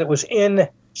 and it said it was in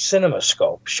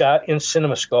CinemaScope, shot in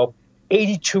CinemaScope,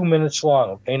 82 minutes long,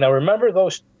 okay? Now, remember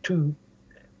those two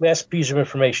last pieces of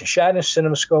information, shot in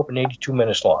CinemaScope and 82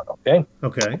 minutes long, okay?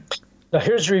 Okay. Now,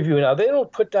 here's the review. Now, they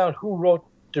don't put down who wrote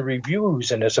the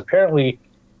reviews in this. Apparently,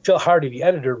 Phil Hardy, the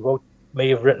editor, may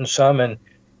have written some, and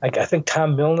I think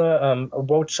Tom Milne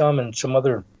wrote some, and some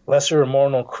other lesser or more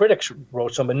known critics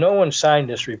wrote some, but no one signed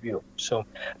this review. So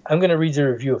I'm going to read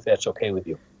the review if that's okay with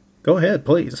you. Go ahead,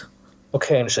 please.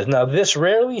 Okay, and it says, now this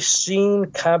rarely seen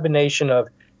combination of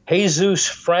Jesus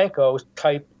Franco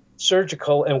type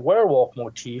surgical and werewolf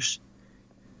motifs,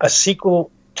 a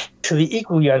sequel to the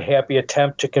equally unhappy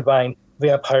attempt to combine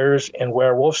vampires and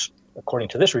werewolves, according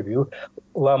to this review,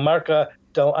 La Marca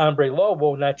del Hombre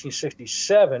Lobo,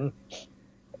 1967,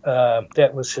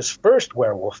 that was his first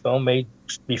werewolf film made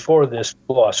before this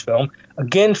lost film,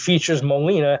 again features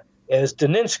Molina as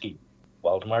Daninsky,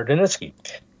 Waldemar Daninsky.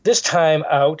 This time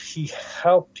out,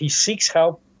 he seeks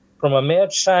help from a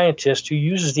mad scientist who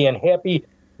uses the unhappy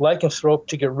lycanthrope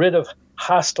to get rid of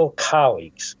hostile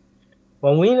colleagues.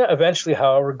 Molina eventually,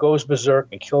 however, goes berserk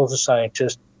and kills the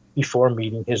scientist before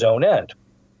meeting his own end.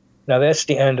 Now, that's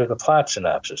the end of the plot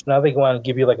synopsis. Now they go on and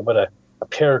give you like about a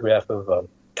paragraph of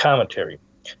commentary.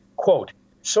 Quote,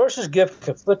 Sources give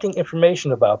conflicting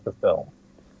information about the film.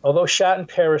 Although shot in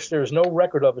Paris, there is no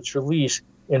record of its release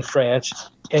in France,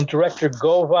 and director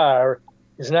Govard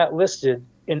is not listed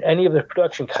in any of the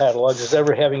production catalogs as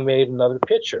ever having made another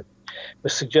picture,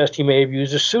 which suggests he may have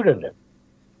used a pseudonym.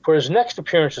 For his next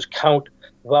appearance as Count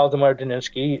Valdemar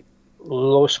Daninsky,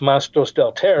 Los Monstros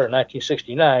del Terror,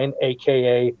 1969,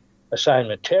 a.k.a.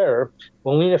 Assignment Terror,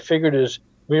 Molina figured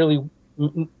merely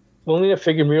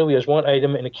as one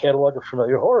item in a catalog of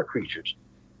familiar horror creatures.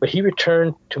 But he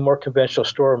returned to more conventional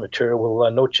story material with La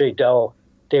Noche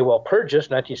de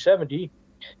Walpurgis, 1970,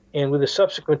 and with the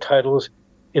subsequent titles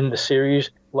in the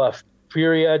series La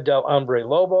Furia del Hombre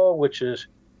Lobo, which is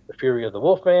The Fury of the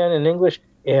Wolfman in English,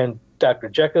 and Dr.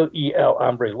 Jekyll y el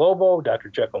Hombre Lobo, Dr.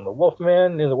 Jekyll and the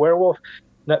Wolfman and the Werewolf,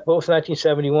 both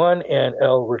 1971, and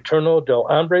El Retorno del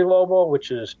Hombre Lobo,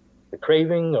 which is The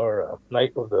Craving or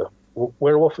Night of the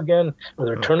Werewolf again, or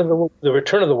the Return of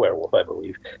the Werewolf, I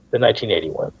believe, the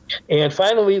 1981. And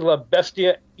finally, La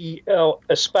Bestia y el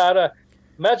Espada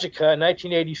Magica,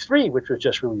 1983, which was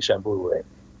just released on Blu-ray.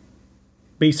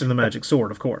 Beast and the Magic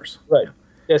Sword, of course. Right.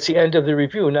 That's the end of the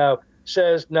review. Now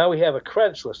we have a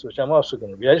credits list, which I'm also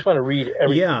going to read. I just want to read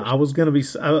everything. Yeah, I was going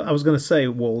to say,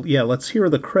 well, yeah, let's hear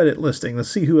the credit listing. Let's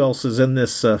see who else is in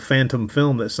this Phantom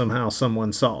film that somehow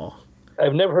someone saw.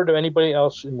 I've never heard of anybody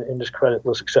else in this credit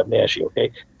list except Naschy,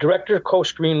 okay? Director,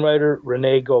 co-screenwriter,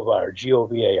 René Govard,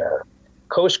 G-O-V-A-R.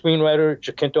 Co-screenwriter,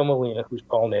 Jacinto Molina, who's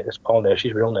Paul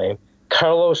Naschy's real name.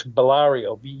 Carlos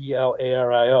Bellario,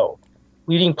 B-E-L-A-R-I-O.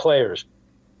 Leading players,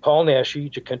 Paul Naschy,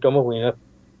 Jacinto Molina,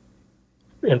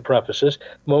 in parentheses.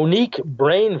 Monique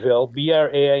Brainville,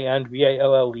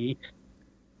 B-R-A-I-N-V-A-L-L-E,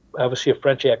 obviously a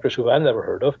French actress who I've never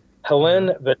heard of. Helene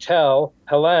Vatel,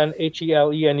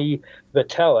 H-E-L-E-N-E,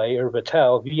 Vatelle, or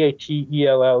Vatel,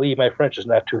 V-A-T-E-L-L-E. My French is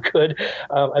not too good.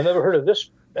 I've never heard of this.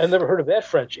 I've never heard of that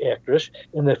French actress.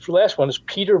 And the last one is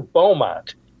Peter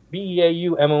Beaumont,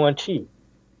 B-E-A-U-M-O-N-T,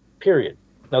 period.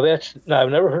 Now, I've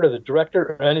never heard of the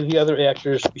director or any of the other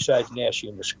actors besides Naschy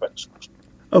in this credits list.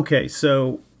 Okay,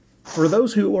 so for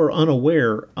those who are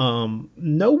unaware,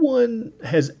 no one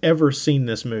has ever seen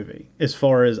this movie, as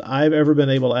far as I've ever been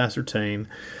able to ascertain.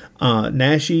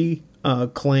 Naschy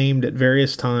claimed at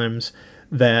various times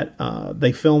that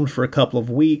they filmed for a couple of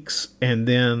weeks and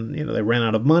then they ran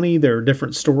out of money. There are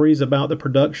different stories about the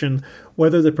production,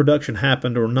 whether the production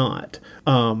happened or not.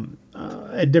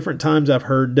 At different times I've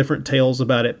heard different tales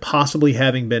about it possibly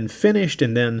having been finished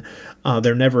and then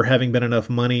there never having been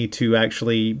enough money to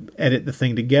actually edit the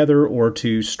thing together or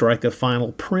to strike a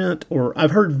final print, or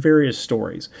I've heard various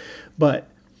stories. But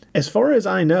as far as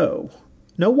I know,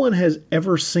 no one has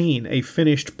ever seen a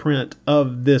finished print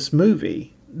of this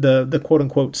movie, the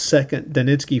quote-unquote second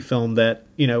Daninsky film that,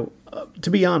 to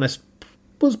be honest,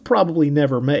 was probably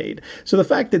never made. So the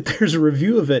fact that there's a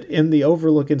review of it in the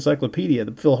Overlook Encyclopedia,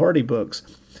 the Phil Hardy books,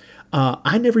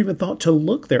 I never even thought to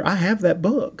look there. I have that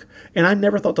book, and I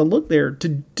never thought to look there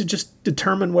to just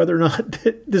determine whether or not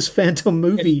this Phantom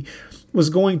movie was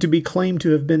going to be claimed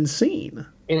to have been seen.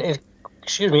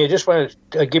 Excuse me, I just want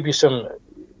to give you some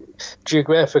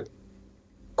geographic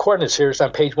coordinates here. It's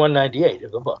on page 198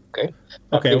 of the book, okay?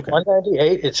 Page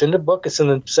 198, it's in the book. It's in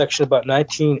the section about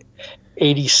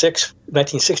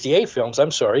 1968 films. I'm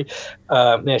sorry. She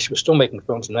was still making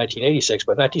films in 1986,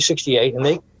 but 1968,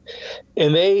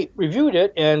 and they reviewed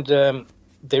it, and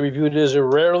they reviewed it as a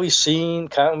rarely seen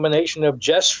combination of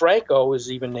Jess Franco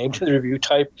was even named in the review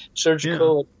type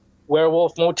surgical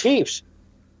werewolf motifs.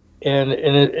 And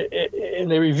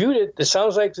they reviewed it. It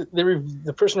sounds like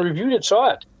the person who reviewed it saw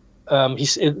it.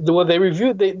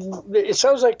 It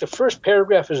sounds like the first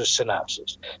paragraph is a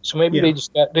synopsis. So maybe they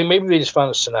just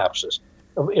found a synopsis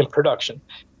in production,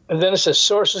 and then it says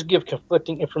sources give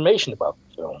conflicting information about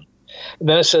the film. And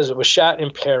then it says it was shot in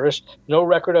Paris, no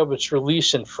record of its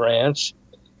release in France,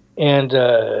 and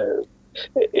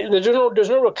there's no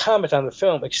real comment on the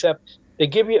film except they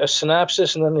give you a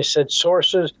synopsis, and then they said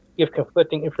sources give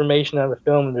conflicting information on the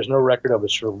film, and there's no record of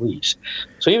its release.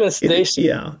 So even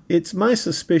it's my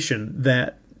suspicion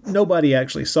that nobody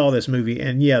actually saw this movie,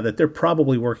 and that they're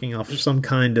probably working off some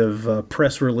kind of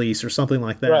press release or something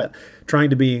like that, right, trying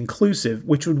to be inclusive,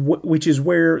 which is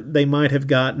where they might have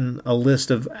gotten a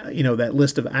list of that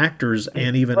list of actors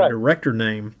and even a director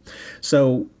name.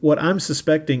 So what I'm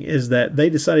suspecting is that they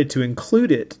decided to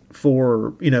include it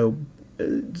for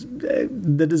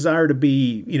the desire to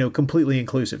be, completely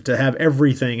inclusive, to have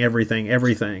everything.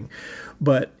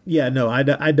 But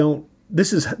I don't.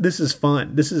 This is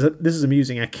fun. This is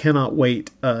amusing. I cannot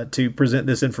wait to present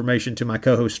this information to my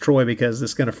co-host Troy, because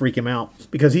it's going to freak him out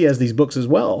because he has these books as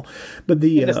well. But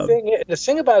the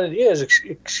thing about it is,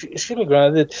 excuse me,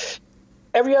 Grant, that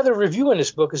every other review in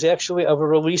this book is actually of a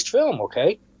released film,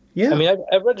 okay? Yeah. I mean,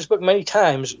 I've read this book many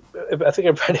times. I think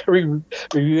I've read every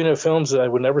review in the films that I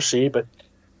would never see, but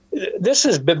this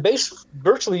is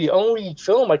virtually the only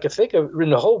film I could think of in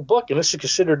the whole book, and this is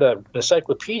considered an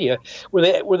encyclopedia,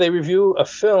 where they review a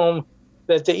film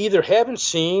that they either haven't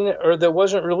seen or that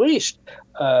wasn't released.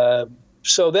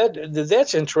 So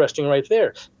that's interesting right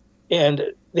there. And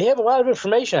they have a lot of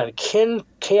information on it.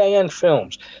 KIN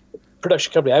Films,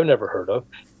 production company I've never heard of.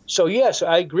 So, yes,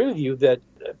 I agree with you that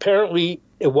apparently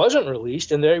it wasn't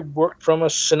released, and they worked from a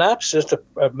synopsis,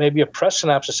 maybe a press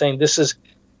synopsis saying this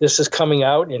is coming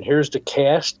out, and here's the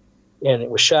cast, and it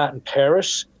was shot in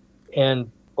Paris,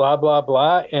 and blah, blah,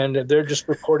 blah, and they're just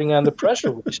reporting on the press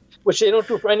release, which they don't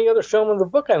do for any other film in the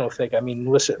book, I don't think. I mean,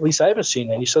 at least I haven't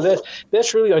seen any. So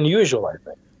that's really unusual, I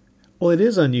think. Well, it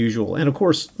is unusual, and of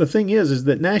course, the thing is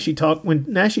that when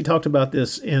Naschy talked about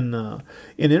this in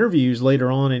interviews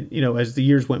later on, and as the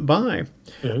years went by,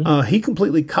 he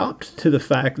completely copped to the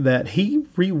fact that he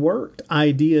reworked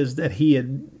ideas that he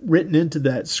had written into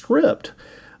that script,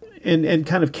 and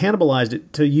kind of cannibalized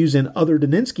it to use in other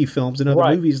Daninsky films and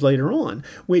other movies later on,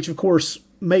 which of course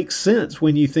makes sense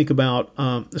when you think about,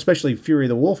 especially Fury of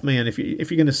the Wolfman. If you're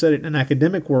going to set it in an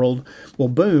academic world, well,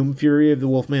 boom, Fury of the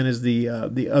Wolfman is the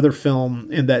other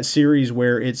film in that series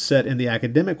where it's set in the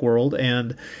academic world,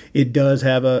 and it does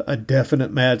have a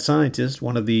definite mad scientist,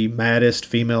 one of the maddest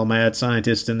female mad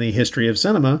scientists in the history of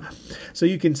cinema. So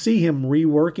you can see him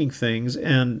reworking things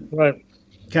and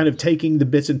kind of taking the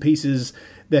bits and pieces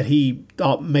that he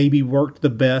thought maybe worked the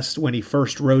best when he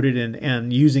first wrote it,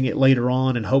 and using it later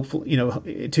on, and hopefully,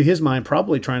 to his mind,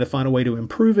 probably trying to find a way to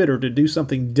improve it or to do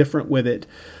something different with it.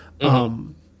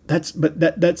 That's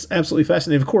absolutely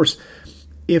fascinating. Of course,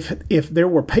 if there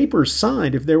were papers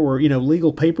signed, if there were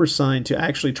legal papers signed to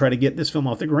actually try to get this film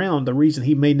off the ground, the reason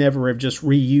he may never have just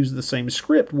reused the same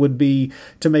script would be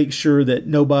to make sure that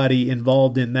nobody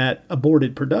involved in that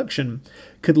aborted production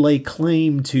could lay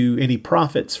claim to any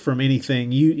profits from anything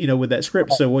with that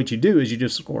script. So what you do is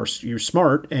you're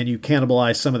smart, and you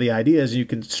cannibalize some of the ideas, and you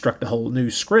construct a whole new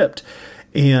script.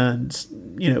 And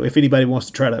if anybody wants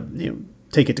to try to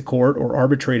take it to court or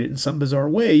arbitrate it in some bizarre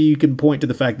way, you can point to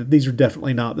the fact that these are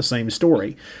definitely not the same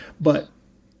story. But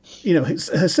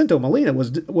Jacinto Molina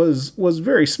was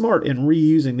very smart in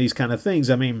reusing these kind of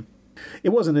things. I mean, it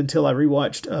wasn't until I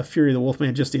rewatched Fury of the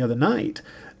Wolfman just the other night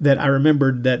that I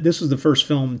remembered that this was the first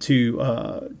film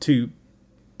to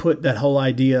put that whole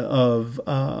idea of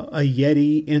a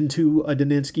Yeti into a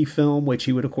Daninsky film, which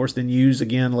he would, of course, then use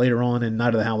again later on in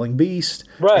Night of the Howling Beast,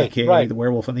 aka The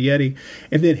Werewolf and the Yeti.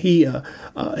 And then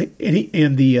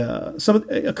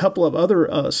a couple of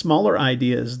other smaller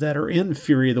ideas that are in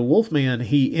Fury of the Wolfman,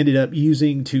 he ended up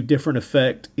using to different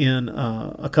effect in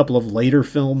a couple of later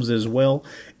films as well.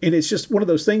 And it's just one of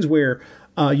those things where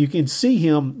you can see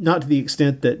him, not to the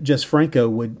extent that Jess Franco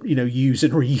would, use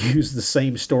and reuse the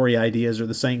same story ideas or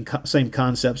the same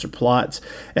concepts or plots,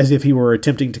 as if he were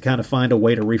attempting to kind of find a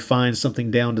way to refine something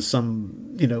down to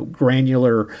some,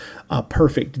 granular,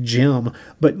 perfect gem,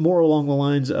 but more along the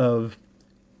lines of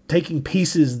taking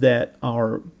pieces that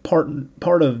are part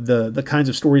of the kinds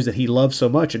of stories that he loves so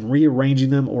much and rearranging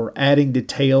them or adding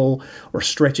detail or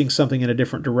stretching something in a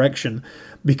different direction,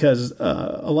 because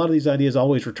a lot of these ideas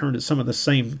always return to some of the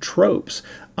same tropes.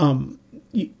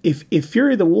 If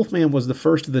Fury of the Wolfman was the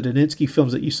first of the Daninsky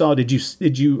films that you saw, did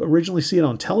you originally see it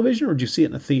on television, or did you see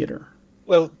it in a theater?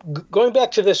 Well, going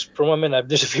back to this for 1 minute,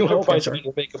 there's a few more points I need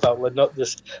to make about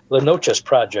this La Noches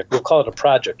project. We'll call it a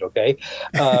project, okay?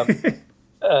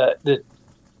 The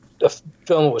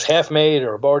film was half made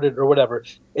or aborted or whatever.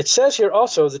 It says here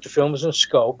also that the film was in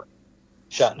scope,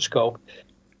 shot in scope.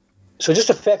 So just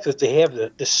the fact that they have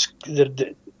that's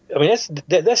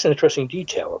an interesting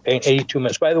detail. Okay, 82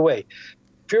 minutes. By the way,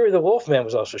 Fury of the Wolfman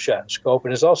was also shot in scope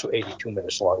and is also 82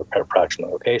 minutes long,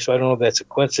 approximately. Okay, so I don't know if that's a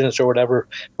coincidence or whatever,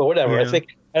 but whatever. Yeah.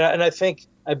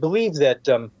 I believe that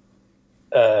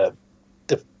the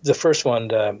first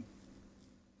one.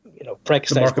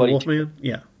 Frankenstein's Bloody Wolfman?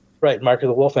 Yeah. Right, Mark of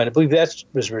the Wolfman. I believe that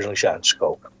was originally shot in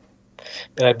scope.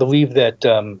 And I believe that,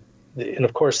 and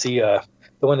of course, the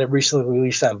one that recently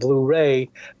released on Blu-ray,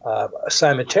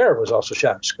 Simon Terror, was also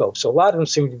shot in scope. So a lot of them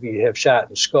seem to have shot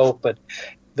in scope, but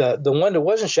the one that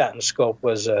wasn't shot in scope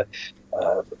was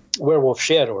Werewolf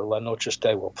Shadow, or La Noches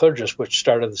de Walpurgis, which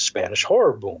started the Spanish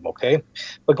horror boom, okay?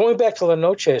 But going back to La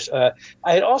Noches, I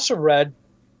had also read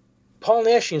Paul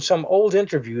Naschy in some old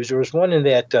interviews. There was one in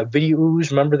that Video Ooze,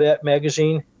 remember that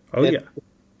magazine? Oh, yeah.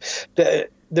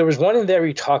 There was one in there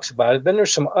he talks about it. Then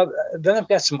there's some other. Then I've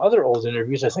got some other old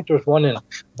interviews. I think there was one in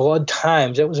Blood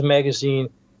Times. That was a magazine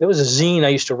There was a zine I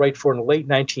used to write for in the late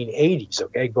 1980s,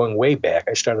 okay, going way back.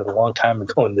 I started a long time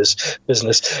ago in this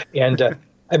business. And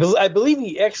I believe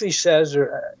he actually says,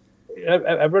 or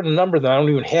I've read a number of them, I don't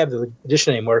even have the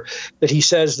edition anymore, that he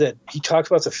says that he talks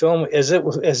about the film as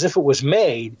if it was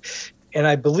made. And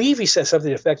I believe he said something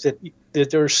to the effect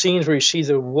that there are scenes where you see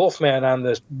the Wolfman on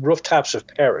the rooftops of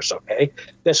Paris, okay?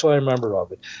 That's what I remember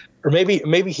of it. Or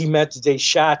maybe he meant that they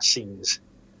shot scenes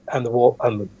on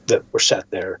that were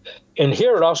set there. And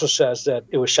here it also says that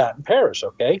it was shot in Paris,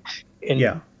 okay?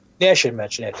 And Nash had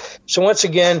mentioned it. So once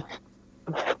again,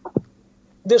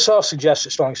 this all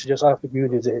strongly suggests off the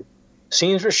beauty that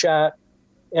scenes were shot,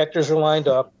 actors were lined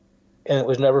up, and it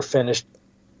was never finished.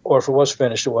 Or if it was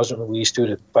finished, it wasn't released due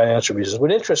to financial reasons.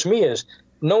 What interests me is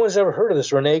no one's ever heard of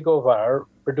this Rene Govar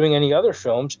or doing any other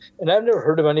films, and I've never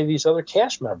heard of any of these other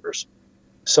cast members.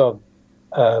 So,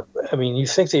 I mean, you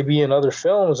think they'd be in other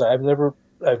films. I've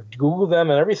Googled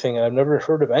them and everything, and I've never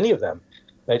heard of any of them.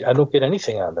 I don't get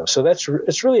anything on them. So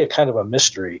it's really a kind of a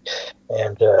mystery.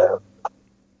 And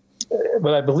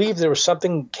but I believe there was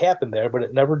something happened there, but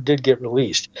it never did get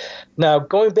released. Now,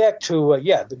 going back to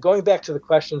the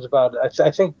questions about,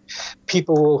 I think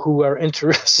people who are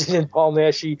interested in Paul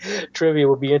Naschy trivia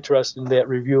will be interested in that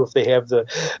review if they have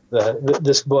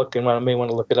this book and may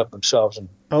want to look it up themselves. And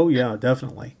oh yeah,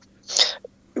 definitely.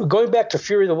 Going back to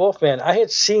Fury the Wolfman, I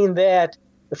had seen that.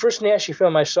 The first Naschy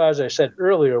film I saw, as I said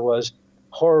earlier, was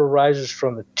Horror Rises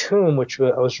from the Tomb, which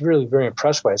I was really very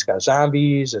impressed by. It's got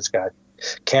zombies, it's got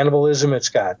cannibalism, it's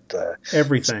got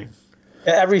everything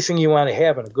you want to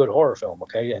have in a good horror film,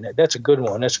 okay? And that's a good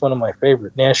one. That's one of my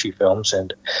favorite Naschy films.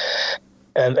 And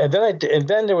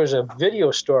then there was a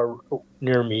video store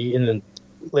near me in the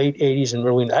late 80s and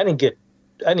really I didn't get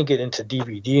into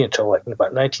DVD until like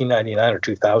about 1999 or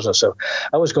 2000. So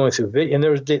I was going through video, and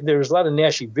there was a lot of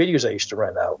Naschy videos I used to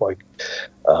rent out. Like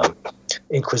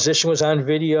Inquisition was on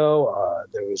video.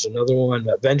 There was another one,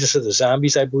 Vengeance of the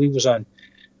Zombies, I believe, was on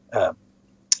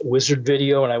Wizard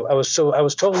Video, and I was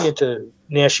totally into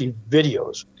Naschy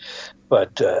videos,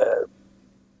 but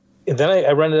and then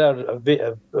I rented out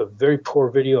a very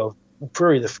poor video of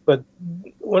Fury. But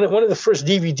one of the first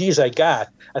DVDs I got,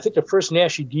 I think the first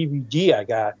Naschy DVD I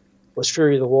got was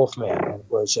Fury the Wolfman. It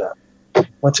was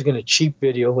once again a cheap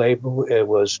video label. It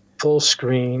was full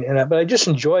screen, but I just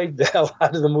enjoyed the hell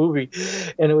out of the movie,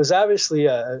 and it was obviously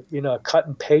a cut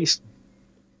and paste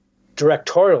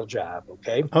directorial job.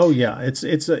 Okay. Oh yeah, it's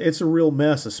a real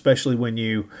mess, especially when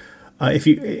you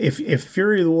if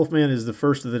Fury of the Wolfman is the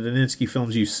first of the Daninsky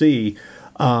films you see,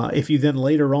 if you then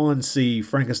later on see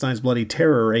Frankenstein's Bloody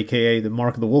Terror, aka The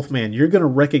Mark of the Wolfman, you're going to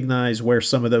recognize where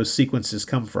some of those sequences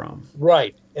come from.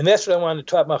 Right, and that's what I wanted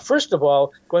to talk about. First of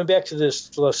all, going back to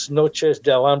this Las Noches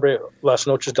del Hombre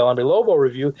Lobo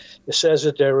review, it says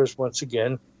that there was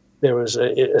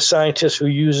a scientist who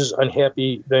uses the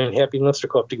unhappy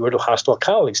Linstrocope to get rid of hostile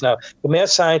colleagues. Now, the mad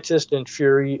scientist in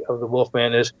Fury of the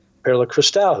Wolfman is Perla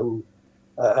Cristal, who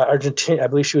Argentina. I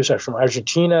believe she was from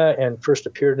Argentina and first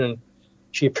appeared in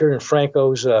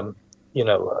Franco's,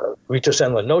 Ritos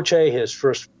en la Noche, his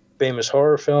first famous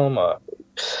horror film,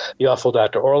 The Awful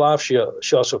Dr. Orloff.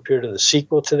 She also appeared in the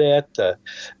sequel to that,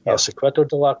 El Secreto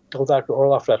del Dr.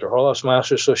 Orloff, Dr. Orloff's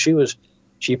Monster. So she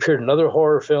appeared in other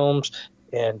horror films.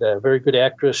 And a very good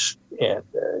actress, and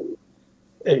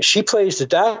she plays the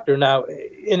doctor. Now,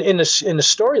 in the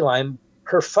storyline,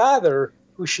 her father,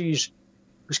 who's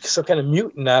some kind of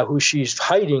mutant now, who she's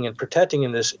hiding and protecting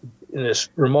in this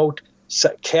remote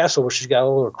castle where she's got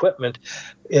all her equipment,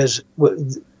 is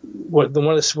one of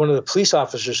the police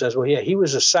officers says, "Well, yeah, he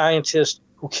was a scientist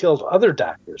who killed other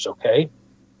doctors." Okay.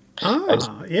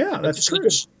 That's true.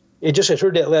 I just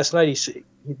heard that last night.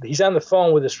 He's on the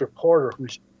phone with this reporter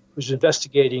who's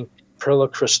investigating Perla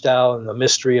Cristal and the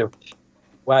mystery of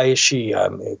why is she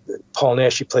Paul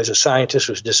Naschy plays a scientist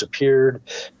who's disappeared,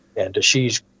 and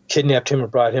she's kidnapped him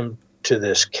and brought him to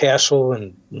this castle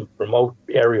in remote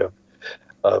area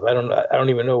of I don't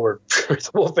even know where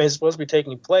the Wolfman is supposed to be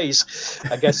taking place.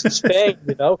 I guess it's Spain,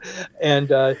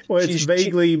 and it's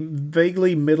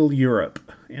vaguely Middle Europe,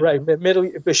 right?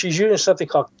 But she's using something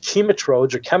called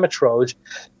chemitrodes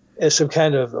as some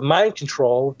kind of mind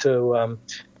control to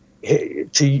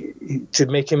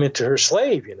make him into her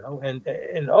slave,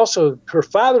 and also her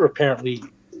father apparently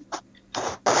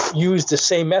used the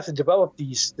same method, developed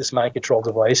this mind control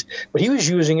device, but he was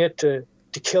using it to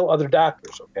kill other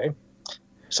doctors. Okay,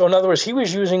 so in other words, he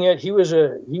was using it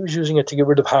to get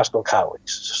rid of hostile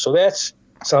colleagues. So that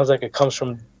sounds like it comes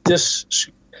from this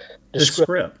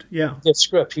script. Yeah, that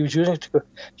script. He was using it to.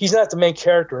 He's not the main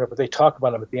character, but they talk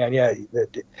about him at the end.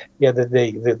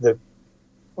 The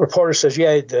reporter says,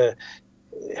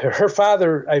 her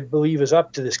father, I believe, is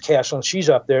up to this castle, and she's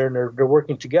up there, and they're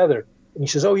working together. And he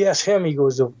says, "Oh yes, him." He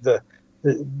goes,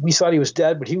 "We thought he was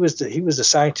dead, but he was the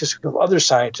scientist of other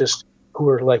scientists who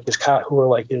were like his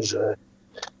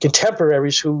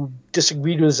contemporaries who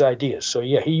disagreed with his ideas." So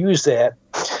yeah, he used that.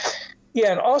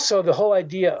 Yeah, and also the whole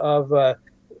idea of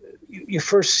you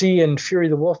first see in Fury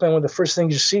the Wolfman, one of the first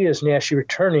things you see is Naschy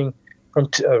returning from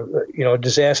a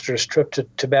disastrous trip to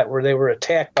Tibet where they were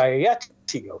attacked by a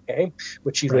Yeti, okay,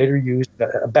 which he later used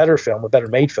a better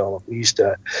made film at least,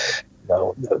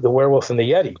 the Werewolf and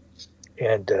the Yeti,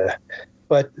 and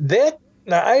but that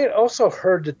now I also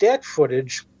heard that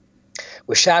footage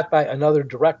was shot by another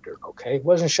director. Okay, it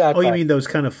wasn't shot. Oh, you mean those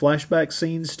kind of flashback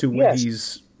scenes to when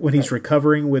he's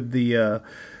recovering with the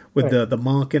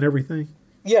monk and everything?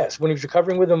 Yes, when he was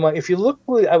recovering with them. If you look,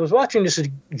 I was watching this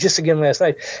just again last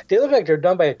night. They look like they're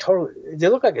done by they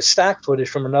look like a stock footage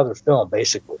from another film,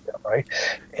 basically, right?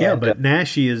 Yeah, but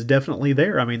Naschy is definitely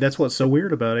there. I mean, that's what's so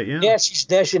weird about it. Yeah,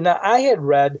 Naschy. Now, I had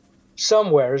read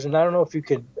somewheres, and I don't know if you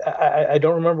could. I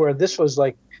don't remember where this was.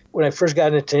 Like when I first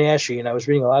got into Naschy, and I was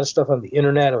reading a lot of stuff on the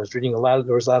internet. There was a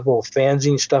lot of old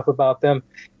fanzine stuff about them.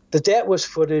 That was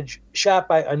footage shot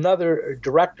by another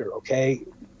director. Okay.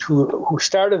 Who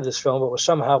started this film but was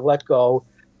somehow let go,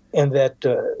 and that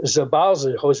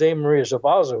Zabalza, Jose Maria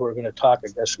Zabalza, who we're going to talk, I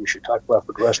guess we should talk about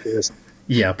for the rest of this.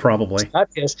 Yeah, probably.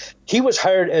 Podcast. He was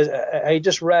hired as I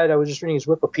was just reading his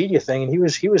Wikipedia thing, and he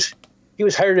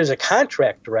was hired as a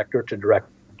contract director to direct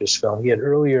this film. He had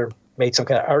earlier made some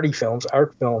kind of art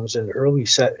films in the early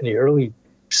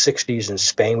 60s in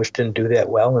Spain, which didn't do that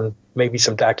well, and maybe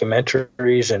some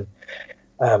documentaries. And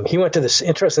he went to this.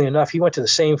 Interestingly enough, he went to the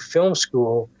same film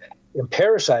school in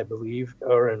Paris, I believe,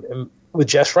 with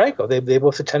Jess Franco. They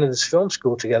both attended this film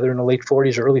school together in the late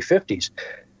 40s or early 50s.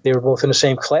 They were both in the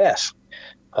same class,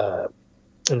 and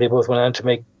they both went on to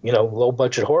make low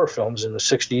budget horror films in the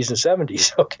 60s and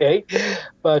 70s. Okay,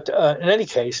 but in any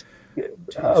case,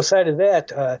 outside of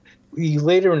that. He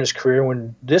later in his career,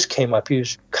 when this came up, he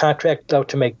was contracted out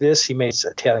to make this. He made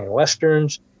Italian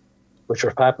westerns, which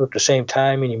were popular at the same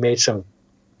time, and he made some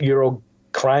Euro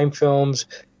crime films.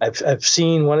 I've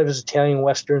seen one of his Italian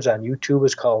westerns on YouTube.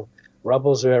 It's called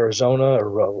Rebels of Arizona or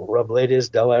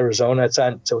Rebeldes del Arizona. It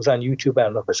was on YouTube. I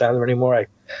don't know if it's on there anymore.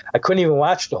 I couldn't even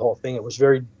watch the whole thing. It was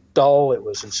very dull. It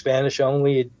was in Spanish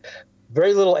only.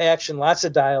 Very little action, lots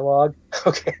of dialogue.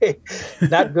 Okay,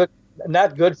 not good.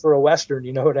 Not good for a Western,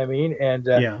 you know what I mean? And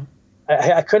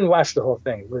I couldn't watch the whole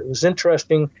thing. It was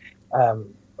interesting.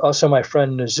 Also, my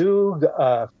friend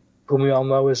Nazug, whom we all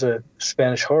know is a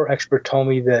Spanish horror expert, told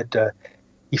me that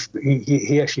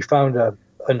he actually found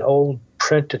an old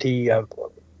print that he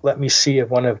let me see of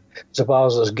one of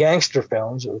Zabalza's gangster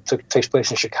films. It takes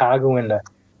place in Chicago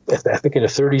I think in the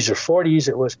 30s or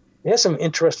 40s. It has some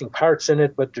interesting parts in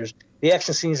it, but the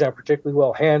action scenes aren't particularly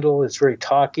well handled. It's very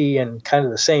talky and kind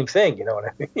of the same thing, you know what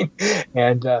I mean?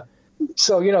 And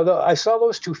so, I saw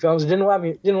those two films. It didn't want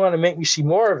to make me see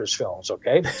more of his films.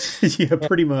 Okay. Yeah,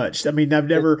 pretty much. I mean, I've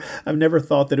never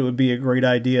thought that it would be a great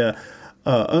idea.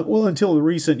 Until the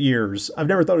recent years, I've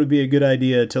never thought it would be a good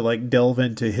idea to delve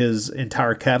into his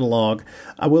entire catalog.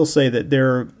 I will say that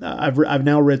I've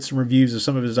now read some reviews of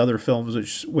some of his other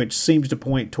films, which seems to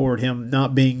point toward him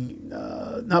not being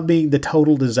the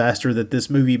total disaster that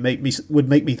this movie would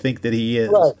make me think that he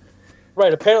is.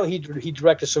 Right. Apparently, he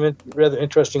directed some rather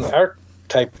interesting art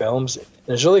type films in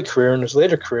his early career. In his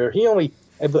later career,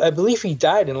 I believe he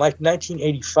died in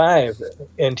 1985,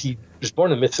 and he was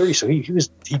born in the mid-30s, so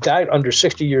he died under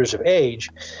 60 years of age.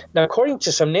 Now, according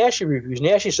to some Naschy reviews,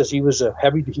 Naschy says he was an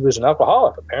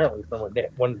alcoholic. Apparently, from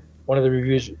one of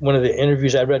the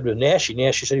interviews I read with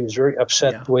Naschy said he was very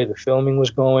upset with the way the filming was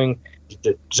going.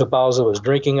 That Zabalza was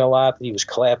drinking a lot. That he was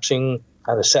collapsing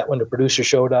on the set when the producer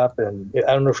showed up, and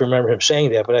I don't know if you remember him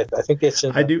saying that, but I think that's.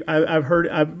 I do. I've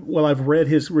read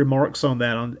his remarks on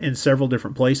that in several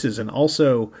different places, and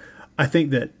also I think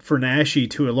that for Naschy,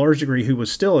 to a large degree, who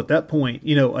was still at that point,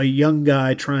 a young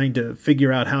guy trying to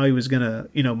figure out how he was going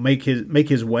to, make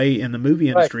his way in the movie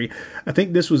industry, right. I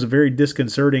think this was a very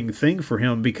disconcerting thing for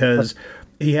him because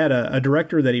he had a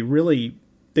director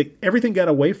that everything got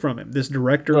away from him. This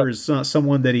director is not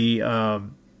someone that he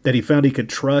found he could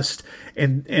trust,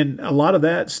 and a lot of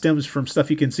that stems from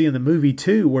stuff you can see in the movie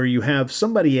too, where you have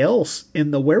somebody else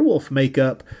in the werewolf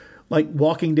makeup,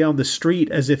 walking down the street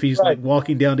as if he's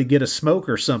walking down to get a smoke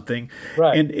or something,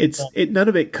 and none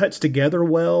of it cuts together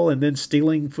well. And then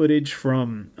stealing footage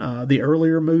from the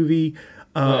earlier movie,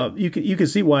 you can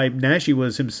see why Naschy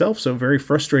was himself so very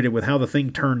frustrated with how the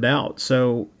thing turned out.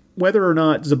 So whether or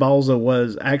not Zabalza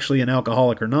was actually an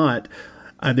alcoholic or not,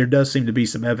 there does seem to be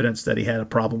some evidence that he had a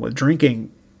problem with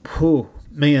drinking. Whew,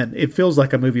 man, it feels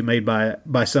like a movie made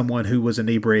by someone who was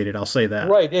inebriated. I'll say that.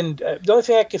 Right, and the only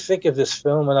thing I could think of this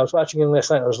film when I was watching it last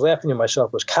night, I was laughing to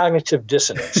myself, was cognitive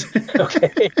dissonance.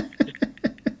 Okay,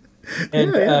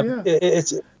 and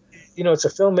it's it's a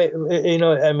film.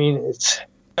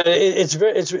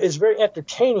 It's very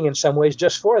entertaining in some ways.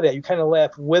 Just for that, you kind of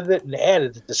laugh with it and at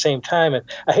it at the same time. And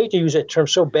I hate to use that term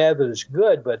so bad that it's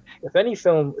good, but if any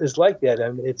film is like that, I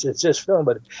mean, it's this film.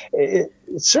 But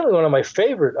it's certainly one of my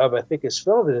favorite of I think his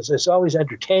film. It's always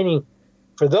entertaining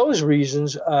for those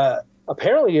reasons.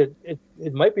 Apparently,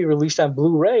 it might be released on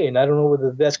Blu-ray, and I don't know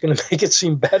whether that's going to make it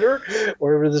seem better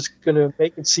or whether it's going to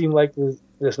make it seem like the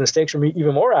mistakes are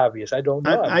even more obvious. I don't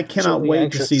know. I cannot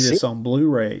wait to see this on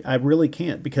Blu-ray. I really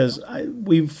can't, because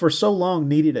we've for so long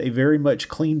needed a very much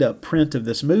cleaned up print of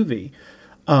this movie.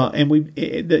 And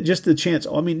just the chance.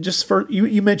 I mean, just for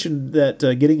you mentioned that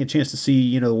getting a chance to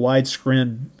see a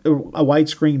widescreen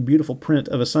beautiful print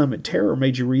of Assignment Terror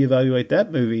made you reevaluate that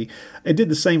movie. It did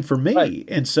the same for me, right.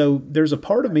 And so there's a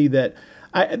part of me that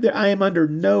I am under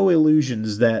no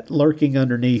illusions that lurking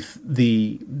underneath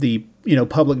the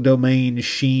public domain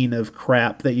sheen of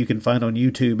crap that you can find on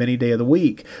YouTube any day of the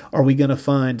week, are we going to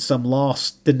find some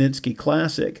lost Daninsky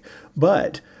classic?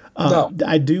 But no.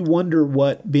 I do wonder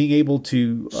what being able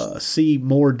to see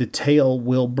more detail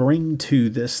will bring to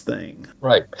this thing.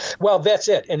 Right. Well, that's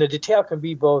it. And the detail can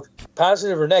be both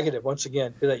positive or negative, once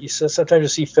again. Sometimes you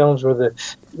see films where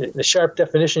the sharp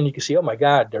definition, you can see, oh, my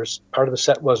God, there's part of the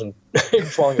set wasn't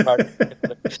falling apart.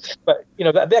 But,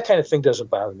 that kind of thing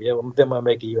doesn't bother me. That might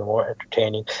make it even more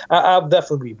entertaining. I'll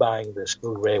definitely be buying this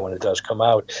Blu-ray when it does come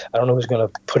out. I don't know who's going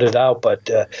to put it out, but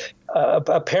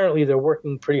apparently they're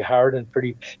working pretty hard and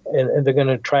they're going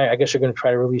to try. I guess they're going to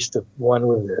try to release the one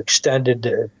with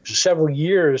extended several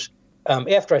years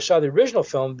after I saw the original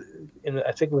film.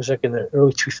 I think it was like in the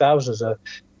early 2000s.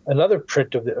 Another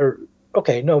print of it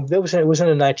was in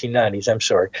the 1990s. I'm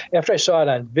sorry. After I saw it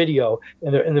on video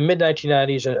in the mid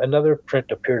 1990s, another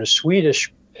print appeared, a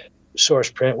Swedish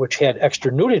source print, which had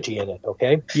extra nudity in it.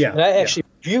 Okay. Yeah. And I actually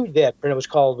viewed that print. It was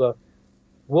called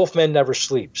Wolfman Never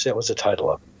Sleeps. That was the title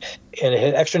of it. And it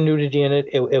had extra nudity in it.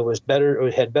 It was better.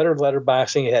 It had better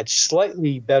letterboxing. It had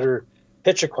slightly better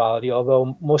picture quality,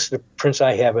 although most of the prints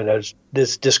I have it as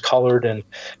this discolored and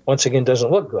once again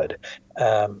doesn't look good.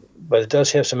 But it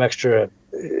does have some extra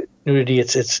nudity.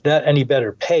 It's not any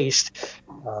better paced.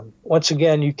 Once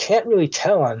again, you can't really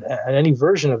tell on any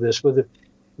version of this whether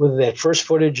that first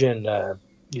footage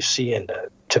you see in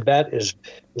Tibet is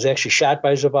actually shot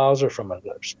by Zabalza from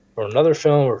another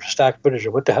film or stock footage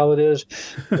or what the hell it is,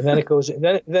 and then it goes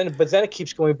but then it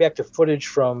keeps going back to footage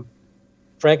from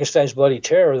Frankenstein's Bloody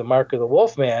Terror, The Mark of the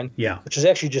Wolfman, which is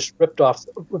actually just ripped out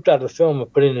of the film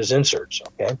and put in as inserts.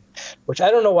 Okay, which I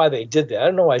don't know why they did that. I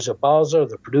don't know why Zabalza or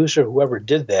the producer, whoever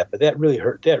did that, but that really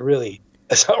hurt. That really.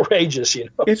 It's outrageous,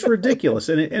 It's ridiculous,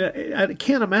 and I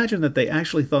can't imagine that they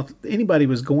actually thought anybody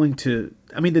was going to.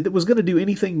 I mean, that it was going to do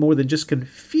anything more than just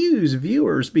confuse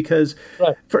viewers. Because,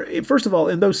 first of all,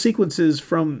 in those sequences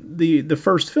from the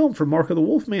first film, from Mark of the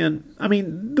Wolfman, I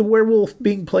mean, the werewolf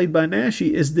being played by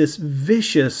Naschy is this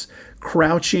vicious,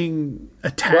 crouching,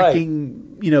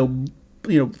 attacking,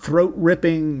 throat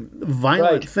ripping,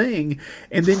 violent thing,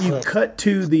 and then you cut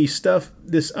to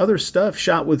this other stuff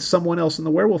shot with someone else in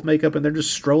the werewolf makeup, and they're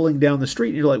just strolling down the street,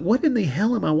 and you're like, what in the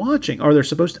hell am I watching? Are there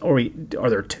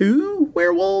two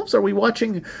werewolves? Are we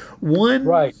watching one?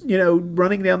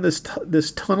 Running down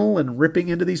this tunnel and ripping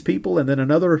into these people, and then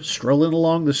another strolling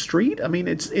along the street? I mean,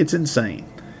 it's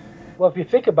insane. Well, if you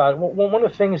think about it, one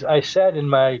of the things I said in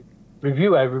my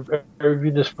review, I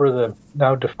reviewed this for the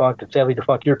now sadly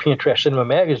defunct European Trash Cinema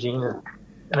magazine,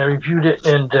 and I reviewed it,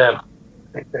 and I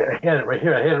had it right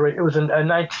here. It was a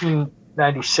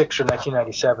 1996 or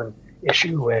 1997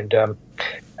 issue, and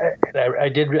I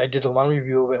did a long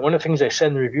review of it. One of the things I said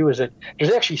in the review is that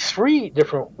there's actually three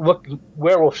different looking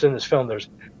werewolves in this film.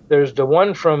 There's the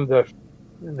one from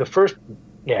the first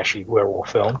Naschy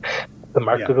werewolf film, The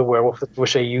Mark of the Werewolf,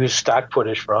 which they use stock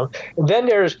footage from, and then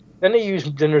there's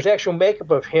actual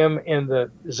makeup of him in the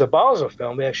Zabalza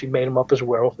film. They actually made him up as a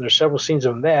werewolf. There's several scenes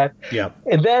of that. Yeah.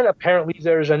 And then apparently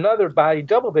there's another body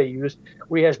double they used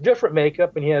where he has different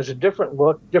makeup and he has a different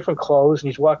look, different clothes, and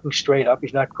he's walking straight up.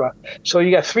 He's not crossed. So you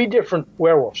got three different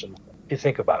werewolves in the film, if you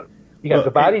think about it. You got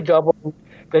the body double.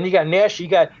 Then you got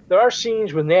Naschy. there are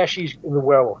scenes with Naschy's in the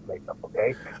werewolf makeup.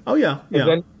 Okay. Oh yeah.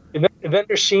 Yeah. And then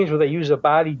there's scenes where they use a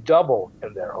body double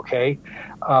in there. Okay.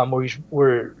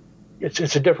 Where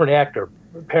it's a different actor.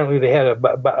 Apparently they had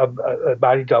a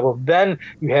body double. Then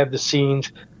you have the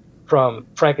scenes from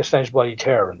Frankenstein's Bloody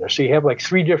Terror in there. So you have like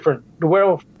three different. The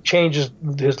werewolf changes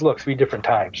his look three different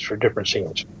times for different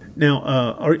scenes. Now,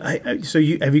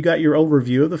 have you got your old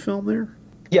review of the film there?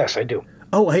 Yes, I do.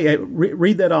 Oh, hey,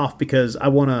 read that off because I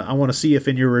wanna see if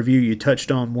in your review you touched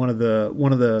on one of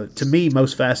the to me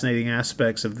most fascinating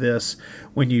aspects of this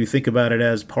when you think about it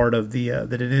as part of the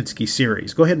Daninsky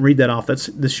series. Go ahead and read that off.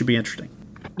 This should be interesting.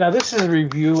 Now, this is a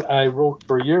review I wrote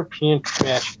for European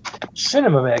Trash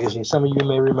Cinema magazine. Some of you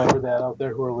may remember that out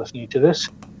there who are listening to this.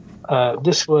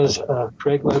 This was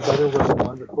Craig Ledbetter was a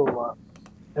wonderful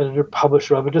editor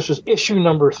publisher of it. This was issue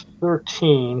number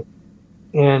 13.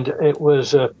 And it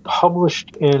was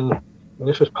published in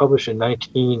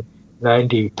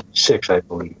 1996, I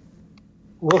believe.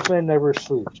 Wolfman Never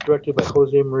Sleeps, directed by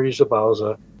Jose Maria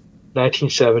Zabalza,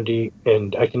 1970.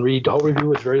 And I can read the whole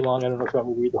review. It's very long. I don't know if I'm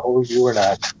going to read the whole review or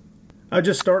not. I'll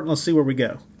just start and let's see where we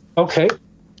go. Okay.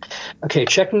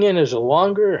 Checking in is a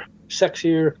longer,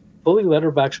 sexier, fully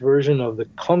letterbox version of the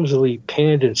clumsily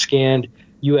panned and scanned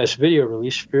U.S. video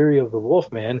release, Fury of the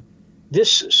Wolfman.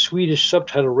 This Swedish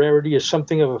subtitle rarity is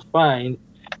something of a find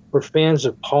for fans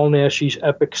of Paul Naschy's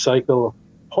epic cycle of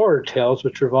horror tales,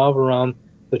 which revolve around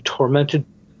the tormented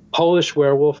Polish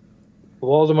werewolf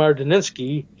Waldemar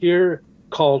Daninsky, here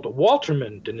called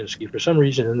Walterman Daninsky. For some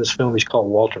reason in this film he's called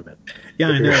Walterman. Yeah,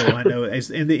 I know.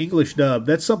 In the English dub,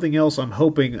 that's something else I'm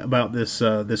hoping about this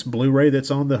Blu-ray that's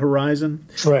on the horizon.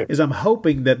 Right. Is I'm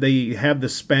hoping that they have the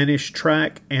Spanish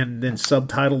track and then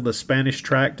subtitle the Spanish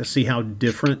track to see how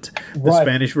different the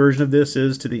Spanish version of this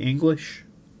is to the English.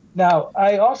 Now,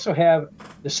 I also have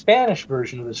the Spanish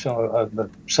version of this film that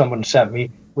someone sent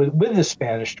me with the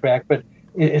Spanish track, but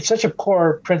it's such a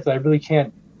poor print that I really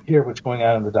can't hear what's going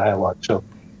on in the dialogue. So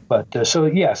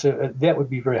that would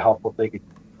be very helpful if they could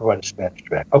provide a Spanish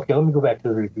track. Okay, let me go back to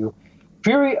the review.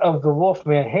 Fury of the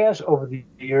Wolfman has, over the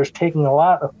years, taken a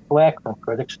lot of flack from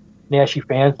critics, Naschy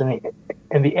fans, and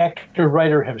the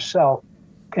actor-writer himself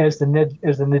as the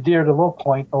nadir de low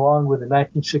point, along with the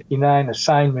 1969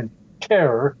 assignment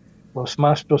Terror, Los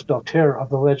Monstruos del Terror, of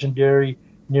the legendary,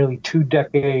 nearly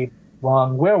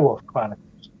 2-decade-long Werewolf Chronicles.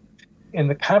 In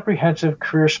the comprehensive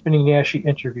career-spinning Naschy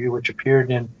interview, which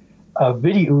appeared in a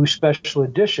Video special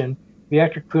edition, the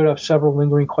actor cleared up several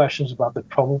lingering questions about the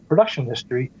troubled production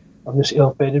history of this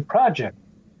ill-fated project.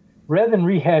 Rather than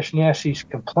rehash Naschy's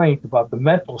complaint about the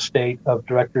mental state of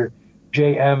director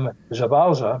J.M.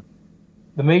 Zabalza,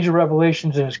 the major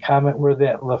revelations in his comment were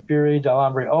that La Furia del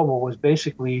Hombre Obo was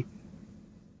basically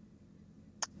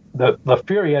an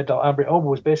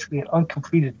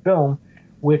uncompleted film,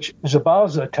 which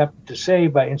Zabalza attempted to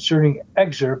save by inserting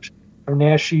excerpts from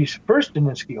Naschy's first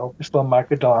Daninsky opus, La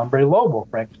Marca del Hombre Lobo,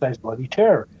 Frankenstein's Bloody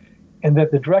Terror, and that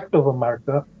the director of La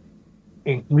Marca,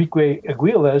 Enrique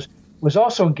Aguilez, was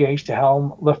also engaged to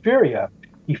helm La Furia.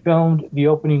 He filmed the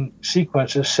opening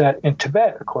sequences set in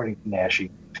Tibet, according to Naschy.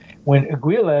 When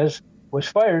Aguilez was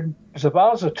fired,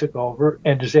 Zabalza took over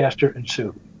and disaster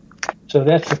ensued. So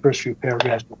that's the first few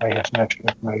paragraphs, but I have some extra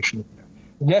information.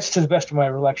 And that's to the best of my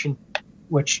recollection,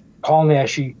 which Paul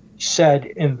Naschy said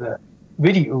in the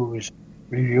Video's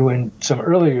review and some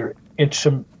earlier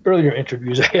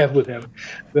interviews I have with him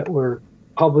that were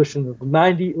published in the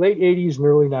late 80s and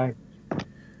early 90s.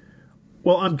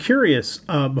 Well, I'm curious,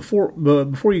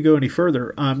 before you go any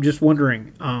further, I'm just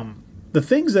wondering, the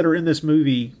things that are in this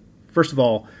movie, first of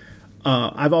all,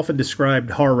 I've often described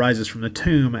Horror Rises from the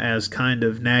Tomb as kind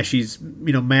of Naschy's,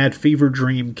 mad fever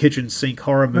dream kitchen sink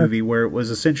horror movie, where it was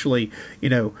essentially,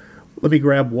 let me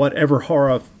grab whatever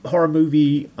horror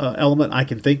movie element I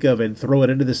can think of and throw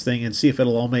it into this thing and see if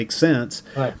it'll all make sense.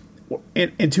 Right.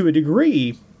 And to a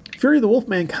degree, Fury of the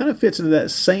Wolfman kind of fits into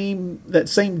that same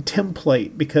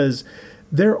template because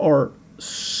there are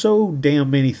so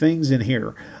damn many things in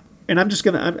here. And I'm just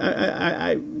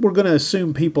we're gonna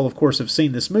assume people, of course, have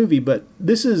seen this movie, but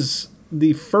this is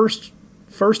the first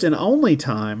and only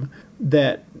time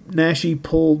that Naschy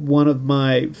pulled one of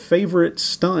my favorite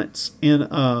stunts in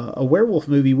a werewolf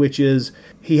movie, which is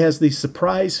he has the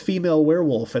surprise female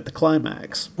werewolf at the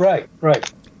climax. Right,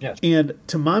 yes. And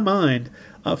to my mind,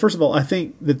 first of all, I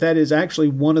think that is actually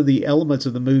one of the elements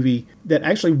of the movie that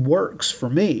actually works for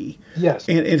me. Yes.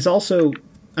 And it's also,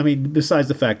 besides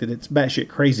the fact that it's batshit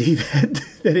crazy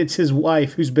that it's his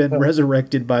wife who's been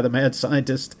resurrected by the mad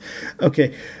scientist.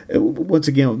 Okay, once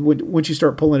again, once you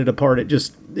start pulling it apart,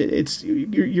 it's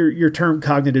your term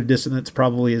cognitive dissonance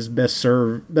probably is best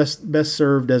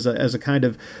served as a kind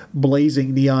of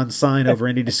blazing neon sign over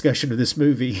any discussion of this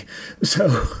movie.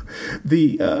 So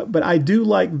but I do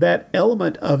like that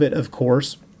element of it, of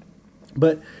course,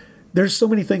 but there's so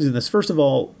many things in this. First of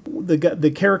all,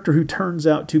 the character who turns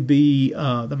out to be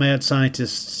the mad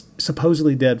scientist's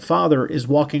supposedly dead father is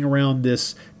walking around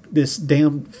this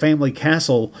damn family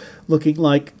castle looking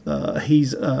like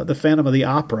he's the Phantom of the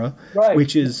Opera, Right.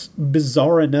 which is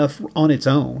bizarre enough on its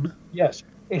own. Yes,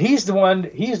 and he's the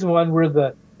one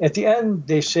where at the end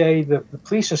they say the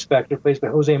police inspector, played by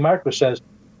Jose Marcos, says,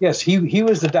 yes, he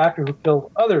was the doctor who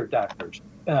killed other doctors,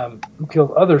 who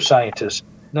killed other scientists.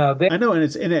 Now I know, and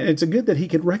it's a good that he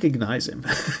could recognize him.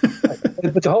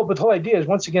 but the whole idea is,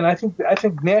 once again, I think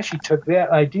Naschy took that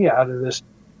idea out of this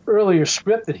earlier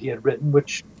script that he had written,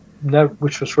 which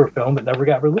was for a film that never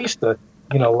got released.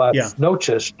 Las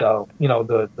Noches,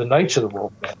 the Nights of the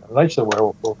Wolfman, the Nights of the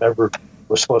Werewolf, whatever it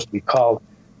was supposed to be called.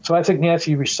 So I think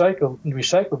Naschy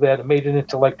recycled that and made it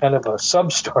into like kind of a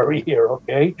sub story here,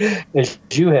 okay, as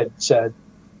you had said,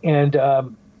 and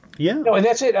and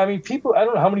that's it. I mean, I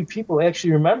don't know how many people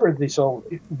actually remember this old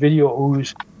Video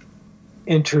Ooze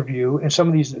interview, and some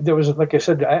of these, there was, like I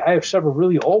said, I have several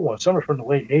really old ones. Some are from the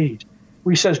late '80s,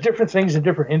 where he says different things in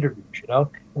different interviews. And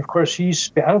of course, I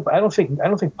don't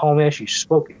think Paul Naschy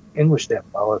spoke English that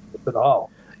well at all.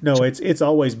 No, it's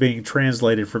always being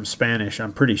translated from Spanish,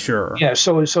 I'm pretty sure. Yeah,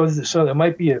 so there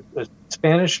might be a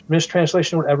Spanish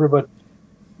mistranslation or whatever, but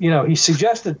he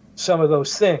suggested some of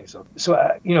those things.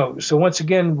 So once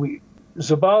again,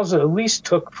 Zabalza at least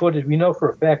took footage. We know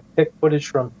for a fact picked footage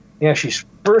from Naschy's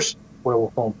first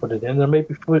werewolf film, put it in. There may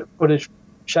be footage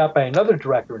shot by another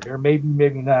director in here,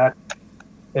 maybe not,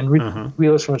 and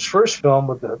reels from his first film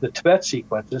with the Tibet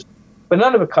sequences. But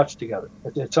none of it cuts together.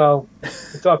 It's all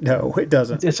no, it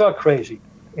doesn't. It's all crazy,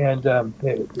 and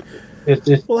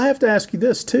well, I have to ask you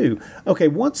this too. Okay,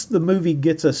 once the movie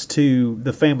gets us to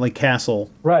the family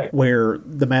castle, right, where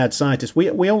the mad scientist,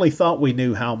 we only thought we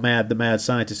knew how mad the mad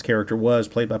scientist character was,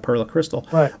 played by Perla Crystal,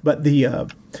 right? But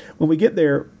when we get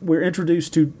there, we're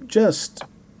introduced to just.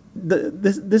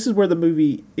 This is where the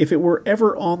movie, if it were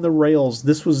ever on the rails,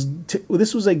 this was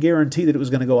a guarantee that it was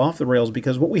going to go off the rails,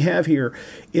 because what we have here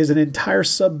is an entire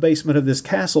sub-basement of this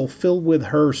castle filled with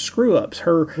her screw-ups,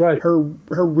 her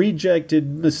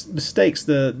rejected mistakes,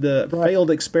 the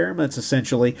failed experiments,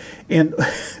 essentially. And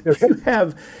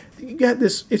you got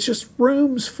this, it's just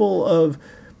rooms full of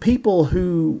people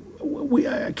who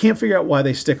I can't figure out why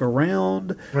they stick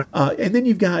around, and then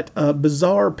you've got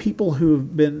bizarre people who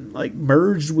have been like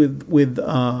merged with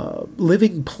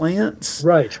living plants.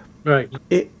 Right.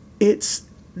 It's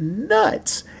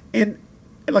nuts, and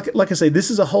like I say, this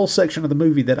is a whole section of the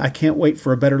movie that I can't wait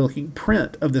for a better looking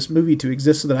print of this movie to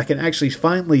exist, so that I can actually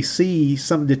finally see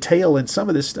some detail in some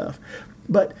of this stuff.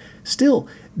 But still,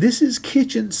 this is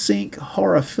kitchen sink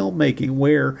horror filmmaking,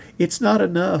 where it's not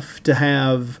enough to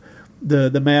have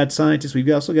the mad scientist. We've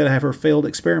also got to have her failed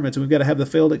experiments, and we've got to have the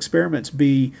failed experiments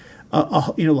be,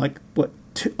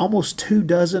 almost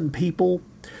 24 people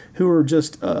who are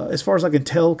just, as far as I can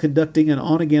tell, conducting an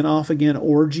on-again, off-again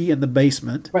orgy in the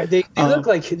basement. Right. They look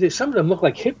like, some of them look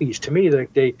like hippies to me.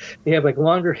 Like they have like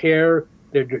longer hair.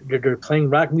 They're playing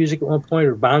rock music at one point,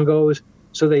 or bongos.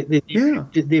 So they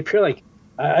appear like,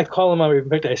 I call them out. In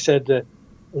fact, I said,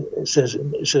 it says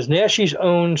Naschy's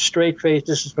own straight-faced,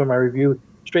 this is from my review,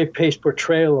 straight-faced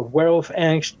portrayal of werewolf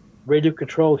angst,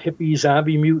 radio-controlled hippie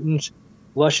zombie mutants,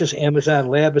 luscious Amazon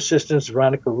lab assistants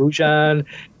Veronica Lujan,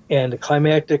 and the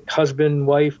climactic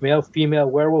husband-wife, male-female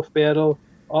werewolf battle,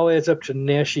 all adds up to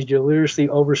Naschy's deliriously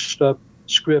overstuffed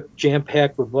script,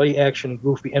 jam-packed with bloody action and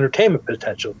goofy entertainment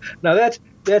potential. Now that's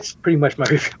pretty much my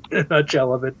review in a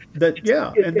nutshell of it.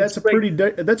 That's a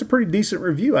pretty decent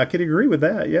review. I could agree with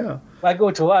that. Yeah, I go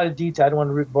into a lot of detail. I don't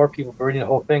want to bore people for reading the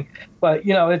whole thing, but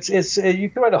it's you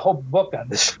can write a whole book on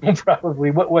this film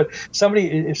probably. If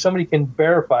somebody can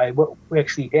verify what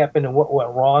actually happened and what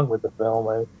went wrong with the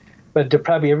film, but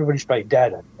everybody's probably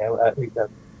dead.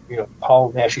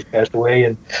 Paul Naschy's passed away,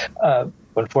 and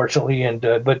unfortunately,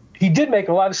 but he did make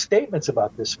a lot of statements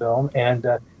about this film, and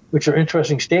which are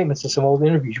interesting statements in some old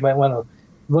interviews. You might want to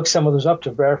look some of those up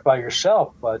to verify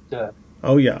yourself. But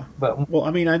well,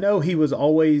 I mean, I know he was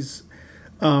always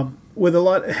with a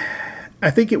lot. I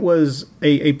think it was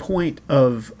a point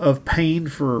of pain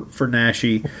for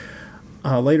Naschy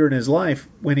later in his life,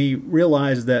 when he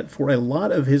realized that for a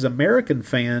lot of his American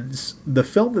fans, the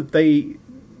film that they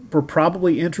were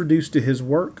probably introduced to his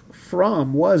work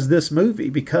from was this movie,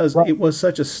 because it was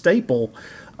such a staple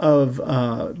of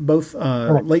both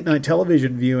late night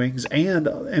television viewings,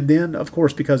 and then of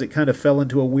course, because it kind of fell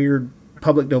into a weird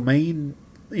public domain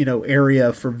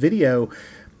area for video.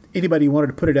 Anybody who wanted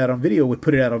to put it out on video would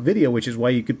put it out on video, which is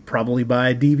why you could probably buy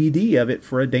a DVD of it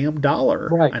for a damn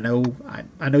 $1. Right.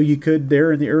 I know you could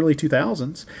there in the early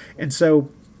 2000s, and so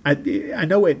I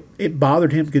know it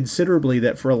bothered him considerably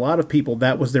that for a lot of people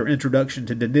that was their introduction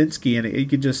to Daninsky, and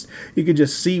you could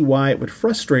just see why it would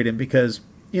frustrate him, because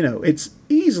it's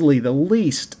easily the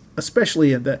least,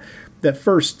 especially in that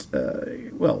first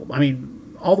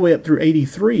all the way up through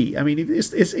 83. I mean,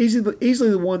 it's easily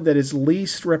the one that is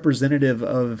least representative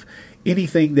of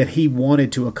anything that he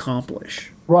wanted to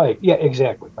accomplish. Right. Yeah.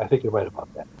 Exactly. I think you're right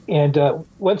about that. And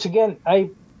once again,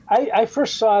 I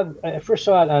first saw it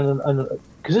on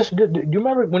because this. Do you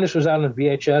remember when this was out on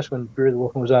VHS? When Fury of the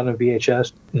Wolfman was out on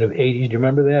VHS in the 80s? Do you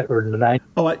remember that, or in the 90s?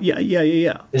 Oh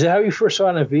yeah. Is that how you first saw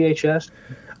it on VHS?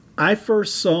 I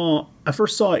first saw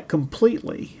it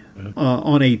completely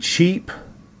on a cheap.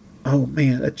 Oh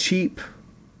man, a cheap.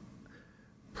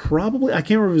 Probably I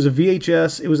can't remember if it was a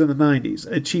VHS. It was in the 90s.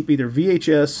 A cheap either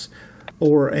VHS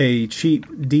or a cheap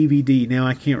DVD. Now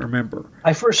I can't remember.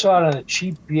 I first saw it on a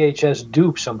cheap VHS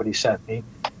dupe somebody sent me,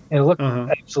 and it looked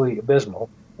absolutely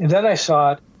abysmal. And then I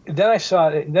saw it.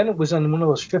 And then it was on one of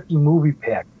those 50 movie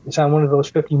pack. It's on one of those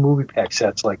 50 movie pack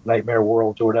sets, like Nightmare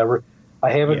Worlds or whatever.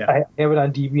 I have it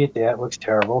on DVD at that. It looks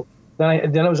terrible.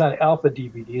 Then it was on Alpha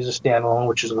DVD as a standalone,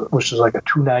 which is like a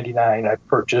 $2.99 I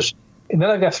purchased. And then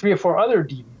I've got 3 or 4 other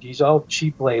DVDs, all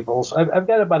cheap labels. I've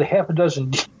got about a half a dozen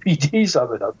DVDs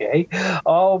of it, okay?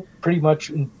 All pretty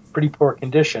much in pretty poor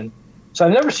condition. So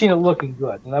I've never seen it looking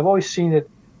good. And I've always seen it,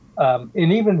 and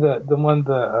even the one,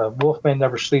 the Wolfman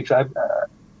Never Sleeps, I've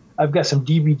got some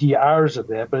DVD-Rs of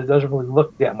that, but it doesn't really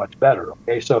look that much better,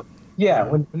 okay? So, yeah,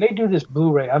 when they do this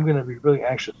Blu-ray, I'm going to be really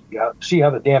anxious to see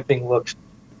how the damn thing looks.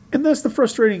 And that's the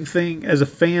frustrating thing as a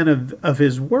fan of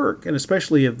his work, and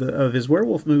especially of his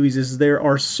werewolf movies, is there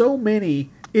are so many.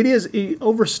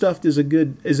 Overstuffed is a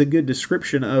good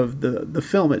description of the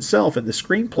film itself and the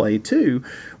screenplay too,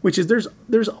 which is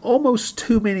there's almost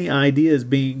too many ideas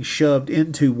being shoved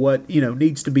into what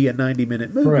needs to be a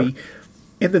 90-minute movie. Right.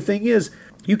 And the thing is,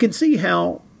 you can see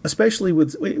how, especially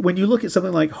when you look at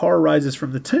something like Horror Rises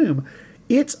from the Tomb,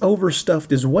 it's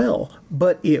overstuffed as well,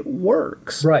 but it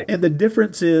works. Right. And the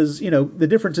difference is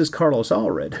Carlos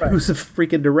Allred, who's a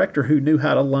freaking director who knew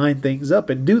how to line things up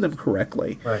and do them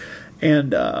correctly. Right.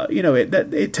 And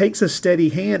it takes a steady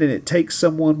hand, and it takes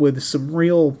someone with some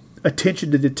real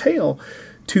attention to detail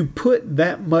to put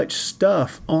that much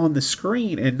stuff on the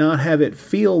screen and not have it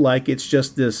feel like it's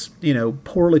just this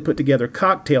poorly put together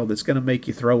cocktail that's going to make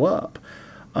you throw up.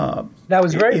 That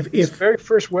was his very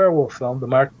first werewolf film, The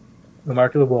Mark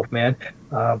of the Wolfman,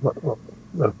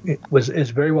 is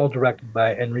very well directed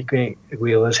by Enrique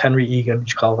Aguilas, Henry Egan,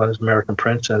 which called on his American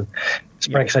Prince, and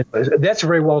Frankenstein. That's a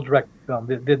very well directed film.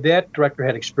 That director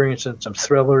had experience in some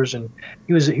thrillers, and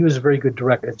he was a very good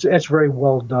director. It's a very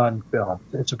well done film.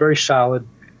 It's a very solid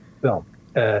film.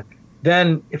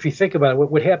 Then, if you think about it,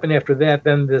 what happened after that?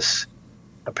 Then this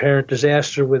apparent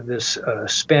disaster with this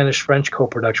Spanish-French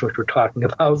co-production, which we're talking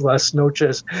about, Las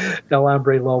Noches del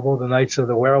Hombre Lobo, The Nights of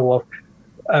the Werewolf,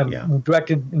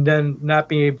 directed and then not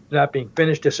being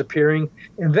finished, disappearing.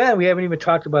 And then we haven't even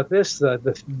talked about this.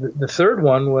 The third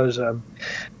one was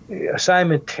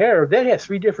Assignment Terror. That had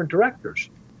 3 different directors.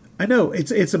 I know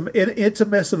it's a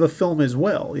mess of a film as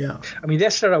well. Yeah, I mean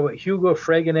that started with Hugo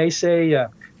Fragonese.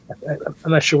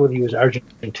 I'm not sure whether he was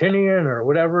Argentinian or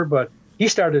whatever, but he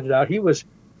started it out. He was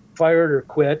fired or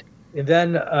quit, and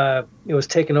then it was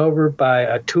taken over by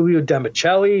Tullio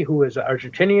Demicelli, who was an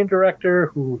Argentinian director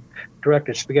who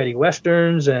directed spaghetti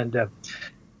westerns, and then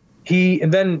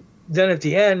at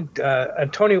the end,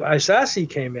 Antonio Isasi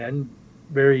came in,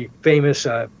 very famous,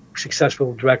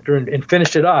 successful director, and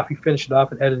finished it off. He finished it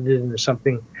off and edited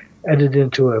it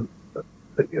into a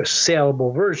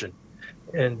saleable version.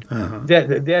 And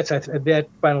that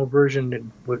final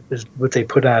version is what they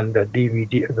put on the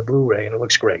DVD or the Blu-ray, and it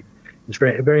looks great. It's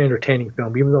a very entertaining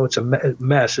film, even though it's a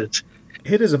mess. It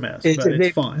is a mess, but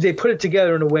it's fun. They put it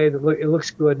together in a way that it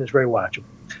looks good and it's very watchable.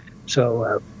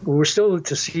 So we're still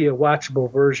to see a watchable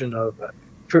version of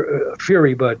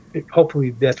Fury, but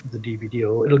hopefully that's with the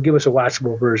DVD. It'll give us a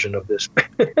watchable version of this.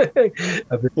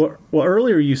 Well,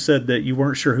 earlier you said that you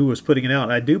weren't sure who was putting it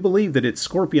out. I do believe that it's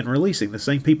Scorpion Releasing, the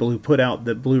same people who put out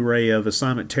the Blu-ray of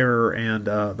Assignment Terror and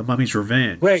The Mummy's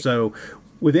Revenge. Right. So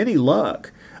with any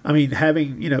luck, I mean,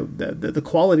 having, the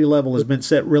quality level has been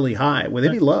set really high. With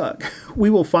any luck, we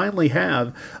will finally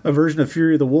have a version of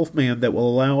Fury of the Wolfman that will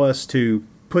allow us to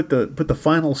put the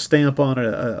final stamp on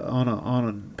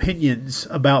opinions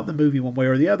about the movie one way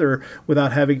or the other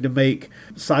without having to make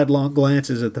sidelong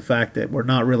glances at the fact that we're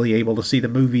not really able to see the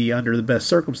movie under the best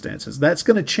circumstances. That's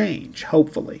going to change,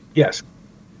 hopefully. Yes.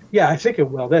 Yeah, I think it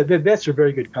will. That's a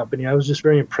very good company. I was just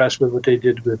very impressed with what they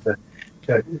did with the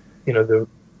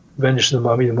Vengeance of the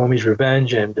Mummy, The Mummy's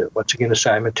Revenge, and once again,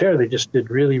 Assignment Terror. They just did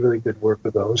really, really good work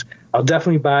with those. I'll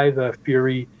definitely buy the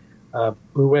Fury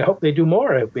Blu-ray. I hope they do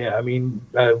more. Yeah, I mean,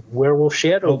 Werewolf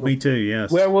Shadow. Oh, me too,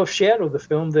 yes. Werewolf Shadow, the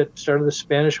film that started the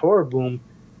Spanish horror boom.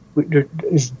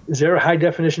 Is there a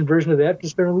high-definition version of that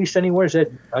that's been released anywhere?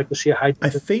 I'd like to see a high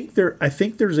definition. I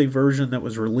think there's a version that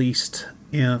was released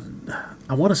in,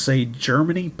 I want to say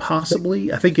Germany,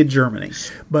 possibly. I think in Germany.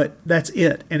 But that's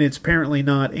it. And it's apparently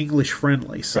not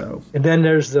English-friendly, so. And then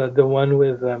there's the one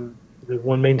with, the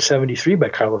one made in 1973 by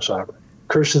Carlos Saura.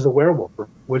 Curse of the Werewolf.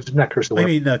 Not Curse of the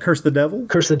Werewolf. I mean, Curse of the Devil?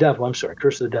 Curse of the Devil, I'm sorry.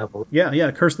 Curse of the Devil. Yeah,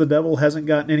 Curse of the Devil hasn't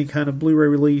gotten any kind of Blu-ray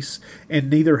release, and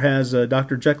neither has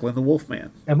Dr. Jekyll and the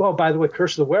Wolfman. And, oh, by the way,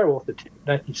 Curse of the Werewolf, the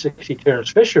 1960 Terence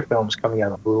Fisher film is coming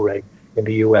out on Blu-ray in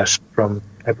the U.S. from,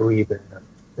 I believe, in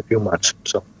a few months.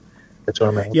 So that's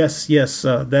what I'm at. Yes.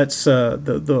 That's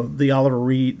the Oliver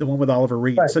Reed, the one with Oliver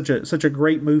Reed. Right. Such a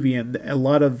great movie, and a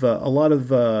lot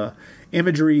of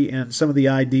imagery and some of the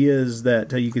ideas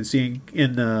that you can see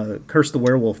in Curse of the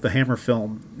Werewolf, the Hammer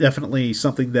film, definitely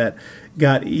something that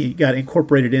got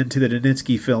incorporated into the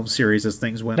Daninsky film series as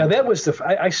things went. Now that was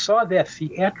I saw that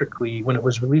theatrically when it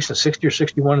was released in 60 or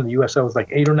 61 in the U.S. I was like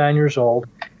 8 or 9 years old.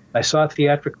 I saw it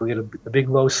theatrically at the Big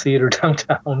Lowe's Theater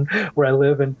downtown where I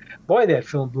live, and boy, that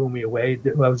film blew me away.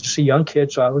 I was just a young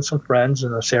kid, so I was with some friends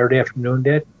on a Saturday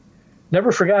afternoon.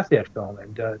 Never forgot that film,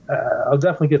 and I'll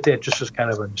definitely get that just as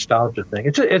kind of a nostalgia thing.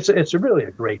 It's really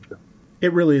a great film.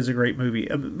 It really is a great movie.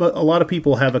 But a lot of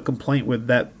people have a complaint with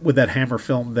that Hammer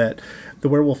film that the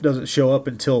werewolf doesn't show up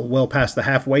until well past the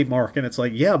halfway mark, and it's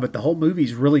like, yeah, but the whole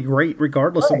movie's really great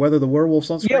regardless of whether the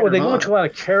werewolf's on screen or not. Yeah, well, they go into a lot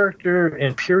of character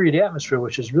and period atmosphere,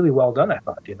 which is really well done, I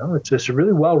thought. It's just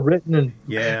really well written,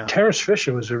 and Terence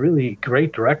Fisher was a really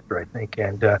great director, I think.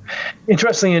 And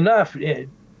interestingly enough,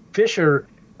 Fisher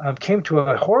came to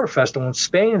a horror festival in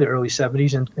Spain in the early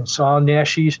 70s and saw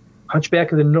Naschy's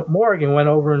Hunchback of the Morgue and went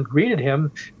over and greeted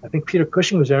him. I think Peter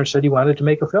Cushing was there and said he wanted to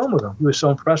make a film with him. He was so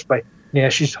impressed by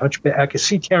Naschy's Hunchback. I could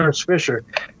see Terence Fisher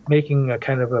making a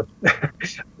kind of a...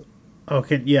 Oh,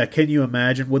 can you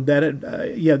imagine? Would that?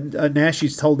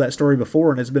 Naschy's told that story before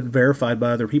and has been verified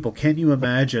by other people. Can you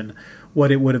imagine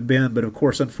what it would have been? But of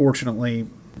course, unfortunately...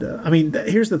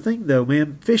 here's the thing, though,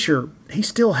 man. Fisher, he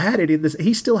still had it in this.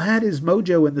 He still had his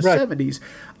mojo in the 70s.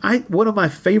 One of my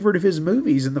favorite of his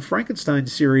movies in the Frankenstein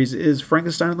series is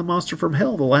Frankenstein and the Monster from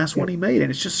Hell, the last one he made, and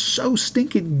it's just so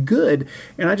stinking good.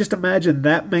 And I just imagine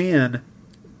that man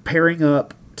pairing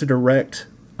up to direct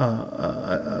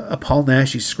a Paul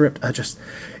Naschy script.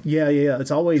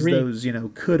 It's always those,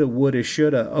 coulda, woulda,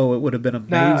 shoulda. Oh, it would have been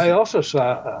amazing. Now, I also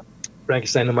saw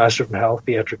Frankenstein and the Monster from Hell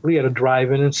theatrically at a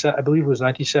drive-in, I believe it was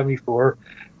 1974,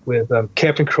 with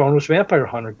Captain Kronos Vampire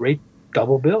Hunter. Great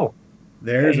double bill.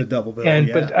 There's a double bill,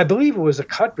 But I believe it was a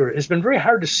cut version. It's been very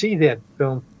hard to see that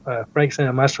film, Frankenstein and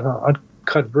the Monster from Hell,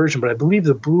 uncut version, but I believe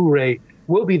the Blu-ray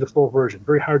will be the full version.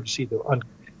 Very hard to see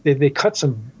they cut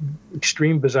some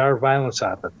extreme, bizarre violence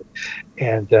out of it.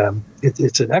 And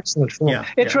it's an excellent film. Yeah,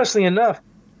 Interestingly enough,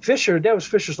 Fisher, that was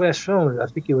Fisher's last film. I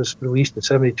think it was released in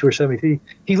 72 or 73.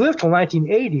 He lived till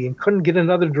 1980 and couldn't get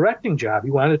another directing job. He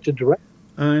wanted to direct.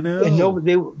 I know.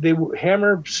 And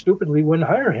Hammer stupidly wouldn't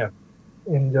hire him.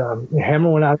 And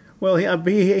Hammer went out. Well, he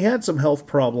had some health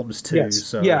problems too. Yes.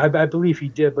 So. Yeah, I believe he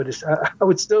did. But I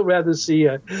would still rather see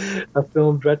a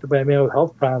film directed by a man with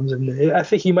health problems. And I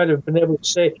think he might have been able to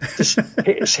say,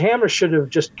 Hammer should have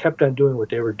just kept on doing what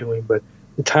they were doing. But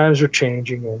the times are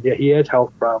changing, and he had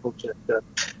health problems.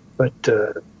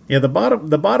 The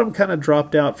bottom kind of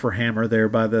dropped out for Hammer there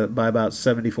by about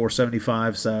 74,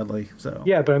 75, sadly. So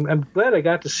yeah, but I'm glad I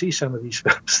got to see some of these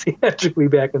films theatrically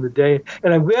back in the day,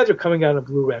 and I'm glad they're coming out on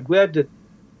Blu-ray. I'm glad that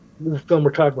the film we're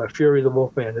talking about, Fury of the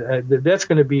Wolfman, that's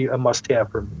going to be a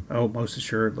must-have for me. Oh, most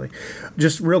assuredly.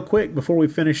 Just real quick before we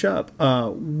finish up,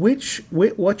 what's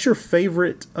your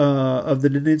favorite of the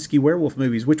Daninsky werewolf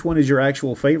movies? Which one is your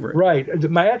actual favorite? Right,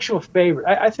 my actual favorite.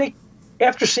 I think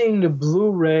after seeing the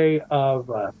Blu-ray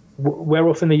of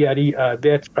Werewolf and the Yeti,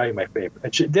 that's probably my favorite.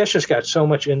 That's just got so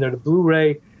much in there. The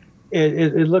Blu-ray,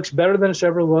 it looks better than it's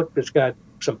ever looked. It's got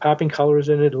some popping colors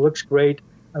in it. It looks great.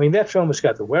 I mean, that film has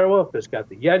got the werewolf, it's got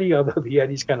the Yeti, although the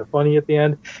Yeti's kind of funny at the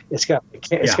end. It's got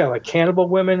like cannibal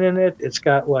women in it. It's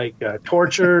got like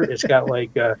torture. It's got like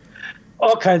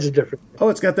all kinds of different things. Oh,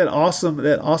 it's got that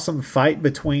awesome fight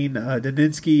between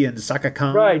Daninsky and Saka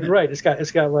Khan. Right. It's got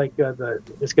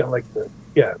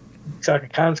Saka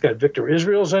Khan's got Victor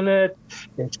Israel's in it.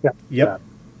 It's got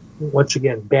once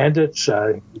again bandits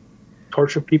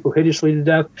torture people hideously to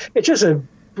death. It's just a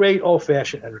great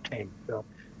old-fashioned entertainment film.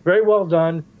 Very well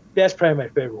done. that's probably my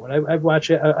favorite one. I'd watch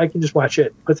it. I can just watch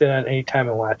it, put that on any time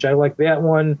and watch. I like that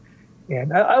one,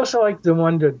 and I also like the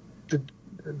one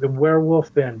the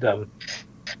werewolf and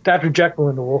Dr. Jekyll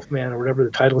and the Wolfman, or whatever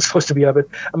the title is supposed to be of it.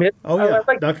 I mean, I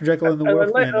like Dr. Jekyll and the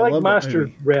Wolfman. I like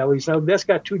Monster Rallies. Now that's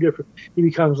got two different. He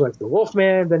becomes like the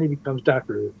Wolfman, then he becomes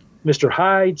Mr.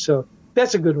 Hyde. So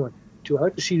that's a good one too. I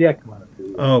like to see that come out.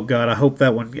 Oh God, I hope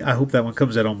that one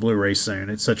comes out on Blu-ray soon.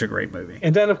 It's such a great movie.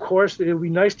 And then, of course, it would be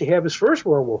nice to have his first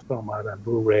werewolf film out on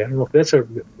Blu-ray. I don't know if that's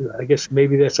I guess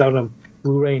maybe that's out on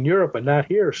Blu-ray in Europe, but not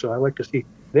here. So I like to see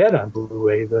that on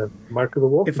Blu-ray. The Mark of the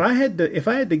Wolf. If I had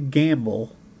to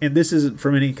gamble, and this isn't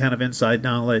from any kind of inside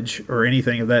knowledge or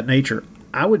anything of that nature,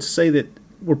 I would say that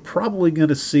we're probably going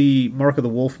to see Mark of the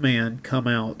Wolfman come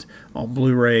out on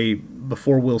Blu-ray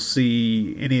before we'll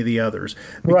see any of the others,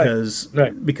 because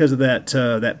of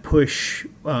that push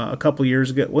a couple of years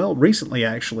ago. Well, recently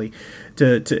actually,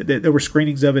 there were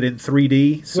screenings of it in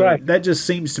 3D. So that just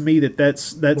seems to me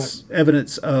that's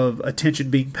evidence of attention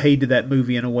being paid to that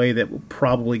movie in a way that will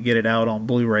probably get it out on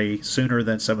Blu-ray sooner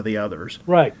than some of the others.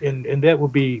 Right, and that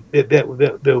would be that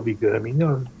would be good. I mean,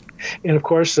 and of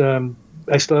course.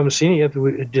 I still haven't seen it yet.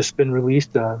 It's just been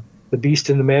released, The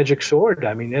Beast and the Magic Sword.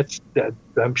 I mean,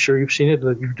 I'm sure you've seen it.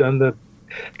 You've done the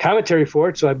commentary for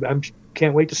it, so I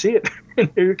can't wait to see it.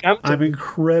 I'm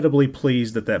incredibly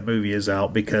pleased that movie is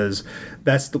out, because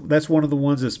that's one of the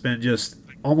ones that's been just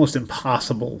almost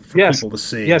impossible for people to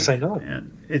see. Yes, I know.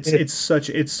 And it's such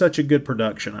a good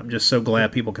production. I'm just so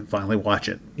glad people can finally watch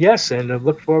it. Yes, and I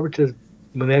look forward to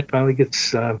when that finally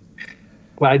gets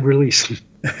wide release.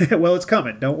 Well, it's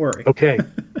coming. Don't worry. Okay.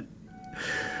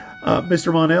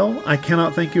 Mr. Monell, I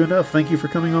cannot thank you enough. Thank you for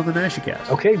coming on the NashiCast.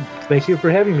 Okay. Thank you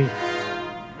for having me.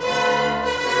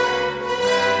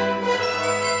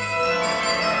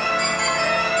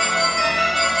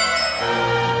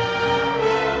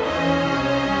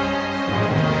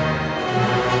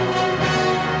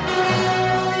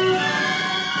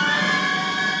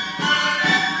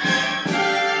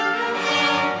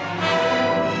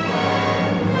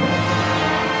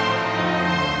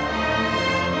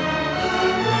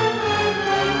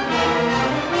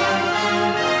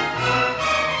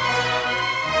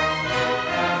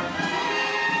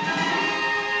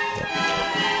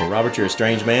 Robert, you're a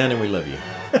strange man, and we love you.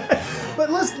 But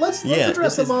let's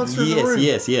address the monster in the room.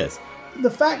 Yes.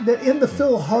 The fact that in the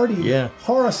Phil Hardy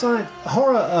horror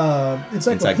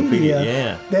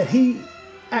encyclopedia,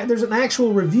 that there's an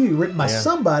actual review written by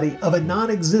somebody of a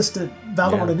non-existent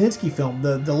Valdemar Daninsky film,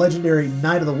 the legendary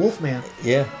Night of the Wolfman.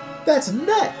 Yeah. That's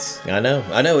nuts. I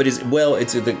know it is. Well,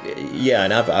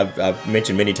 and I've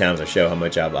mentioned many times on the show how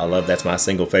much I love. That's my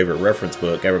single favorite reference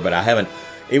book ever. But I haven't.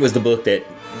 It was the book that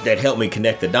helped me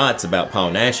connect the dots about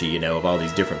Paul Naschy, of all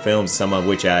these different films,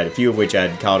 a few of which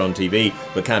I'd caught on TV,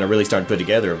 but kind of really started to put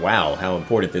together, wow, how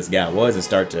important this guy was, and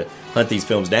start to hunt these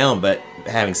films down. But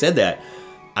having said that,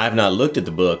 I've not looked at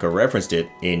the book or referenced it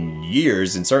in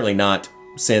years, and certainly not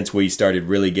since we started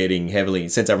really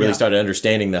since I really started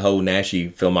understanding the whole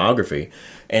Naschy filmography.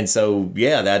 And so,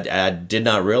 I did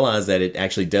not realize that it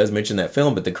actually does mention that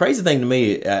film. But the crazy thing to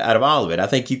me, out of all of it, I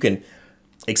think you can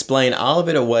explain all of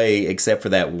it away except for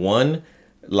that one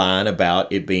line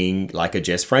about it being like a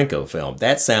Jess Franco film.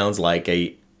 That sounds like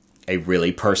a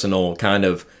really personal kind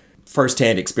of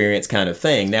first-hand experience kind of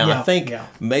thing. Now, I think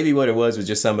maybe what it was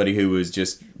just somebody who was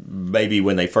just, maybe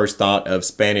when they first thought of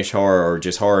Spanish horror or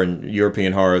just horror and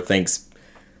European horror, thinks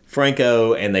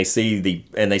Franco, and they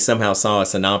somehow saw a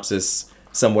synopsis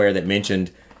somewhere that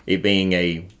mentioned it being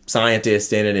a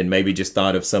scientist in it, and maybe just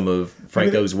thought of some of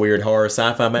Franco's weird horror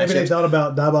sci-fi mashups. Maybe they thought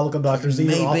about Diabolical Dr. Z.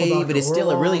 Maybe, but it's still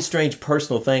a really strange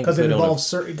personal thing. Because it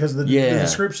involves because the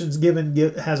descriptions given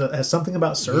has something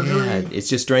about surgery. Yeah, it's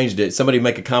just strange that somebody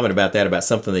make a comment about that, about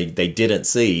something they didn't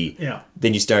see. Yeah.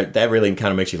 Then you start, that really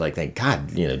kind of makes you like think, God,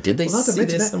 did they see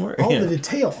this somewhere? All the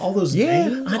detail, all those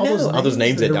names. I know. All those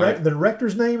names. The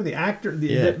director's name, the actor,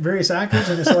 the various actors,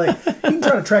 and it's like, you can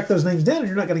try to track those names down and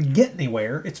you're not going to get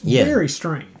anywhere. It's very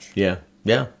strange. Yeah.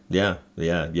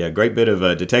 Great bit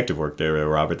of detective work there,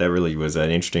 Robert. That really was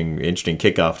an interesting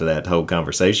kickoff to that whole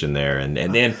conversation there, and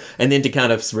then to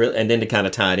kind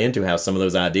of tie it into how some of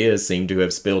those ideas seem to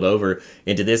have spilled over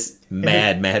into this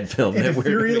mad film. That we're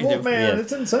Fury of the Wolfman,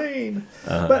 it's insane.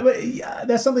 But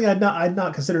that's something I'd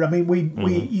not considered. I mean,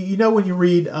 when you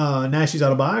read Naschy's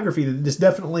autobiography, it's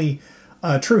definitely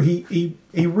true. He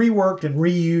reworked and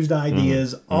reused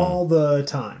ideas all the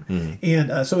time,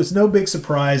 and so it's no big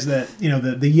surprise that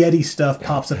the Yeti stuff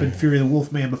pops up in Fury of the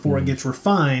Wolfman before it gets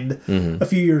refined a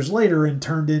few years later and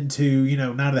turned into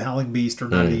Night of the Howling Beast or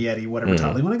Night of the Yeti, whatever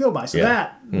title you want to go by. So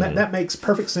that makes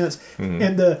perfect sense,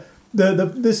 and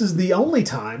This is the only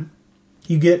time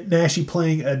you get Naschy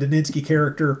playing a Daninsky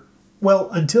character. Well,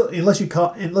 unless you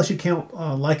count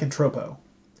Lycantropo.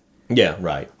 Yeah,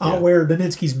 right. Yeah. Where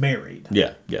Daninsky's married.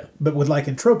 Yeah. But with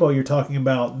Lycantropo, you're talking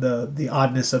about the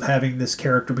oddness of having this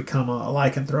character become a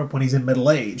lycanthrope when he's in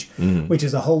middle age, which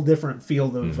is a whole different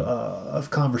field of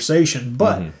conversation.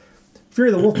 But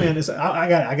Fury the Wolfman is. I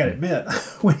got to admit,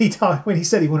 when he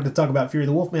said he wanted to talk about Fury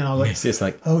the Wolfman, I was like, it's just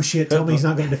like, oh shit, tell me he's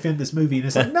not going to defend this movie. And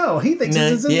it's like, no, he thinks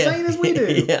it's as insane as we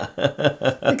do. Yeah,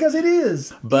 because it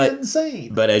is. It's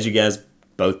insane. But as you guys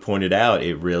both pointed out,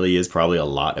 it really is probably a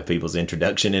lot of people's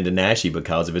introduction into Naschy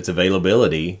because of its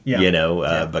availability,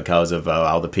 because of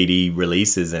all the PD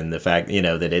releases and the fact,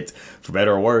 that it's, for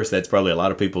better or worse, that's probably a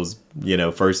lot of people's,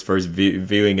 first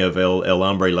viewing of El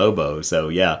Hombre Lobo. So,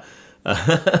 yeah.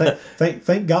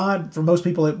 Thank God for most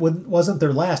people it wasn't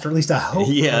their last, or at least I hope.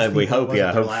 Yeah, we hope.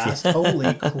 Yeah, their last.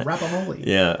 Holy crap-a-moly.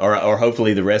 Yeah, or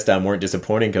hopefully the rest of them weren't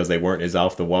disappointing because they weren't as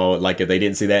off the wall. Like if they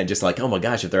didn't see that and just like, oh my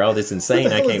gosh, if they're all this insane,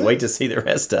 I can't wait to see the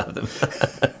rest of them.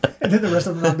 And then the rest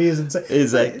of them not be as insane.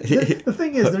 Exactly. The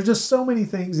thing is, there's just so many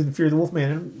things in Fear the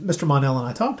Wolfman, and Mr. Monell and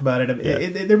I talked about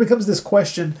it. There becomes this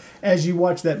question as you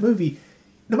watch that movie.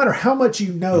 No matter how much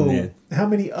you know, how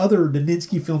many other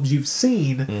Daninsky films you've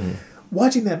seen.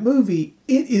 Watching that movie,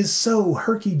 it is so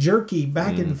herky-jerky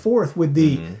back and forth with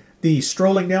the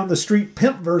strolling down the street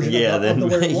pimp version of the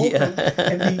werewolf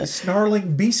and the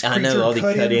snarling beast creature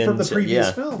cut in from the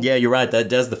previous film. Yeah, you're right. That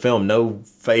does the film no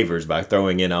favors by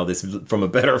throwing in all this from a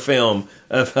better film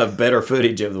of better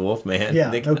footage of the Wolfman.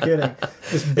 Yeah, no kidding.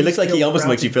 It looks like he almost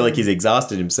makes you feel like he's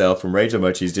exhausted himself from rage so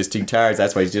much. He's just too tired.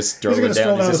 That's why he's just strolling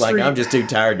down. He's just like, I'm just too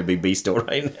tired to be beastal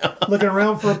right now. Looking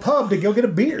around for a pub to go get a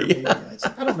beer. Yeah.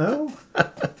 I don't know.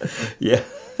 Yeah.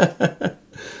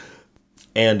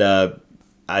 And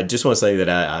I just want to say that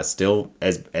I still,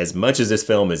 as much as this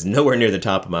film is nowhere near the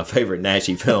top of my favorite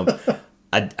Naschy film,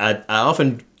 I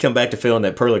often come back to feeling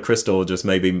that Perla Crystal just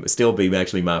maybe still be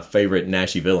actually my favorite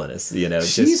Naschy villainess.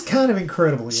 She's kind of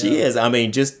incredible. She is. I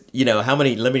mean, just how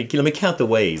many? Let me count the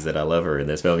ways that I love her in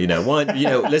this film. One.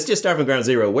 Let's just start from ground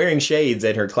zero. Wearing shades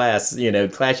at her class.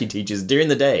 Class she teaches during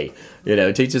the day.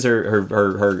 Teaches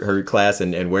her class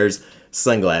and wears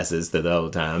sunglasses the whole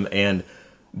time. And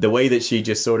the way that she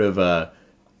just sort of,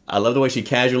 I love the way she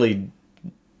casually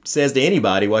says to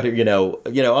anybody, oh,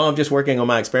 I'm just working on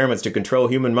my experiments to control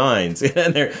human minds.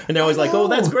 and they're always like, oh,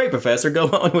 that's great, Professor. Go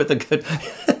on with the good.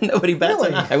 Nobody bats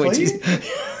an eye when she's.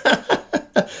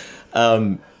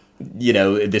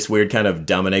 This weird kind of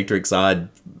dominatrix odd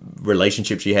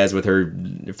relationship she has with her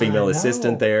female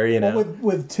assistant there. Well,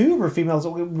 with two of her females,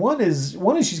 one is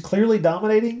she's clearly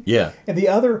dominating. Yeah. And the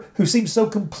other, who seems so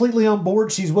completely on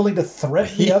board, she's willing to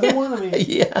threaten the other one. I mean,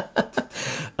 yeah.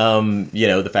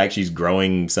 The fact she's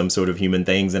growing some sort of human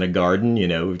things in a garden,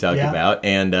 we talked about,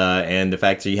 and the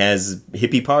fact she has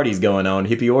hippie parties going on,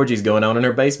 hippie orgies going on in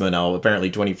her basement, all apparently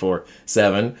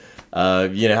 24/7.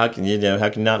 How can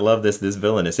you not love this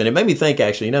villainess? And it made me think,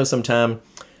 actually, sometime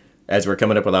as we're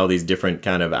coming up with all these different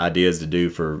kind of ideas to do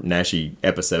for Naschy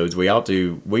episodes, we ought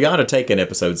to take an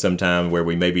episode sometime where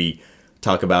we maybe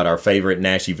talk about our favorite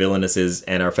Naschy villainesses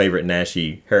and our favorite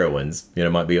Naschy heroines.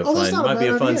 Might be a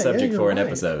fun subject for an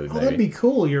episode. Oh, that'd be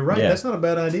cool. You're right. Yeah. That's not a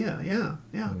bad idea.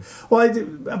 Yeah. Well,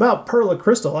 about Perla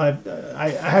Crystal, I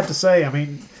have to say, I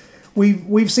mean,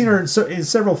 we've seen her in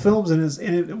several films,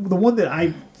 and the one that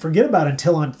I forget about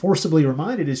until I'm forcibly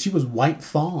reminded is she was White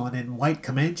Fawn in White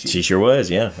Comanche. She sure was.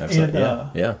 Yeah. Absolutely.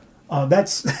 Yeah.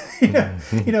 That's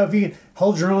if you can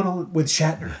hold your own with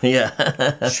Shatner.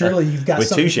 Yeah. Surely you've got with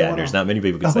something two Shatners. Not many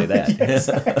people can say that. Yeah,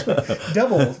 exactly.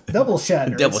 Double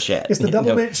Shatner. Double Shatner. It's the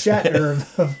double mint Shatner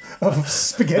of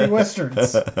spaghetti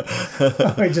westerns.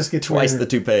 I just get twice the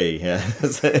toupee. Yeah.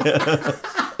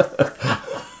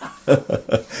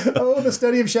 Oh, the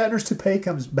study of Shatner's toupee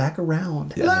comes back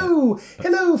around. Hello,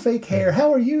 fake hair.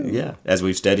 How are you? Yeah, as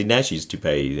we've studied Naschy's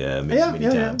toupee many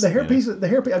times. The hairpiece,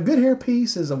 a good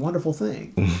hairpiece is a wonderful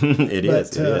thing. It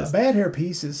is. A bad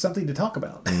hairpiece is something to talk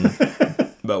about.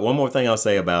 But one more thing I'll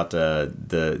say about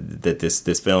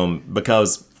this film,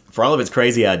 because for all of its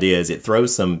crazy ideas, it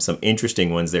throws some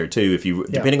interesting ones there too.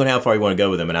 Depending on how far you want to go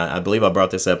with them, and I believe I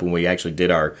brought this up when we actually did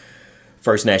our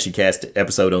first Naschy Cast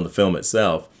episode on the film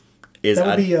itself. That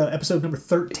would be episode number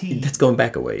 13. That's going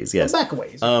back a ways, yes. Back a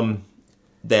ways.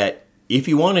 That if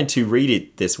you wanted to read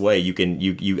it this way,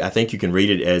 I think you can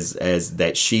read it as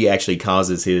that she actually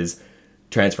causes his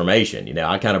transformation.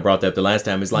 I kind of brought that up the last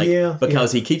time. It's like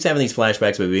because he keeps having these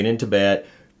flashbacks of being in Tibet,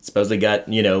 supposedly got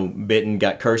bitten,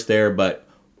 got cursed there, but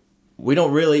we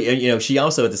don't really. She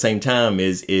also at the same time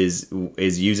is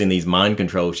using these mind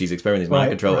control. She's experimenting with mind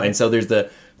control, and so there's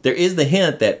the there is the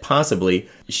hint that possibly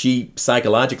she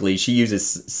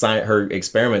uses her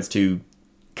experiments to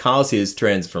cause his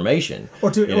transformation, or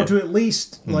to at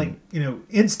least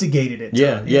instigated it.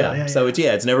 Yeah. So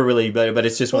it's never really, but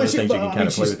it's just one of those things you can kind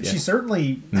of play with. She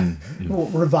certainly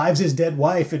revives his dead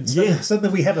wife, and suddenly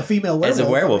we have a female werewolf. As a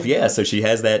werewolf, So she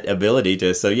has that ability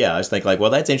to. So I just think well,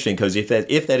 that's interesting, because if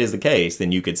that is the case,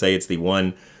 then you could say it's the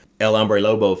one El Hombre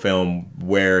Lobo film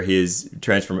where his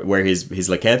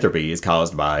lycanthropy is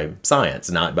caused by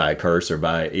science, not by a curse or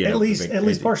by at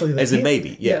least partially. As a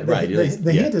baby, right.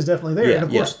 The hint is definitely there, and of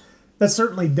course that's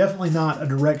definitely not a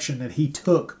direction that he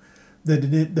took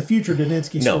the future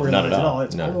Daninsky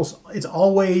storylines at all. It's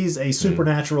always a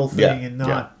supernatural thing and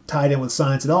not tied in with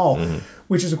science at all.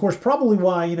 Which is, of course, probably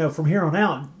why, from here on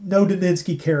out, no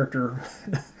Daninsky character,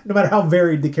 no matter how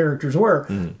varied the characters were,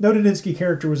 no Daninsky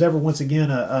character was ever once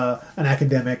again an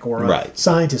academic or a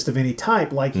scientist of any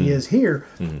type like he is here.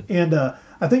 And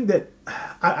I think that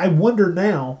I wonder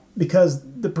now, because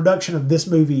the production of this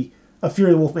movie, A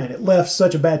Fury of the Wolfman, it left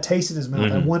such a bad taste in his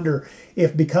mouth. I wonder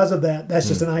if because of that, that's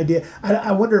just an idea.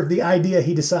 I wonder if the idea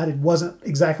he decided wasn't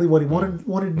exactly what he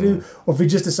wanted to do, or if he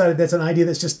just decided that's an idea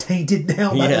that's just tainted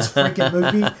now by this freaking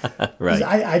movie.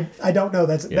 Right. I don't know.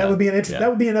 That would be an interest. That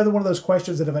would be another one of those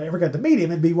questions that if I ever got to meet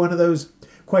him, it'd be one of those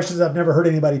questions I've never heard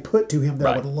anybody put to him that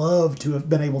I would love to have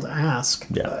been able to ask.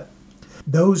 Yeah. But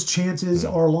those chances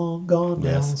are long gone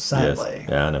now, sadly. Yes.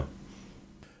 Yeah, I know.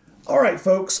 All right,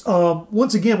 folks.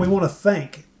 Once again, we want to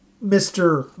thank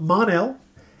Mr. Monell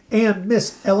and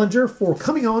Miss Ellinger for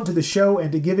coming on to the show and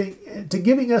to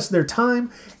giving us their time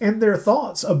and their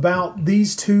thoughts about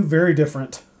these two very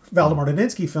different Valdemar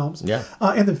Daninsky films. Yeah.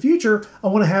 In the future, I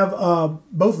want to have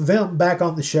both of them back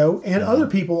on the show and other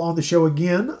people on the show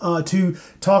again to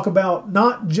talk about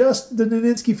not just the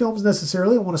Daninsky films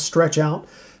necessarily. I want to stretch out,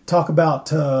 talk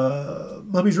about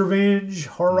Mummy's Revenge,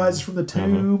 Horror Rises from the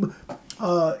Tomb,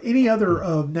 any other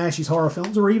of Naschy's horror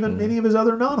films, or even any of his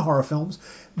other non-horror films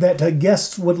that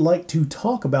guests would like to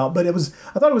talk about. But I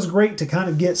thought it was great to kind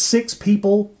of get 6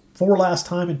 people, 4 last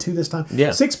time and 2 this time.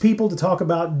 Yeah. 6 people to talk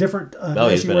about different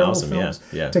Naschy werewolf films.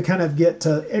 Yeah. To kind of get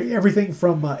everything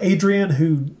from Adrian,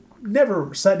 who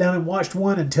never sat down and watched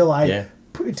one until I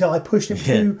pushed him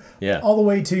to, all the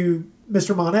way to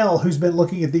Mr. Monell, who's been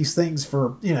looking at these things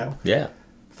for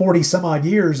 40 some odd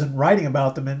years and writing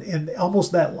about them and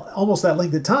almost that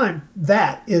length of time.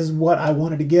 That is what I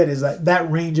wanted to get, is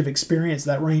that range of experience,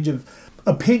 that range of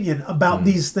opinion about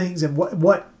these things, and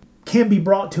what can be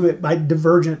brought to it by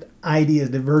divergent ideas,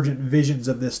 divergent visions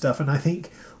of this stuff. And I think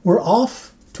we're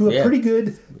off to a pretty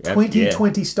good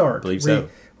 2020 start. I believe so.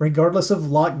 Regardless of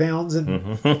lockdowns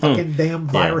and fucking damn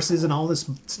viruses and all this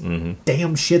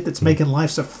damn shit that's making life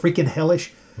so freaking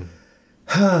hellish.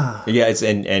 It's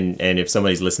and if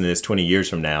somebody's listening to this 20 years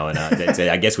from now, and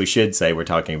I guess we should say we're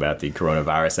talking about the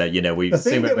coronavirus. The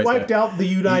thing that wiped out the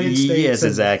United States. Yes,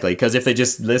 exactly. Because if they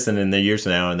just listen in the years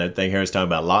from now and they hear us talking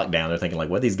about lockdown, they're thinking like,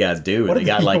 "What these guys do?" And they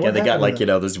got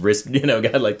this wrist,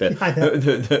 got like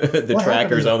the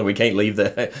trackers on that we can't leave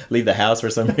the house for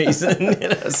some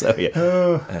reason. So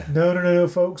no,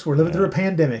 folks, we're living through a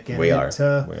pandemic, and we are.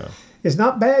 It's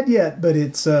not bad yet, but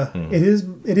it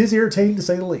is irritating to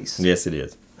say the least. Yes, it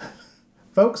is.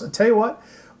 Folks, I tell you what,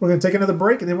 we're going to take another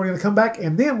break, and then we're going to come back,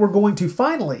 and then we're going to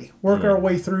finally work our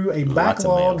way through a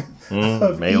backlog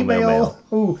of email.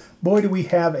 Oh, boy, do we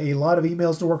have a lot of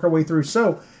emails to work our way through.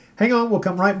 So hang on, we'll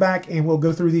come right back, and we'll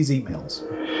go through these emails.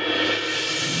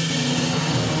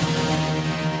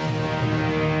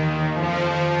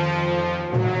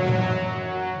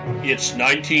 It's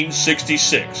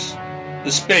 1966.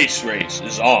 The space race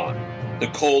is on, the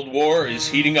Cold War is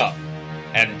heating up,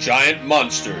 and giant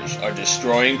monsters are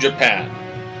destroying Japan.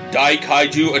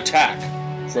 Daikaiju Attack,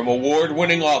 from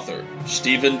award-winning author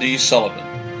Stephen D. Sullivan.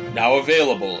 Now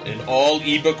available in all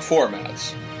ebook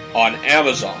formats on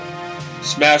Amazon,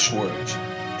 Smashwords,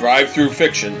 Drive-Thru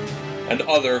Fiction, and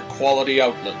other quality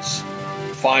outlets.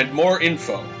 Find more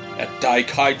info at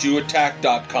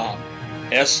daikaijuattack.com,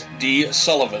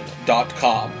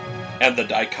 sdsullivan.com. and the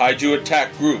Daikaiju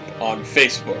Attack group on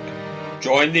Facebook.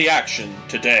 Join the action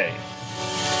today.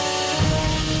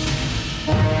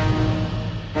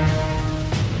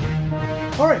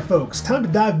 All right, folks, time to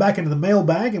dive back into the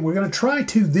mailbag, and we're going to try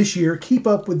to, this year, keep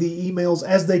up with the emails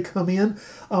as they come in.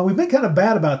 We've been kind of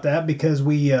bad about that because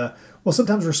we will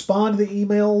sometimes respond to the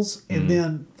emails and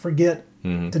then forget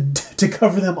to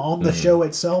cover them on the show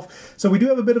itself. So we do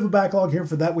have a bit of a backlog here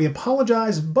for that. We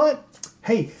apologize, but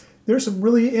hey, there's some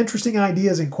really interesting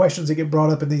ideas and questions that get brought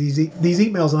up in these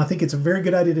emails, and I think it's a very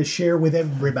good idea to share with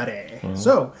everybody. Mm-hmm.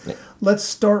 So let's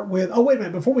start with. Oh, wait a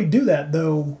minute! Before we do that,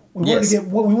 though, we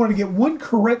wanted to get one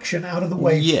correction out of the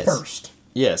way first.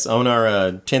 Yes, on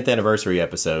our 10th anniversary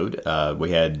episode,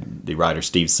 we had the writer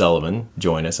Steve Sullivan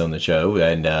join us on the show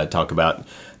and talk about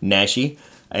Naschy,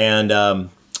 and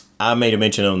I made a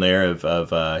mention on there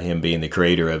of him being the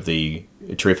creator of the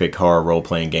terrific horror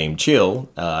role-playing game Chill,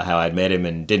 how I'd met him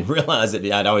and didn't realize that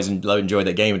I'd always enjoyed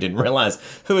that game and didn't realize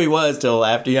who he was till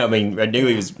after, I knew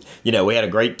he was, we had a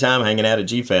great time hanging out at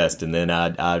G-Fest, and then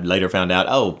I later found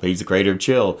out, he's the creator of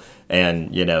Chill,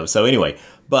 and, so anyway,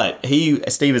 but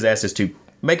Steve has asked us to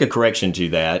make a correction to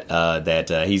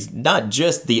that, he's not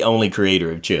just the only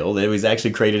creator of Chill, that he's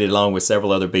actually created it along with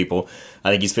several other people. I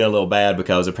think he's feeling a little bad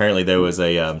because apparently there was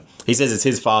he says it's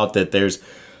his fault that there's,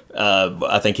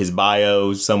 I think his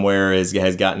bio somewhere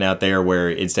has gotten out there where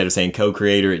instead of saying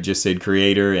co-creator, it just said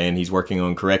creator, and he's working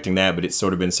on correcting that, but it's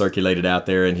sort of been circulated out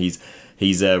there, and he's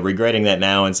regretting that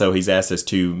now, and so he's asked us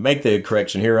to make the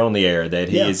correction here on the air that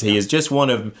he is just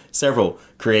one of several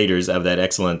creators of that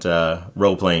excellent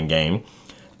role-playing game.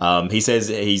 He says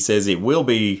it will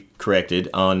be corrected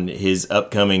on his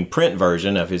upcoming print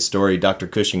version of his story, Dr.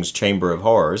 Cushing's Chamber of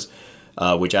Horrors,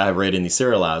 which I have read in the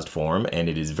serialized form, and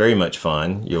it is very much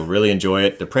fun. You'll really enjoy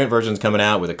it. The print version's coming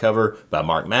out with a cover by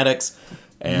Mark Maddox.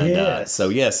 And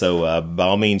so by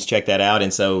all means, check that out.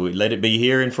 And so let it be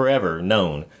here and forever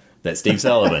known that Steve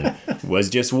Sullivan was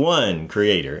just one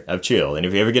creator of Chill. And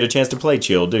if you ever get a chance to play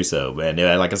Chill, do so. And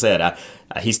like I said,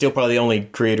 he's still probably the only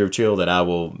creator of Chill that I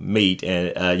will meet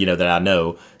and, that I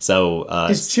know. So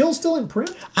is Chill still in print?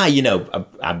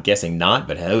 I'm guessing not,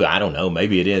 but I don't know.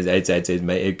 Maybe it is.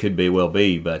 It could well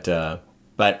be. But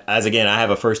as again, I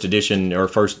have a first edition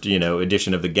of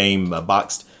the game,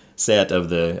 boxed set of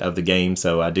the game.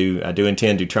 So I do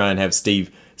intend to try and have Steve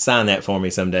sign that for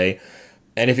me someday.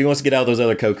 And if he wants to get all those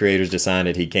other co-creators to sign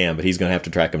it, he can, but he's going to have to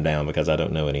track them down because I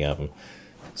don't know any of them.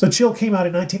 So Chill came out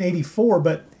in 1984,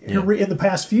 but in the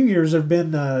past few years there have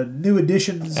been new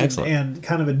additions and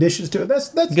kind of additions to it. That's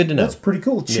good to know. That's pretty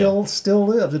cool. Chill still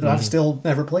lives, and I've still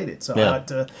never played it. So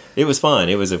it was fun.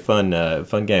 It was a fun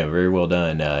game, very well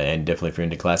done, and definitely if you're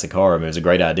into classic horror, it was a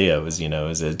great idea. It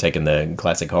was taking the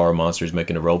classic horror monsters,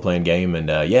 making a role playing game, and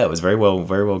it was very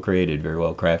well created, very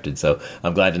well crafted. So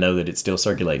I'm glad to know that it's still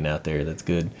circulating out there. That's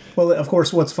good. Well, of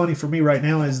course, what's funny for me right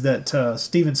now is that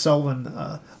Stephen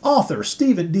Sullivan, author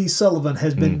Stephen D. Sullivan,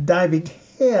 has been diving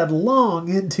headlong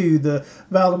into the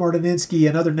Valdemar Daninsky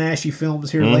and other Naschy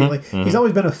films here lately. He's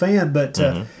always been a fan, but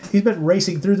he's been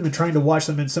racing through them and trying to watch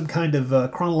them in some kind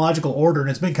of chronological order,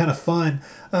 and it's been kind of fun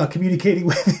communicating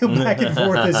with him back and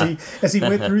forth as he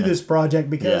went through this project,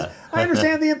 because I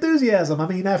understand the enthusiasm. I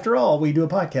mean, after all, we do a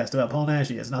podcast about Paul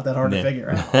Naschy. It's not that hard to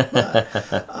figure out.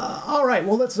 But, all right,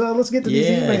 well, let's get to these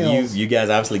emails. You guys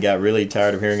obviously got really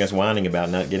tired of hearing us whining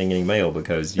about not getting any mail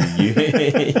because you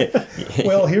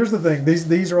Well, here's the thing.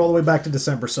 These are all the way back to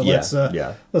December, so let's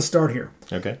start here.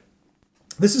 Okay.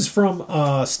 This is from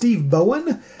Steve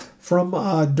Bowen from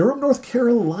Durham, North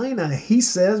Carolina. He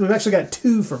says, we've actually got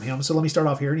two from him, so let me start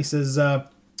off here. And he says,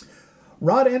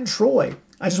 Rod and Troy,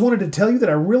 I just wanted to tell you that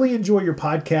I really enjoy your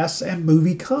podcasts and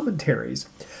movie commentaries.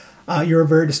 You're a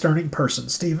very discerning person,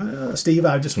 Steve.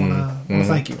 I just want to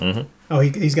thank you. Mm-hmm. Oh,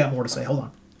 he's got more to say. Hold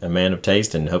on. A man of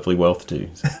taste and hopefully wealth, too.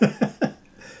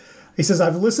 He says,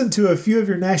 I've listened to a few of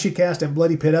your Naschycast and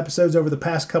Bloody Pit episodes over the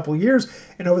past couple years,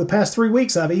 and over the past 3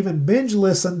 weeks, I've even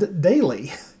binge-listened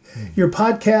daily. Your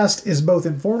podcast is both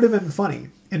informative and funny.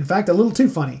 In fact, a little too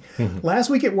funny. Last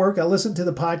week at work, I listened to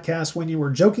the podcast when you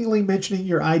were jokingly mentioning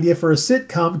your idea for a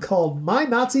sitcom called My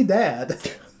Nazi Dad.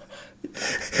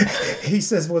 He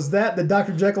says, was that the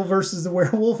Dr. Jekyll versus the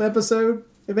Werewolf episode?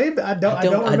 Maybe I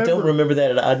don't remember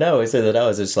that. I know. I said that I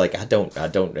was just like, I don't.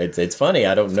 It's funny.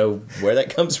 I don't know where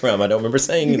that comes from. I don't remember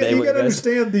saying that. You got to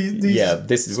understand these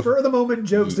this is spur of the moment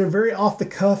jokes. They're very off the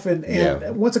cuff,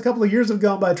 and once a couple of years have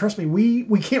gone by, trust me,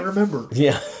 we can't remember.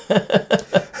 Yeah.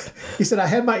 He said, I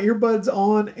had my earbuds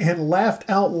on and laughed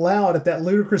out loud at that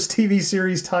ludicrous TV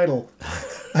series title.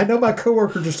 I know my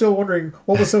coworkers are still wondering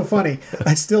what was so funny.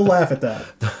 I still laugh at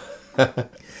that.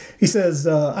 He says,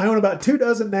 I own about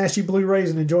 24 Naschy Blu-rays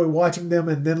and enjoy watching them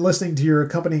and then listening to your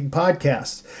accompanying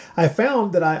podcasts. I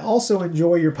found that I also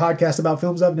enjoy your podcast about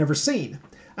films I've never seen.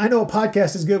 I know a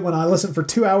podcast is good when I listen for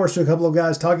 2 hours to a couple of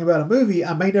guys talking about a movie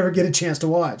I may never get a chance to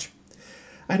watch.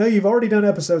 I know you've already done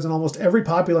episodes on almost every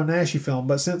popular Naschy film,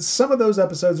 but since some of those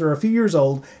episodes are a few years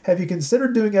old, have you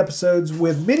considered doing episodes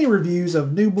with mini reviews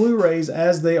of new Blu-rays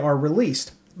as they are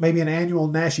released? Maybe an annual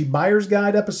Naschy Buyer's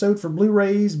Guide episode for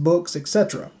Blu-rays, books,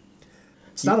 etc.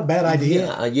 It's not a bad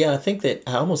idea. Yeah. I think that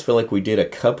I almost feel like we did a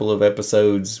couple of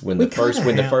episodes when the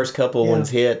first couple ones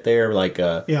hit there, like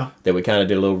that we kind of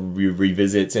did a little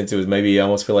revisit, since it was maybe I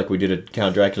almost feel like we did a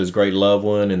Count Dracula's Great Love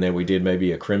one, and then we did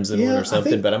maybe a Crimson one or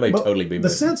something. But I may totally be the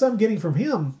sense I'm getting from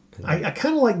him. I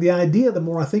kind of like the idea the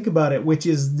more I think about it, which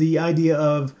is the idea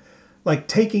of like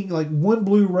taking like one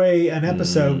Blu-ray an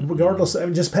episode, regardless,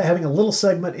 of just having a little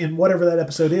segment in whatever that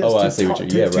episode is.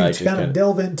 To kind of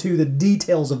delve into the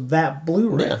details of that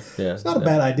Blu-ray. Yeah. It's not a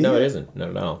bad idea. No, it isn't. Not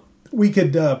at all. We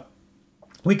could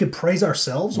praise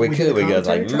ourselves. We could go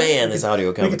like, man, this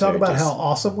audio commentary. We could talk about how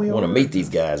awesome we are. I want to meet these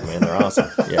guys, man. They're awesome.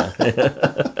 Yeah.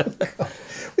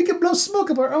 We could blow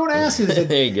smoke up our own asses.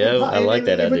 There you go. I like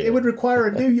that idea. It would require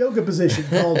a new yoga position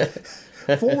called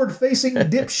forward-facing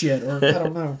dipshit, or I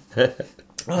don't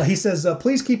know. He says,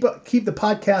 please keep the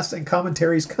podcast and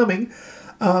commentaries coming.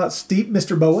 Steve,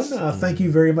 Mr. Bowen, thank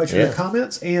you very much for your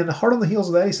comments. And hard on the heels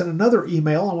of that, he sent another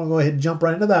email. I want to go ahead and jump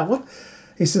right into that one.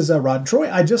 He says, Rod and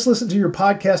Troy, I just listened to your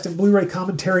podcast and Blu-ray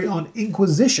commentary on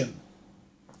Inquisition.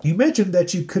 You mentioned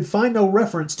that you could find no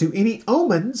reference to any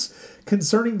omens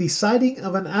concerning the sighting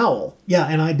of an owl. Yeah,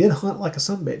 and I did hunt like a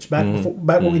sumbitch back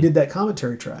when we did that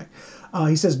commentary track.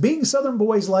 He says, being Southern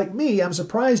boys like me, I'm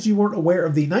surprised you weren't aware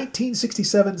of the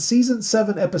 1967 Season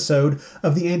 7 episode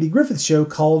of The Andy Griffith Show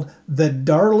called The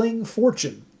Darling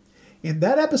Fortune. In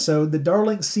that episode, the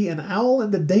Darlings see an owl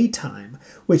in the daytime,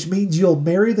 which means you'll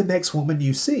marry the next woman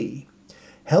you see.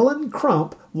 Helen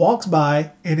Crump walks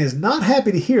by and is not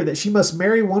happy to hear that she must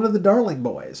marry one of the Darling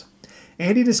boys.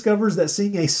 Andy discovers that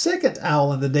seeing a second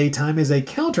owl in the daytime is a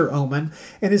counter-omen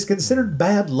and is considered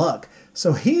bad luck.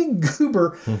 So he and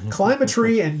Goober climb a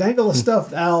tree and dangle a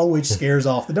stuffed owl, which scares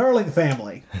off the Darling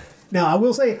family. Now, I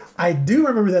will say, I do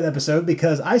remember that episode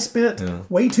because I spent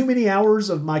way too many hours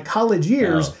of my college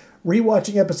years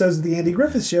rewatching episodes of The Andy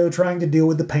Griffith Show trying to deal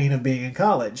with the pain of being in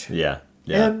college. Yeah.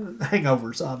 And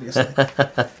hangovers, obviously.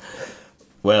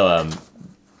 Well,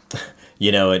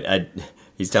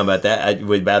 he's talking about that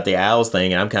about the owls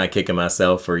thing, and I'm kind of kicking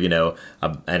myself for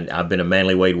I've been a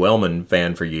Manly Wade Wellman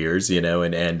fan for years,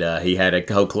 and he had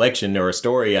a whole collection or a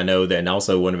story I know that, and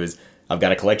also one of his. I've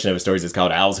got a collection of his stories. It's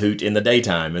called Owl's Hoot in the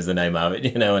Daytime is the name of it,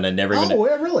 and I never.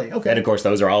 Really? Okay. And of course,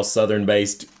 those are all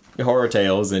Southern-based horror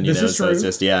tales, and so it's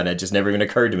just and it just never even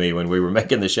occurred to me when we were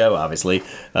making the show, obviously,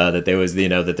 that there was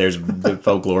that there's the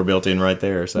folklore built in right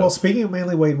there. So, well, speaking of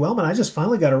Manly Wade Wellman, I just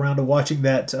finally got around to watching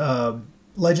that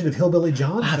Legend of Hillbilly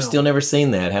John. I've still never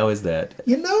seen that. How is that?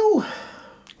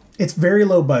 It's very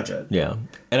low budget. Yeah.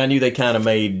 And I knew they kind of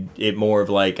made it more of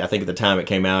like, I think at the time it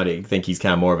came out, I think he's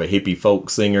kind of more of a hippie folk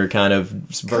singer kind of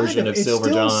version of Silver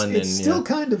John. It's still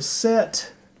kind of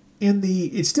set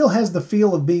it still has the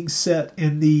feel of being set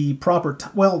in the proper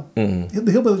time. Well, the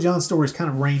Hillbilly John stories kind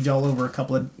of range all over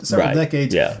several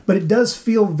decades. Yeah. But it does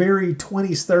feel very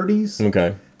 20s, 30s.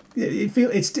 Okay. It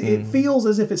feels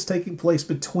as if it's taking place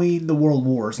between the world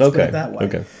wars. Let's put it that way.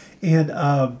 Okay.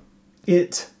 And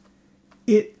its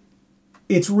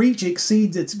reach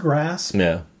exceeds its grasp.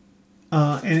 Yeah.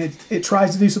 And it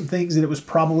tries to do some things that it was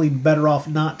probably better off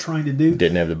not trying to do.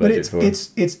 Didn't have the budget for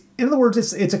it. It's in other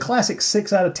words, it's a classic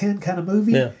 6 out of 10 kind of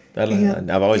movie. Yeah.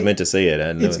 I've always meant to see it.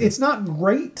 It's not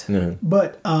great,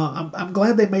 but I'm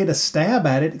glad they made a stab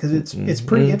at it because it's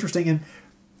pretty interesting. And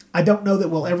I don't know that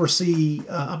we'll ever see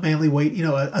a Manly Wade,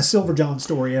 a Silver John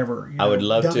story ever. I would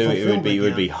love to. It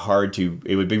would be hard to.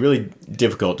 It would be really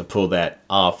difficult to pull that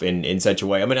off in such a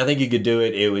way. I mean, I think you could do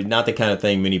it. It was not the kind of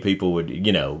thing many people would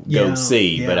go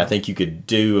see. Yeah. But I think you could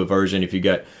do a version if you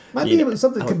got. Might be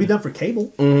something that could be done for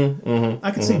cable.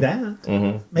 I could see that.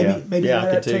 Maybe an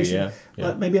adaptation.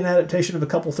 Maybe an adaptation of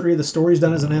 3 of the stories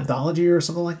done as an anthology or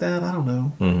something like that. I don't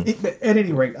know. At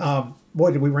any rate,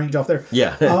 boy, did we range off there.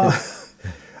 Yeah.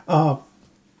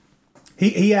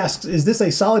 He asks, is this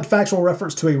a solid factual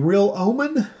reference to a real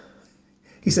omen?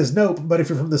 He says, nope, but if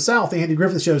you're from the South, the Andy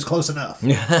Griffith Show is close enough.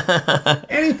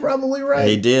 And he's probably right.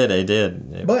 He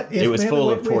did. But it was full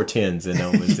of portents and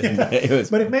omens.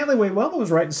 But if Manly Wade Wellman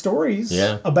was writing stories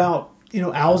about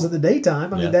owls in the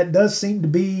daytime, I mean, that does seem to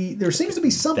be, there seems to be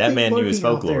something. That man knew his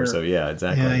folklore, so yeah,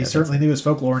 exactly. Yeah, he certainly knew his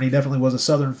folklore, and he definitely was a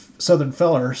southern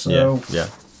feller, so. Yeah.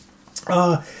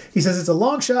 He says it's a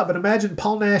long shot, but imagine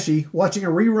Paul Naschy watching a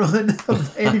rerun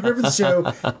of Andy Griffith's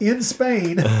Show in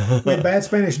Spain with bad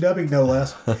Spanish dubbing, no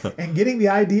less, and getting the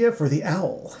idea for the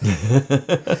owl.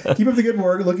 Keep up the good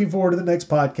work. Looking forward to the next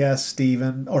podcast,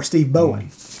 Steve Bowen.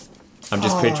 I'm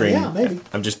just picturing. Maybe.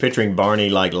 I'm just picturing Barney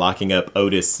like locking up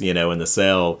Otis, in the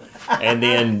cell, and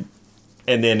then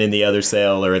And then in the other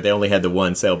cell, or they only had the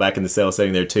one cell, back in the cell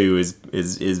sitting there too is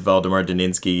Valdemar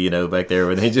Daninsky, back there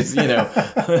where they just,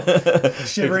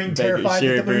 shivering, terrified,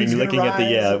 looking at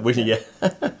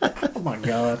the Oh my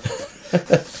God.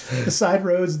 The side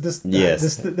roads. This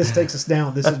takes us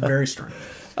down. This is very strange.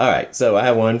 All right, so I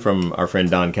have one from our friend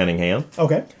Don Cunningham.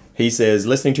 Okay. He says,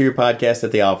 listening to your podcast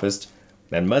at the office,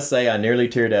 and must say I nearly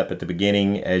teared up at the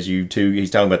beginning as you two,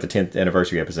 he's talking about the 10th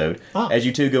anniversary episode, as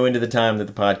you two go into the time that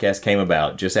the podcast came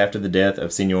about, just after the death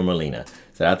of Senor Molina.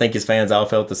 So I think his fans all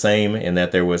felt the same in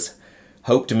that there was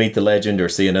hope to meet the legend or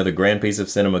see another grand piece of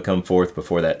cinema come forth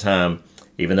before that time.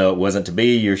 Even though it wasn't to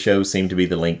be, your show seemed to be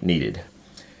the link needed.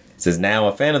 It says, now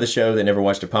a fan of the show that never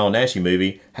watched a Paul Naschy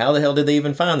movie, how the hell did they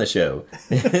even find the show?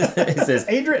 He says,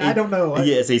 Adrian, I don't know.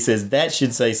 Yes, he says, that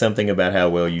should say something about how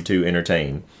well you two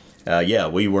entertain.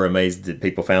 We were amazed that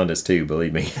people found us too,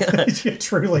 believe me. Yeah,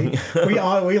 truly. We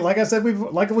like I said,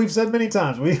 we've said many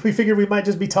times, we figured we might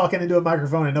just be talking into a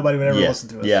microphone and nobody would ever listen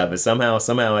to us. Yeah, but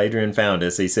somehow Adrian found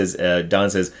us. He says, Don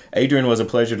says, Adrian was a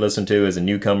pleasure to listen to as a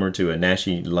newcomer to a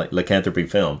Naschy lycanthropy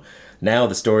film. Now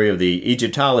the story of the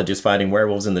Egyptologist fighting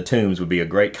werewolves in the tombs would be a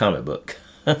great comic book.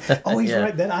 Oh, he's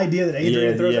right. That idea that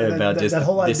Adrian throws about that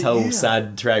whole idea. This whole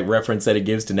sidetrack reference that it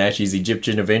gives to Naschy's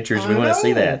Egyptian adventures. We want to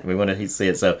see that. We want to see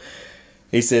it. So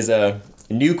he says,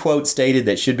 new quote stated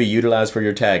that should be utilized for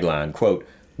your tagline. Quote,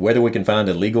 whether we can find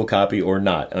a legal copy or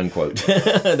not, unquote.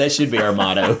 That should be our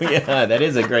motto. Yeah, that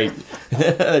is a great,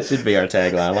 that should be our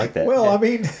tagline. I like that. Well, I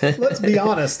mean, let's be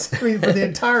honest. I mean, for the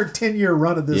entire 10-year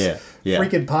run of this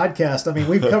freaking podcast, I mean,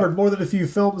 we've covered more than a few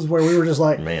films where we were just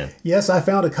like, yes, I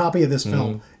found a copy of this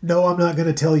film. No, I'm not going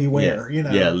to tell you where,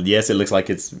 Yeah, yes, it looks like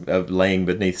it's laying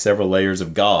beneath several layers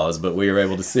of gauze, but we were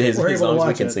able to see it as long as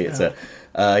we can see it. So,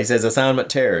 he says, Assignment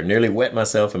Terror. Nearly wet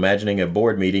myself imagining a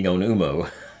board meeting on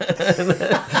Umo.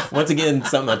 Once again,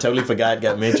 something I totally forgot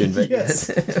got mentioned. But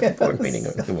board meeting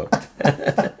on Umo.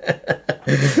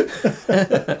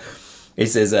 He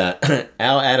says,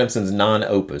 Al Adamson's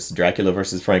non-opus, Dracula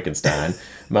vs. Frankenstein.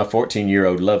 My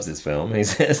 14-year-old loves this film. He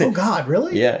says, oh, God,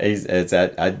 really? Yeah,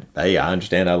 I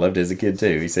understand. I loved it as a kid,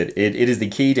 too. He said, it is the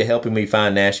key to helping me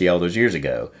find Naschy all those years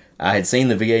ago. I had seen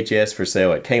the VHS for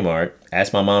sale at Kmart,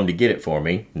 asked my mom to get it for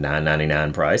me,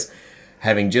 $9.99 price.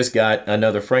 Having just got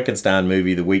another Frankenstein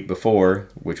movie the week before,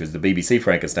 which was the BBC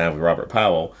Frankenstein with Robert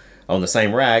Powell, on the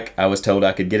same rack, I was told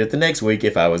I could get it the next week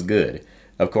if I was good.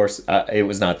 Of course, it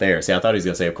was not there. See, I thought he was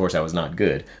going to say, of course, I was not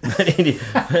good.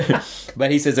 But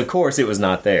he says, of course, it was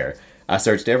not there. I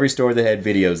searched every store that had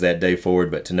videos that day forward,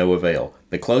 but to no avail.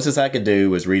 The closest I could do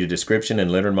was read a description in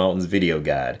Leonard Maltin's video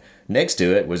guide. Next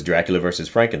to it was Dracula vs.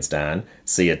 Frankenstein,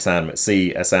 see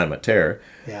Assignment Terror.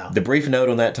 Yeah. The brief note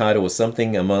on that title was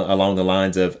something along the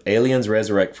lines of, aliens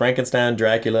resurrect Frankenstein,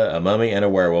 Dracula, a mummy, and a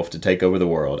werewolf to take over the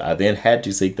world. I then had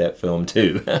to seek that film,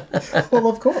 too. Well,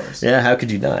 of course. Yeah, how could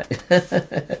you not?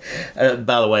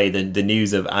 By the way, the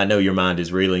news of I Know Your Mind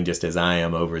is reeling just as I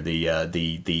am over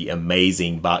the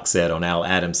amazing box set on Al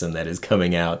Adamson that is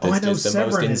coming out. That's just the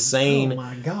most insane. Oh,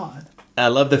 my God. I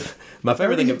love my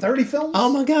favorite 30 films? Oh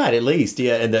my God, at least,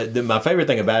 yeah. And my favorite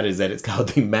thing about it is that it's called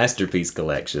the Masterpiece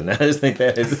Collection. I just think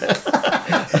that is.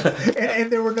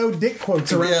 and there were no dick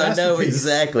quotes around. Yeah, no,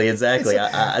 exactly.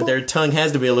 Their tongue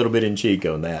has to be a little bit in cheek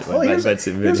on that. Well, here's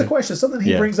a question. Something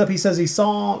he brings up. He says he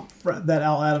saw that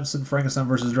Al Adamson Frankenstein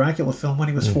versus Dracula film when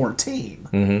he was 14.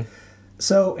 Mm-hmm.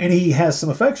 So, and he has some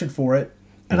affection for it.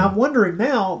 And I'm wondering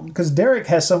now, because Derek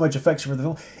has so much affection for the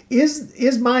film,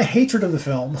 is my hatred of the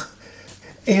film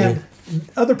and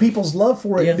other people's love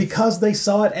for it because they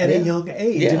saw it at a young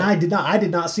age, and I did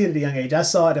not see it at a young age. I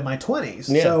saw it in my 20s.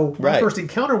 So my first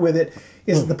encounter with it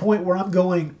is at the point where I'm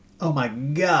going, oh my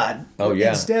God. Oh yeah.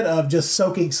 Instead of just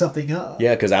soaking something up.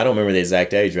 Yeah, because I don't remember the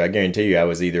exact age, but I guarantee you I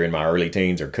was either in my early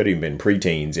teens or could have been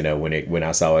preteens, when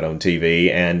I saw it on TV.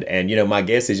 And my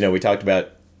guess is, we talked about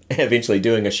eventually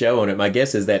doing a show on it. My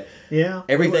guess is that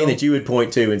everything that you would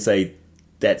point to and say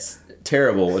that's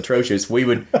terrible, atrocious, we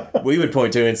would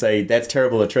point to and say that's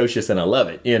terrible, atrocious, and I love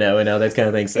it, and all that kind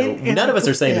of thing. So and none of us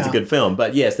are saying it's a good film,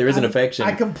 but yes, there is an affection.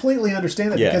 I completely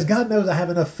understand that because God knows I have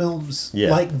enough films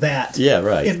like that. Yeah,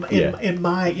 right. In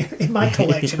my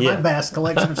collection, my vast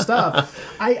collection of stuff.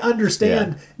 I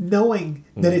understand knowing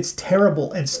that it's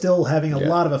terrible and still having a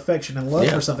lot of affection and love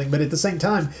for something, but at the same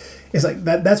time, it's like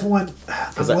that's one.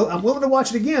 I'm willing to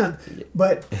watch it again,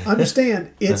 but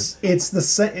understand it's the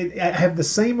same. I have the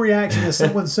same reaction as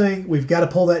someone saying, "We've got to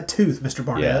pull that tooth, Mr.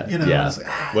 Barnett."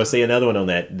 Well, see, another one on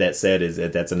that set is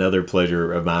that's another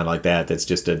pleasure of mine like that. That's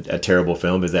just a terrible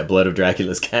film. Is that Blood of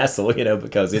Dracula's Castle?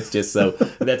 Because it's just so.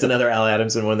 That's another Al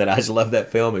Adamson one that I just love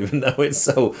that film, even though it's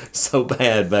so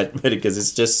bad, but because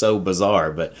it's just so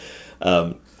bizarre. But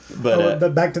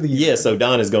But back to the yeah. So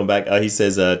Don is going back. He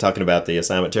says, talking about the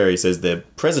assignment Terry, he says the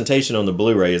presentation on the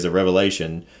Blu-ray is a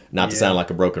revelation. Not to sound like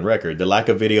a broken record, the lack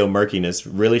of video murkiness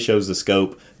really shows the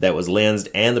scope that was lensed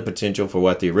and the potential for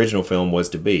what the original film was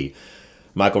to be.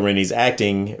 Michael Rennie's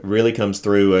acting really comes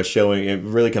through, showing a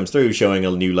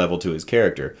new level to his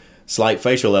character. Slight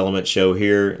facial elements shown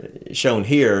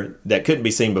here that couldn't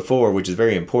be seen before, which is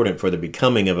very important for the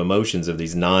becoming of emotions of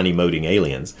these non-emoting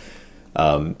aliens.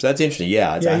 So that's interesting.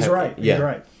 Yeah, he's right. Yeah. He's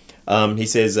right. He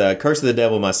says, Curse of the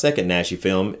Devil, my second Naschy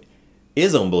film,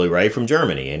 is on Blu-ray from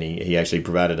Germany, and he actually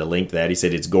provided a link to that. He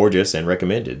said it's gorgeous and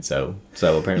recommended. So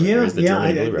apparently there is the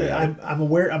German Blu-ray. I'm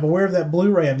aware of that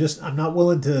Blu-ray. I'm not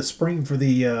willing to spring for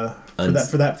the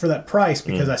for that price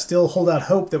because I still hold out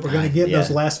hope that we're going to get those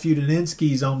last few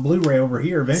Daninsky's on Blu-ray over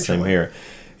here eventually. Same here.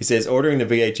 He says, ordering the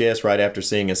VHS right after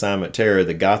seeing Assignment Terror,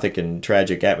 the gothic and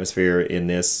tragic atmosphere in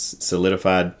this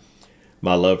solidified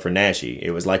my love for Naschy.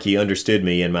 It was like he understood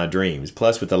me in my dreams.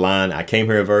 Plus with the line, I came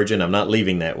here a virgin, I'm not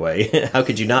leaving that way. How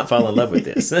could you not fall in love with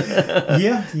this?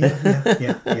 Yeah.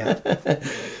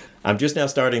 I'm just now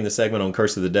starting the segment on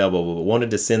Curse of the Devil, but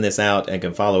wanted to send this out and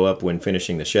can follow up when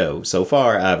finishing the show. So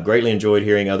far, I've greatly enjoyed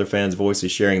hearing other fans'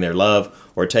 voices sharing their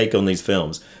love or take on these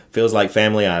films. Feels like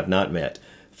family I have not met.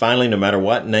 Finally, no matter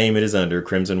what name it is under,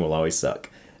 Crimson will always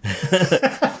suck.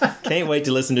 Can't wait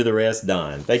to listen to the rest.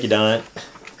 Don. Thank you, Don.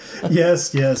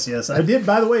 Yes. I did,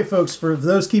 by the way, folks, for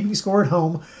those keeping score at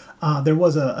home, there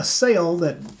was a sale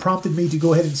that prompted me to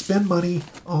go ahead and spend money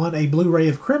on a Blu-ray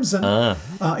of Crimson.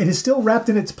 It is still wrapped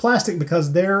in its plastic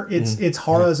because its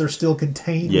horrors are still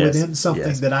contained within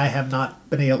something that I have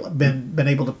not been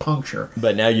able to puncture.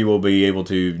 But now you will be able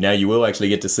to. Now you will actually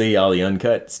get to see all the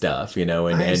uncut stuff, which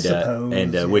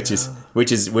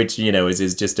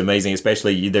is just amazing.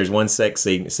 Especially there's one sex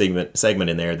segment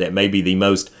in there that may be the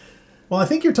most. Well, I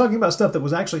think you're talking about stuff that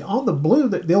was actually on the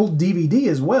old DVD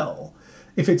as well.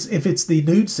 If it's the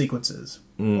nude sequences,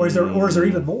 or is there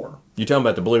even more? You're talking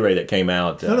about the Blu-ray that came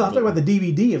out. No, I'm talking about the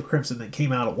DVD of Crimson that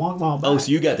came out a long while back. Oh, so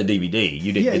you got the DVD?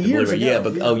 You didn't get the Blu-ray?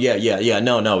 Ago,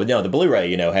 No. The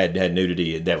Blu-ray, had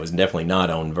nudity that was definitely not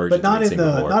on versions. But not in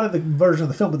the version of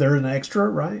the film. But they're an extra,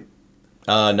 right?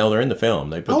 No, they're in the film.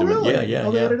 They put them. Really? In, yeah.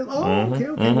 They added them? Oh, okay.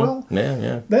 Well,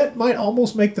 yeah. That might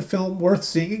almost make the film worth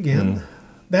seeing again.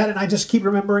 That, and I just keep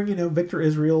remembering, Victor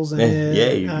Israel's in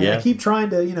it. I keep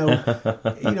trying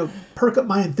to, perk up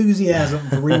my enthusiasm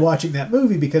for rewatching that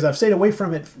movie because I've stayed away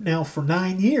from it now for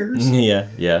 9 years.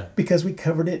 Yeah. Because we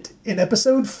covered it in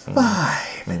episode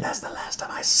 5, and that's the last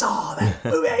time I saw that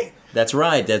movie. That's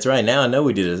right. Now I know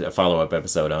we did a follow-up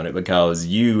episode on it because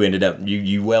you ended up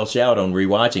you welsh out on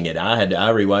rewatching it. I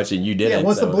rewatched it, and you didn't. Yeah,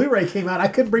 once the Blu-ray came out, I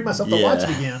couldn't bring myself to watch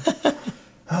it again.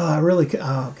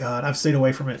 Oh God, I've stayed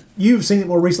away from it. You've seen it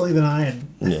more recently than I, and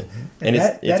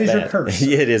that is your curse.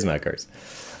 Yeah, it is my curse.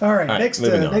 All right, next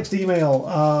email.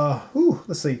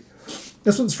 Let's see.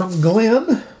 This one's from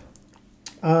Glenn.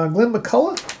 Glenn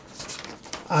McCullough.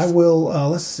 I will.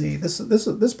 Let's see. This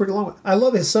is pretty long. I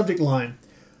love his subject line.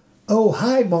 Oh,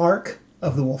 hi, Mark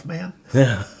of the Wolfman.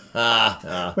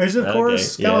 Which of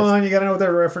course, come on, you got to know what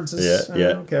their references.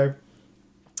 Yeah. Okay.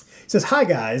 He says, "Hi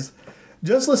guys.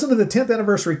 Just listened to the 10th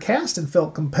anniversary cast and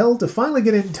felt compelled to finally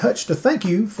get in touch to thank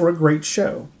you for a great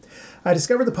show. I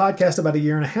discovered the podcast about 1.5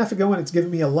 years ago, and it's given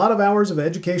me a lot of hours of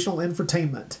educational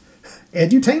infotainment.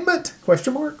 Edutainment? ?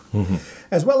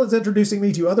 As well as introducing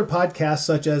me to other podcasts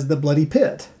such as The Bloody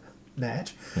Pit,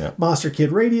 Natch, Monster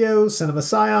Kid Radio, Cinema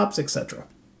Psyops, etc.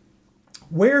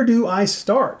 Where do I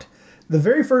start? The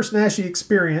very first Naschy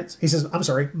experience," he says,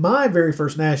 my very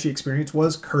first Naschy experience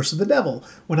was Curse of the Devil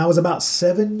when I was about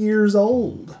 7 years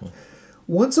old.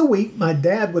 Once a week, my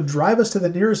dad would drive us to the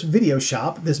nearest video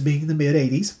shop, this being the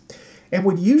mid-'80s, and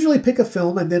would usually pick a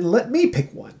film and then let me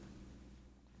pick one.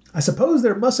 I suppose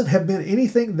there mustn't have been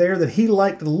anything there that he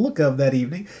liked the look of that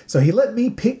evening, so he let me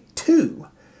pick 2,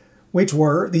 which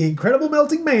were The Incredible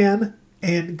Melting Man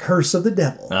and Curse of the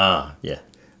Devil. Yeah.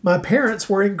 My parents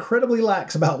were incredibly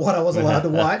lax about what I was allowed to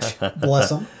watch. Bless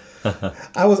them.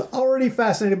 I was already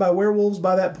fascinated by werewolves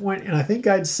by that point, and I think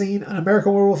I'd seen An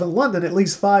American Werewolf in London at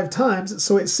least 5 times,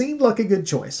 so it seemed like a good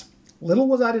choice. Little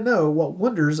was I to know what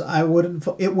wonders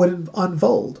it would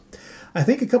unfold. I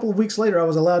think a couple of weeks later I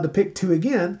was allowed to pick 2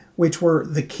 again, which were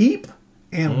The Keep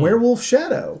and Werewolf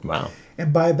Shadow. Wow.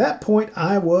 And by that point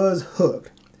I was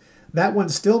hooked. That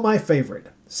one's still my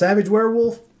favorite. Savage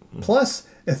Werewolf plus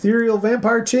ethereal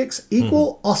vampire chicks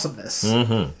equal awesomeness.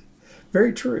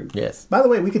 Very true. Yes. By the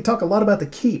way, we could talk a lot about The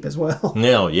Keep as well.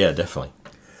 No, yeah, definitely.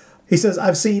 He says,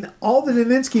 I've seen all the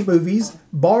Daninsky movies,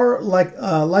 bar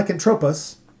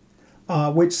Lycanthropus,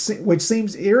 which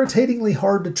seems irritatingly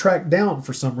hard to track down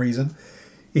for some reason.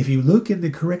 If you look in the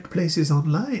correct places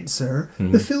online, sir,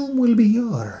 the film will be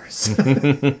yours.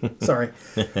 Sorry.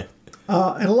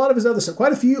 And a lot of his other stuff,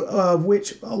 quite a few of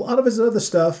which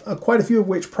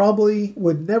probably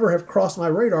would never have crossed my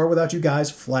radar without you guys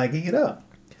flagging it up.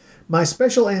 My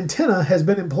special antenna has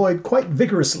been employed quite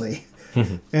vigorously.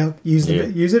 Use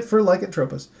it for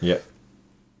lycanthropus. Yep.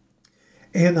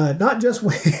 And not just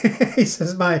when, he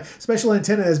says, my special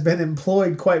antenna has been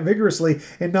employed quite vigorously,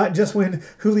 and not just when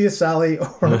Julia Sally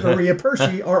or Maria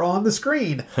Percy are on the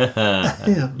screen.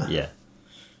 Yeah.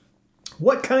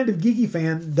 What kind of geeky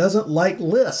fan doesn't like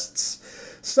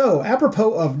lists? So,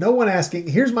 apropos of no one asking,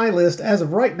 here's my list as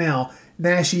of right now,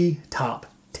 Naschy Top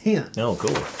 10. Oh,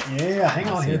 cool. Yeah, hang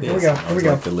on here. Here we go. Here we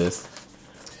go. Like the list.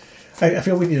 I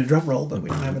feel we need a drum roll, but we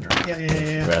don't have a drum.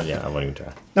 Yeah. Well, yeah, I won't even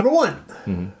try. Number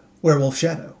 1, Werewolf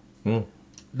Shadow.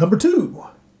 Number 2,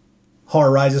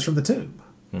 Horror Rises from the Tomb.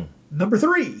 Number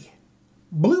 3,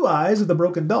 Blue Eyes of the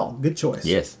Broken Doll. Good choice.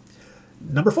 Yes.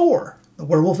 Number 4, The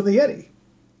Werewolf and the Yeti.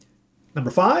 Number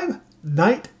 5,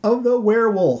 Night of the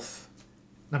Werewolf.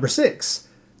 Number 6,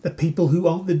 The People Who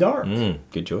Own the Dark.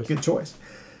 Good choice. Good choice.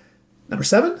 Number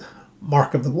 7,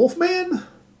 Mark of the Wolfman.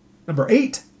 Number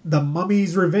 8, The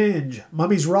Mummy's Revenge.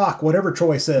 Mummy's Rock, whatever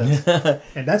Troy says.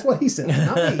 And that's what he said,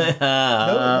 not me.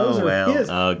 Those are his.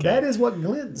 Okay. That is what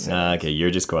Glenn said. Okay, you're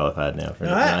disqualified now for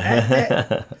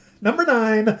that. Number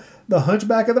 9, The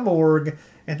Hunchback of the Morgue.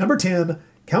 And number 10,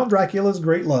 Count Dracula's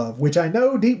Great Love, which I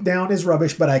know deep down is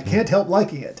rubbish, but I can't help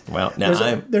liking it. Well,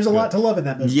 now there's a lot to love in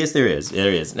that movie. Yes, there is.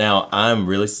 There is. Now,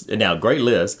 great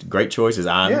list, great choices.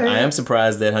 I am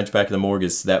surprised that Hunchback of the Morgue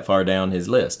is that far down his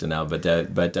list. Now,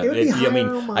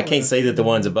 I can't say that the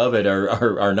ones above it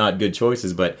are not good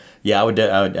choices, but yeah, I would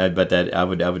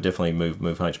definitely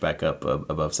move Hunchback up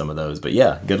above some of those. But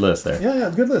yeah, good list there. Yeah,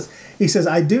 good list. He says,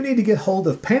 I do need to get hold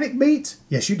of Panic Beat.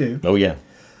 Yes, you do. Oh yeah.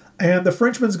 And The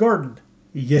Frenchman's Garden.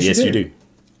 Yes, you do.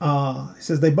 He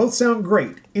says, they both sound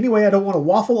great. Anyway, I don't want to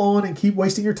waffle on and keep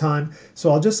wasting your time,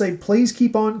 so I'll just say, please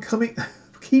keep on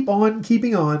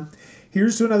keeping on.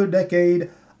 Here's to another decade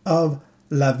of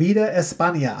La Vida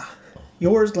España.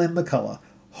 Yours, Glenn McCullough.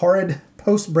 Horrid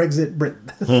post-Brexit Britain.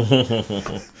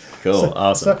 Cool,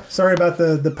 awesome. Sorry about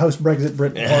the post-Brexit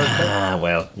Britain part.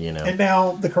 Well, you know. And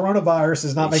now the coronavirus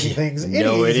is not making things any easier.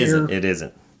 No, it isn't. It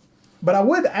isn't. But I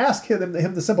would ask him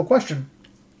the simple question.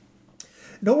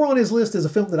 Nowhere on his list is a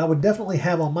film that I would definitely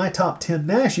have on my top 10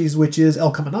 Nashies, which is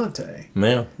El Comanante.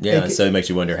 Well, yeah, so it makes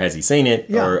you wonder, has he seen it?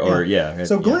 Yeah.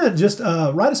 So Glenn, just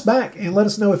write us back and let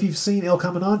us know if you've seen El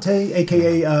Comanante,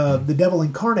 a.k.a. The Devil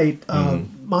Incarnate.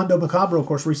 Mondo Macabro, of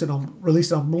course,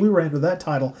 released on Blu-ray under that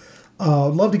title.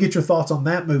 Love to get your thoughts on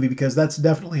that movie, because that's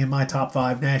definitely in my top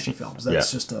 5 Naschy films.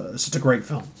 That's just a great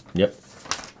film. Yep.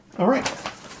 All right.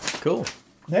 Cool.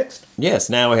 Next. Yes,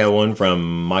 now we have one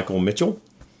from Michael Mitchell.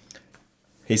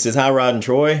 He says, hi, Rod and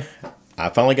Troy. I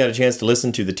finally got a chance to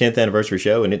listen to the 10th anniversary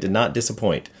show, and it did not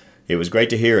disappoint. It was great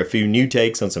to hear a few new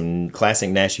takes on some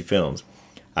classic Naschy films.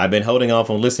 I've been holding off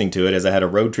on listening to it as I had a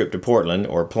road trip to Portland,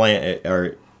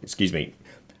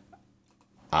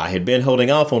 I had been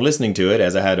holding off on listening to it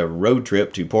as I had a road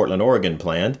trip to Portland, Oregon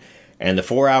planned, and the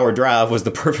 4-hour drive was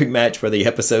the perfect match for the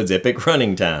episode's epic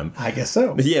running time. I guess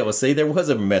so. Yeah, well, see, there was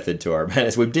a method to our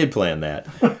madness. We did plan that.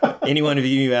 Any one of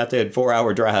you out there had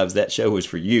 4-hour drives, that show was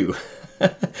for you.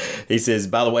 He says,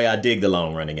 by the way, I dig the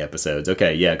long running episodes.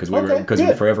 Okay, yeah, because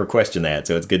we forever question that,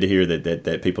 so it's good to hear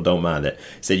that people don't mind it.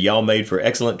 He said, y'all made for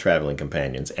excellent traveling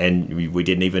companions, and we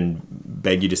didn't even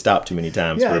beg you to stop too many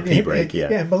times for a pee break.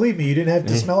 Yeah, and believe me, you didn't have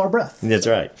to smell our breath. That's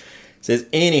right. Says,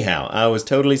 anyhow, I was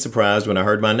totally surprised when I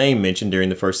heard my name mentioned during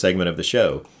the first segment of the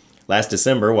show. Last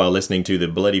December, while listening to the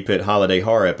Bloody Pit Holiday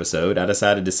Horror episode, I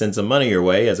decided to send some money your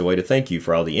way as a way to thank you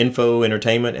for all the info,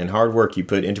 entertainment, and hard work you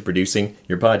put into producing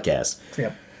your podcast.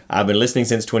 Yep. I've been listening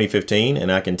since 2015,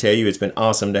 and I can tell you it's been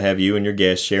awesome to have you and your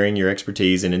guests sharing your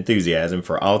expertise and enthusiasm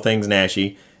for all things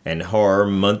Naschy and horror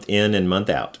month in and month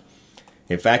out.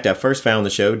 In fact, I first found the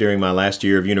show during my last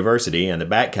year of university, and the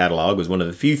back catalog was one of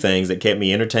the few things that kept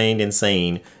me entertained and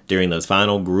sane during those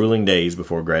final grueling days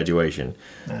before graduation.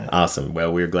 Awesome.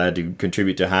 Well, we're glad to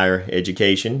contribute to higher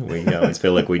education. We always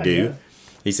feel like we do.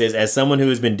 He says, as someone who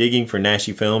has been digging for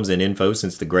Naschy films and info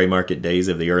since the gray market days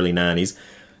of the early 90s,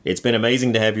 it's been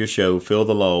amazing to have your show fill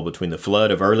the lull between the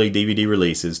flood of early DVD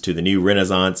releases to the new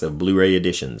renaissance of Blu-ray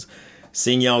editions.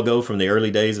 Seeing y'all go from the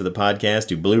early days of the podcast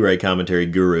to Blu-ray commentary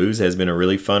gurus has been a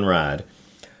really fun ride.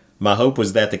 My hope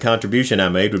was that the contribution I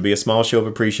made would be a small show of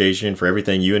appreciation for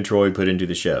everything you and Troy put into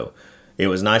the show. It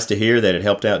was nice to hear that it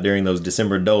helped out during those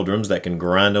December doldrums that can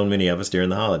grind on many of us during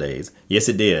the holidays. Yes,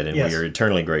 it did, and Yes. we are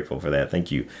eternally grateful for that.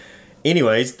 Thank you.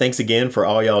 Anyways, thanks again for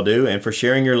all y'all do and for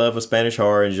sharing your love of Spanish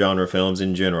horror and genre films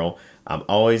in general. I'm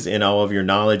always in awe of your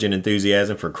knowledge and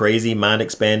enthusiasm for crazy,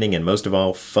 mind-expanding, and most of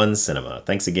all, fun cinema.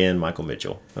 Thanks again, Michael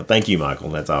Mitchell. Well, thank you, Michael.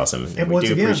 That's awesome. And we once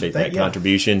do again, appreciate that yeah.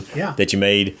 contribution Yeah. that you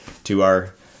made to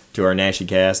our Nashi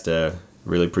cast.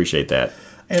 Really appreciate that.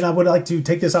 And I would like to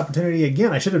take this opportunity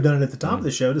again. I should have done it at the top of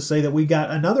the show to say that we got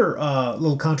another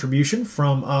little contribution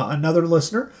from another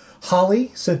listener.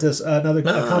 Holly sent us another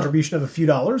contribution of a few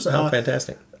dollars. Oh,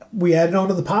 fantastic. We added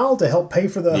onto the pile to help pay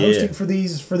for the Yeah. hosting for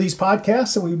these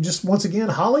podcasts. And we just, once again,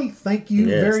 Holly, thank you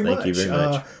Yes, very thank much. you very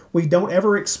much. We don't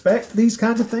ever expect these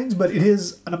kinds of things, but it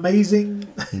is an amazing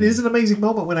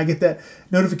moment when I get that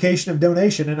notification of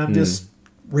donation, and I'm just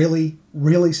really,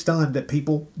 really stunned that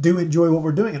people do enjoy what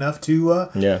we're doing enough to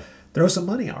throw some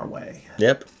money our way.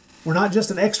 Yep. We're not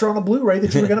just an extra on a Blu-ray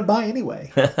that you were going to buy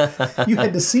anyway. You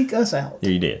had to seek us out.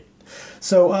 You did.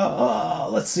 So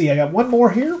let's see. I got one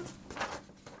more here.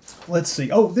 Let's see.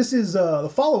 Oh, this is the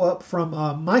follow-up from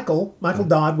Michael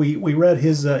Dodd. We read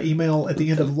his email at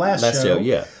the end of the last show.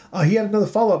 Yeah. He had another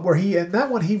follow-up where he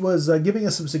was giving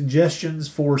us some suggestions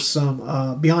for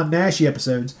some Beyond Nashi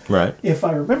episodes. Right. If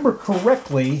I remember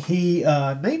correctly, he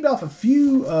named off a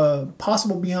few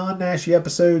possible Beyond Nashi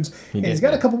episodes, and he's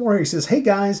got a couple more here. He says, "Hey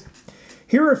guys,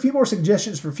 here are a few more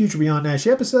suggestions for future Beyond Nashi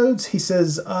episodes." He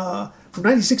says, from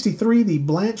 1963, the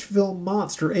Blancheville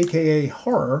Monster, a.k.a.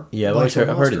 Horror. Yeah, I've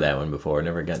heard of that one before.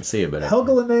 Never got to see it, but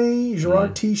Helga Linné,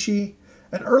 Gerard Tichy.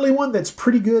 An early one that's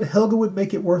pretty good. Helga would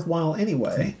make it worthwhile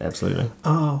anyway. Absolutely.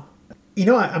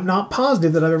 I'm not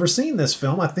positive that I've ever seen this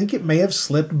film. I think it may have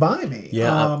slipped by me.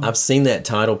 Yeah, I've seen that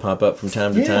title pop up from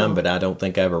time to Yeah. time, but I don't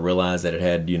think I ever realized that it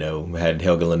had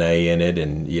Helga Linné in it,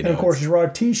 and And of course,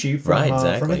 Gerard Tichy from, Right,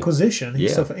 exactly. from Inquisition.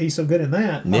 He's so good in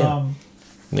that. Yeah.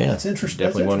 Yeah, that's interesting.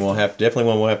 Definitely one we'll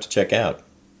have to check out.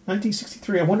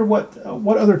 1963. I wonder what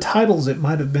other titles it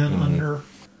might have been under.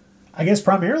 I guess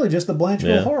primarily just the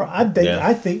Blancheville Horror.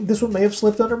 I think this one may have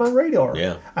slipped under my radar.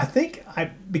 Yeah. I think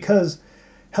because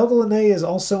Helga Linné is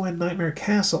also in Nightmare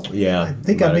Castle. Yeah, I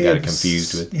think I may got have it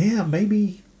confused with. Yeah,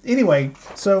 maybe. Anyway,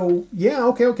 so yeah,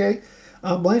 okay.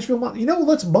 Blancheville,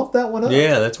 let's bump that one up.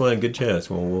 Yeah, that's one good chance.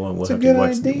 We'll have good to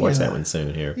watch idea. that one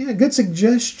soon here. Yeah, good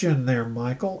suggestion there,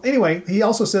 Michael. Anyway, he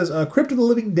also says Crypt of the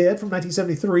Living Dead from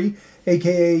 1973,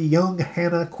 a.k.a. Young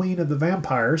Hannah, Queen of the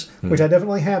Vampires, which I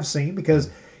definitely have seen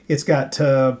because it's got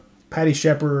Patty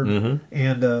Shepard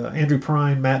and Andrew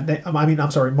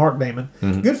Prine, Mark Damon.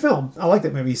 Good film. I like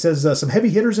that movie. He says some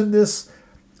heavy hitters in this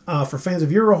for fans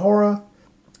of Euro horror.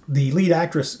 The lead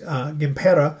actress,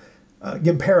 Gimpera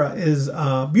is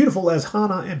beautiful as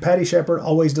Hannah, and Patty Shepard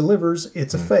always delivers.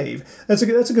 It's a fave. That's a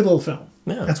good little film.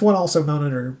 Yeah. That's one also known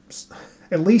under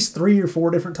at least 3 or 4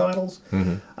 different titles.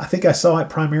 I think I saw it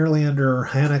primarily under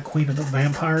Hannah, Queen of the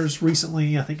Vampires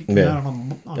recently. I think it came out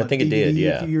on I think a it did, DVD yeah.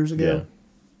 a few years ago. Yeah.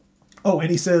 Oh,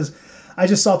 and he says, I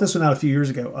just saw this one out a few years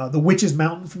ago. The Witch's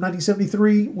Mountain from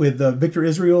 1973 with Victor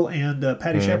Israel and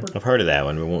Patty Shepard. I've heard of that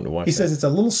one. We want to watch. He says it's a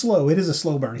little slow. It is a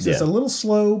slow burn. He says it's Yeah. a little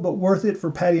slow, but worth it for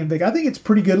Patty and Vic. I think it's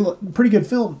pretty good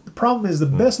film. The problem is the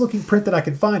best looking print that I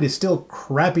can find is still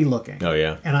crappy looking. Oh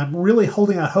yeah. And I'm really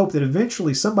holding out hope that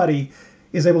eventually somebody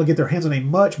is able to get their hands on a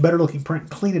much better looking print,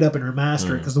 clean it up, and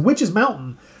remaster it. Because The Witch's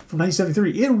Mountain from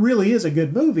 1973, it really is a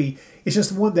good movie. It's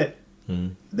just one that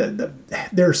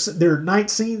there are night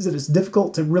scenes that it's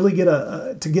difficult to really get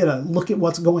a look at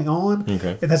what's going on.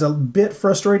 Okay. And that's a bit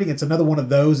frustrating. It's another one of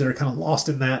those that are kind of lost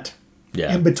in that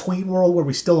in between world where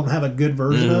we still don't have a good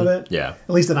version of it. Yeah. At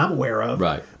least that I'm aware of.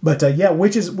 Right. But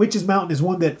Witch's Mountain is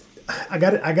one that I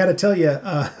got to tell you,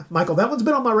 Michael, that one's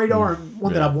been on my radar and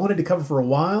one that I've wanted to cover for a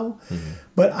while.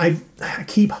 But I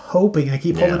keep hoping,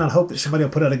 holding out hope that somebody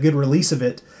will put out a good release of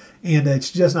it. And it's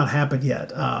just not happened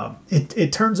yet.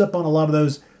 It turns up on a lot of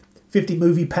those 50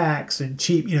 movie packs and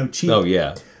cheap. Oh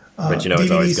yeah. But it's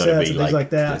DVD always going to sets be and things like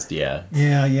that. just, yeah.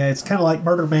 Yeah. It's kind of like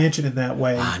Murder Mansion in that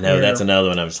way. I know that's another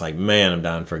one. I was like, man, I'm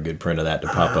dying for a good print of that to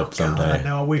pop up someday. I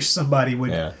know. I wish somebody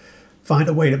would find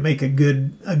a way to make a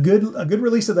good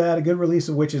release of that. A good release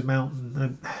of Witch's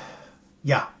Mountain.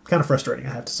 Kind of frustrating,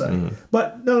 I have to say.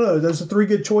 But no, those are 3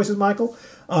 good choices, Michael.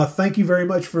 Thank you very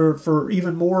much for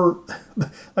even more.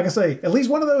 Like I say, at least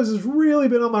one of those has really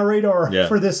been on my radar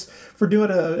for doing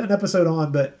an episode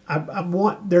on. But I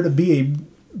want there to be a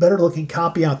better looking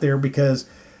copy out there because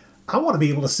I want to be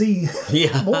able to see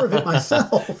more of it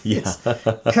myself. It's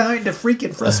kind of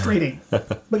freaking frustrating,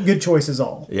 but good choices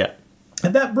all. Yeah.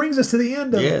 And that brings us to the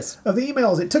end of the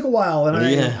emails. It took a while, and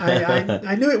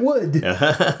I knew it would.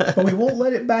 But we won't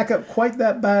let it back up quite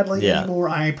that badly anymore,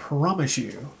 I promise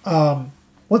you.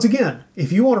 Once again,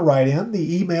 if you want to write in,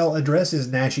 the email address is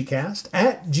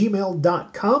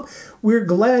nashicast@gmail.com. We're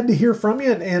glad to hear from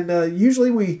you, and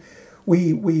usually we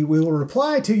will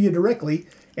reply to you directly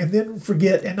and then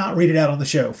forget and not read it out on the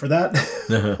show. For that,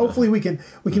 hopefully we can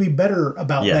be better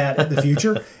about that in the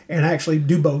future and actually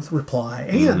do both reply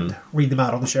and read them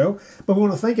out on the show. But we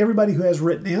want to thank everybody who has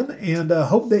written in, and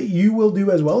hope that you will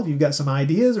do as well. If you've got some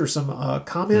ideas or some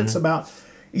comments about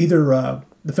either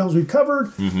the films we've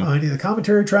covered, any of the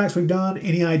commentary tracks we've done,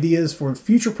 any ideas for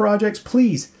future projects,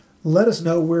 please let us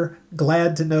know. We're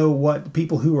glad to know what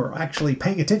people who are actually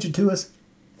paying attention to us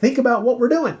think about what we're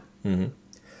doing.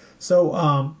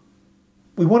 So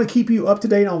we want to keep you up to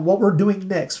date on what we're doing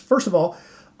next. First of all,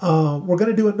 we're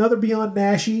going to do another Beyond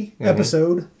Naschy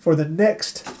episode for the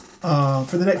next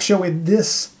show in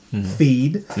this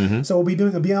feed. So we'll be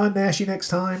doing a Beyond Naschy next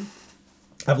time.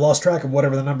 I've lost track of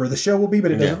whatever the number of the show will be,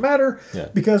 but it doesn't matter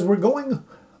because we're going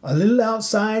a little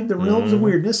outside the realms of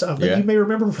weirdness. You may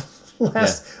remember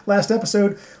last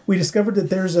episode we discovered that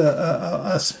there's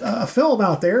a film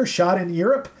out there shot in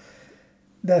Europe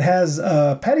that has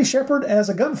Patty Shepard as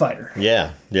a gunfighter.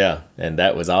 Yeah, and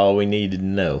that was all we needed to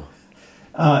know.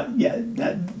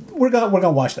 We're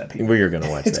gonna watch that. People, we're gonna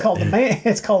watch. It's called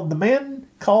The Man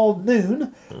Called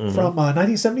Noon from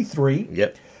 1973.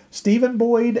 Yep. Stephen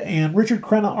Boyd and Richard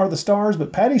Crenna are the stars,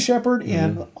 but Patty Shepard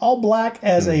in all black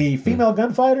as a female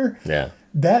gunfighter. Yeah.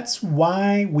 That's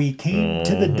why we came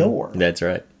to the door. That's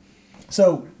right.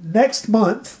 So next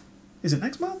month, is it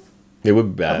next month? It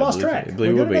would be. I've lost track. I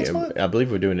believe we're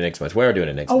doing it next month. We are doing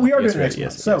it next month. We are doing it next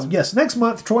month. So yes, next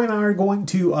month, Troy and I are going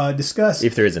to discuss.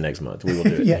 If there is a next month, we will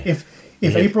do it. If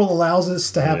April allows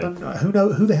us to happen, who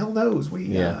the hell knows?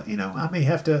 I may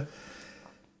have to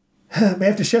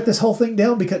shut this whole thing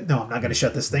down because I'm not going to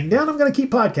shut this thing down. I'm going to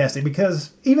keep podcasting because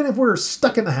even if we're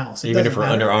stuck in the house, even if we're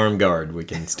under armed guard, we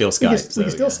can still Skype. We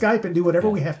can still Skype and do whatever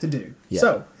we have to do. Yeah.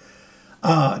 So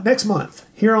next month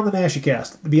here on the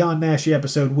Naschycast, the Beyond Naschy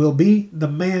episode will be The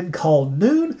Man Called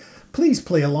Noon. Please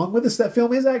play along with us. That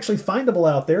film is actually findable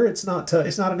out there. It's not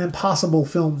an impossible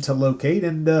film to locate.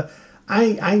 And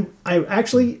I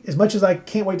actually, as much as I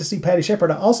can't wait to see Patty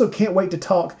Shepard, I also can't wait to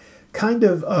talk kind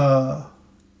of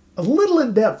a little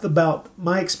in depth about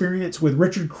my experience with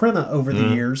Richard Crenna over the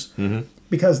years,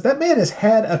 because that man has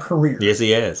had a career. Yes,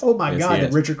 he has. Oh my God,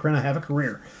 did Richard Crenna have a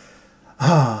career?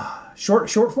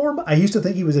 Short form. I used to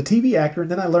think he was a TV actor, and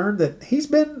then I learned that he's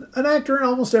been an actor in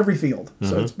almost every field.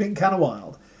 So it's been kind of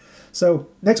wild. So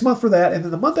next month for that, and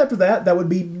then the month after that, that would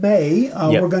be May.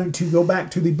 We're going to go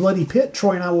back to the Bloody Pit.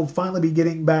 Troy and I will finally be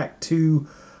getting back to.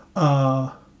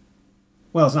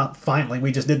 Well, it's not finally.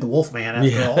 We just did The Wolfman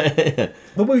after all.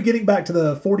 But we'll be getting back to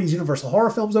the 40s Universal horror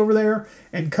films over there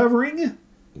and covering...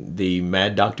 The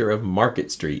Mad Doctor of Market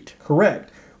Street.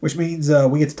 Correct. Which means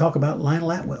we get to talk about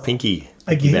Lionel Atwell. Pinky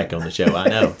back on the show. I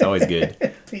know. It's always good.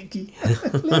 Pinky. I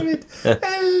love it.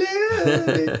 I love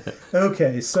it.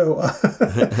 Okay, so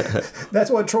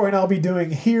that's what Troy and I will be doing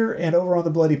here and over on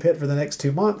the Bloody Pit for the next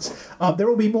 2 months. There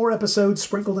will be more episodes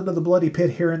sprinkled into the Bloody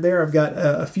Pit here and there. I've got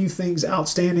a few things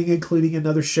outstanding, including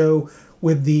another show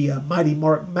with the mighty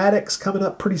Mark Maddox coming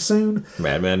up pretty soon.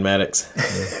 Madman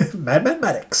Maddox. Madman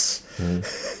Maddox.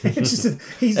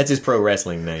 That's his pro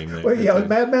wrestling name. Well,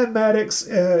 Madman Maddox,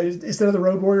 instead of the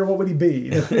Road Warrior, what would he be?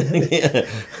 The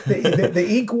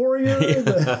Ink Warrior?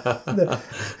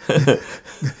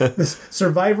 The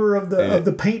survivor of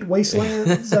the Paint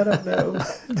Wastelands? I don't know.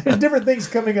 There's different things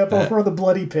coming up over on the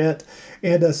Bloody Pit.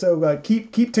 And so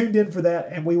keep tuned in for that,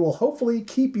 and we will hopefully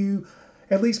keep you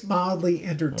at least mildly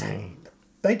entertained.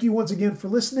 Thank you once again for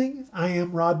listening. I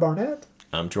am Rod Barnett.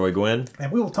 I'm Troy Gwynn.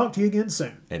 And we will talk to you again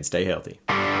soon. And stay healthy.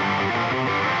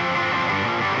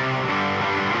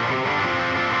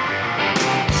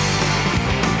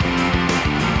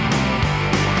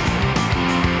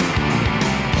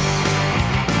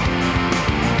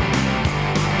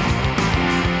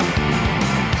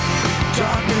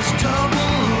 Darkness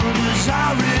tumbled as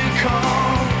I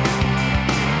recall,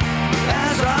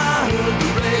 as I heard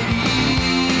the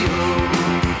radio.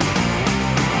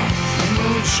 The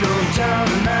moon shone down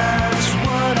and that's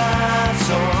what I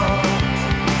saw.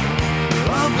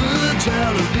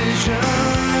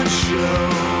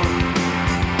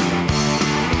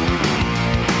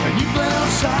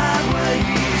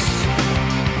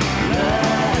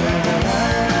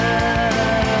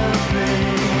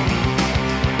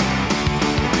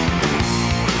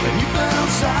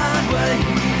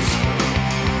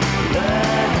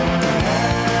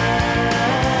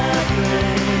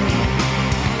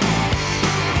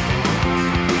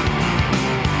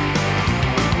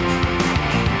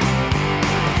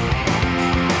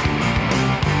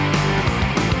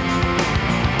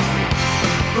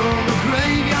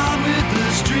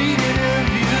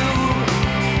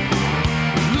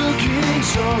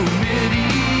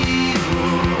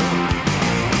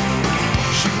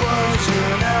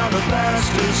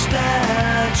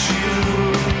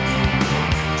 statue.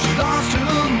 She lost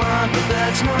her mind, but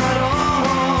that's not all.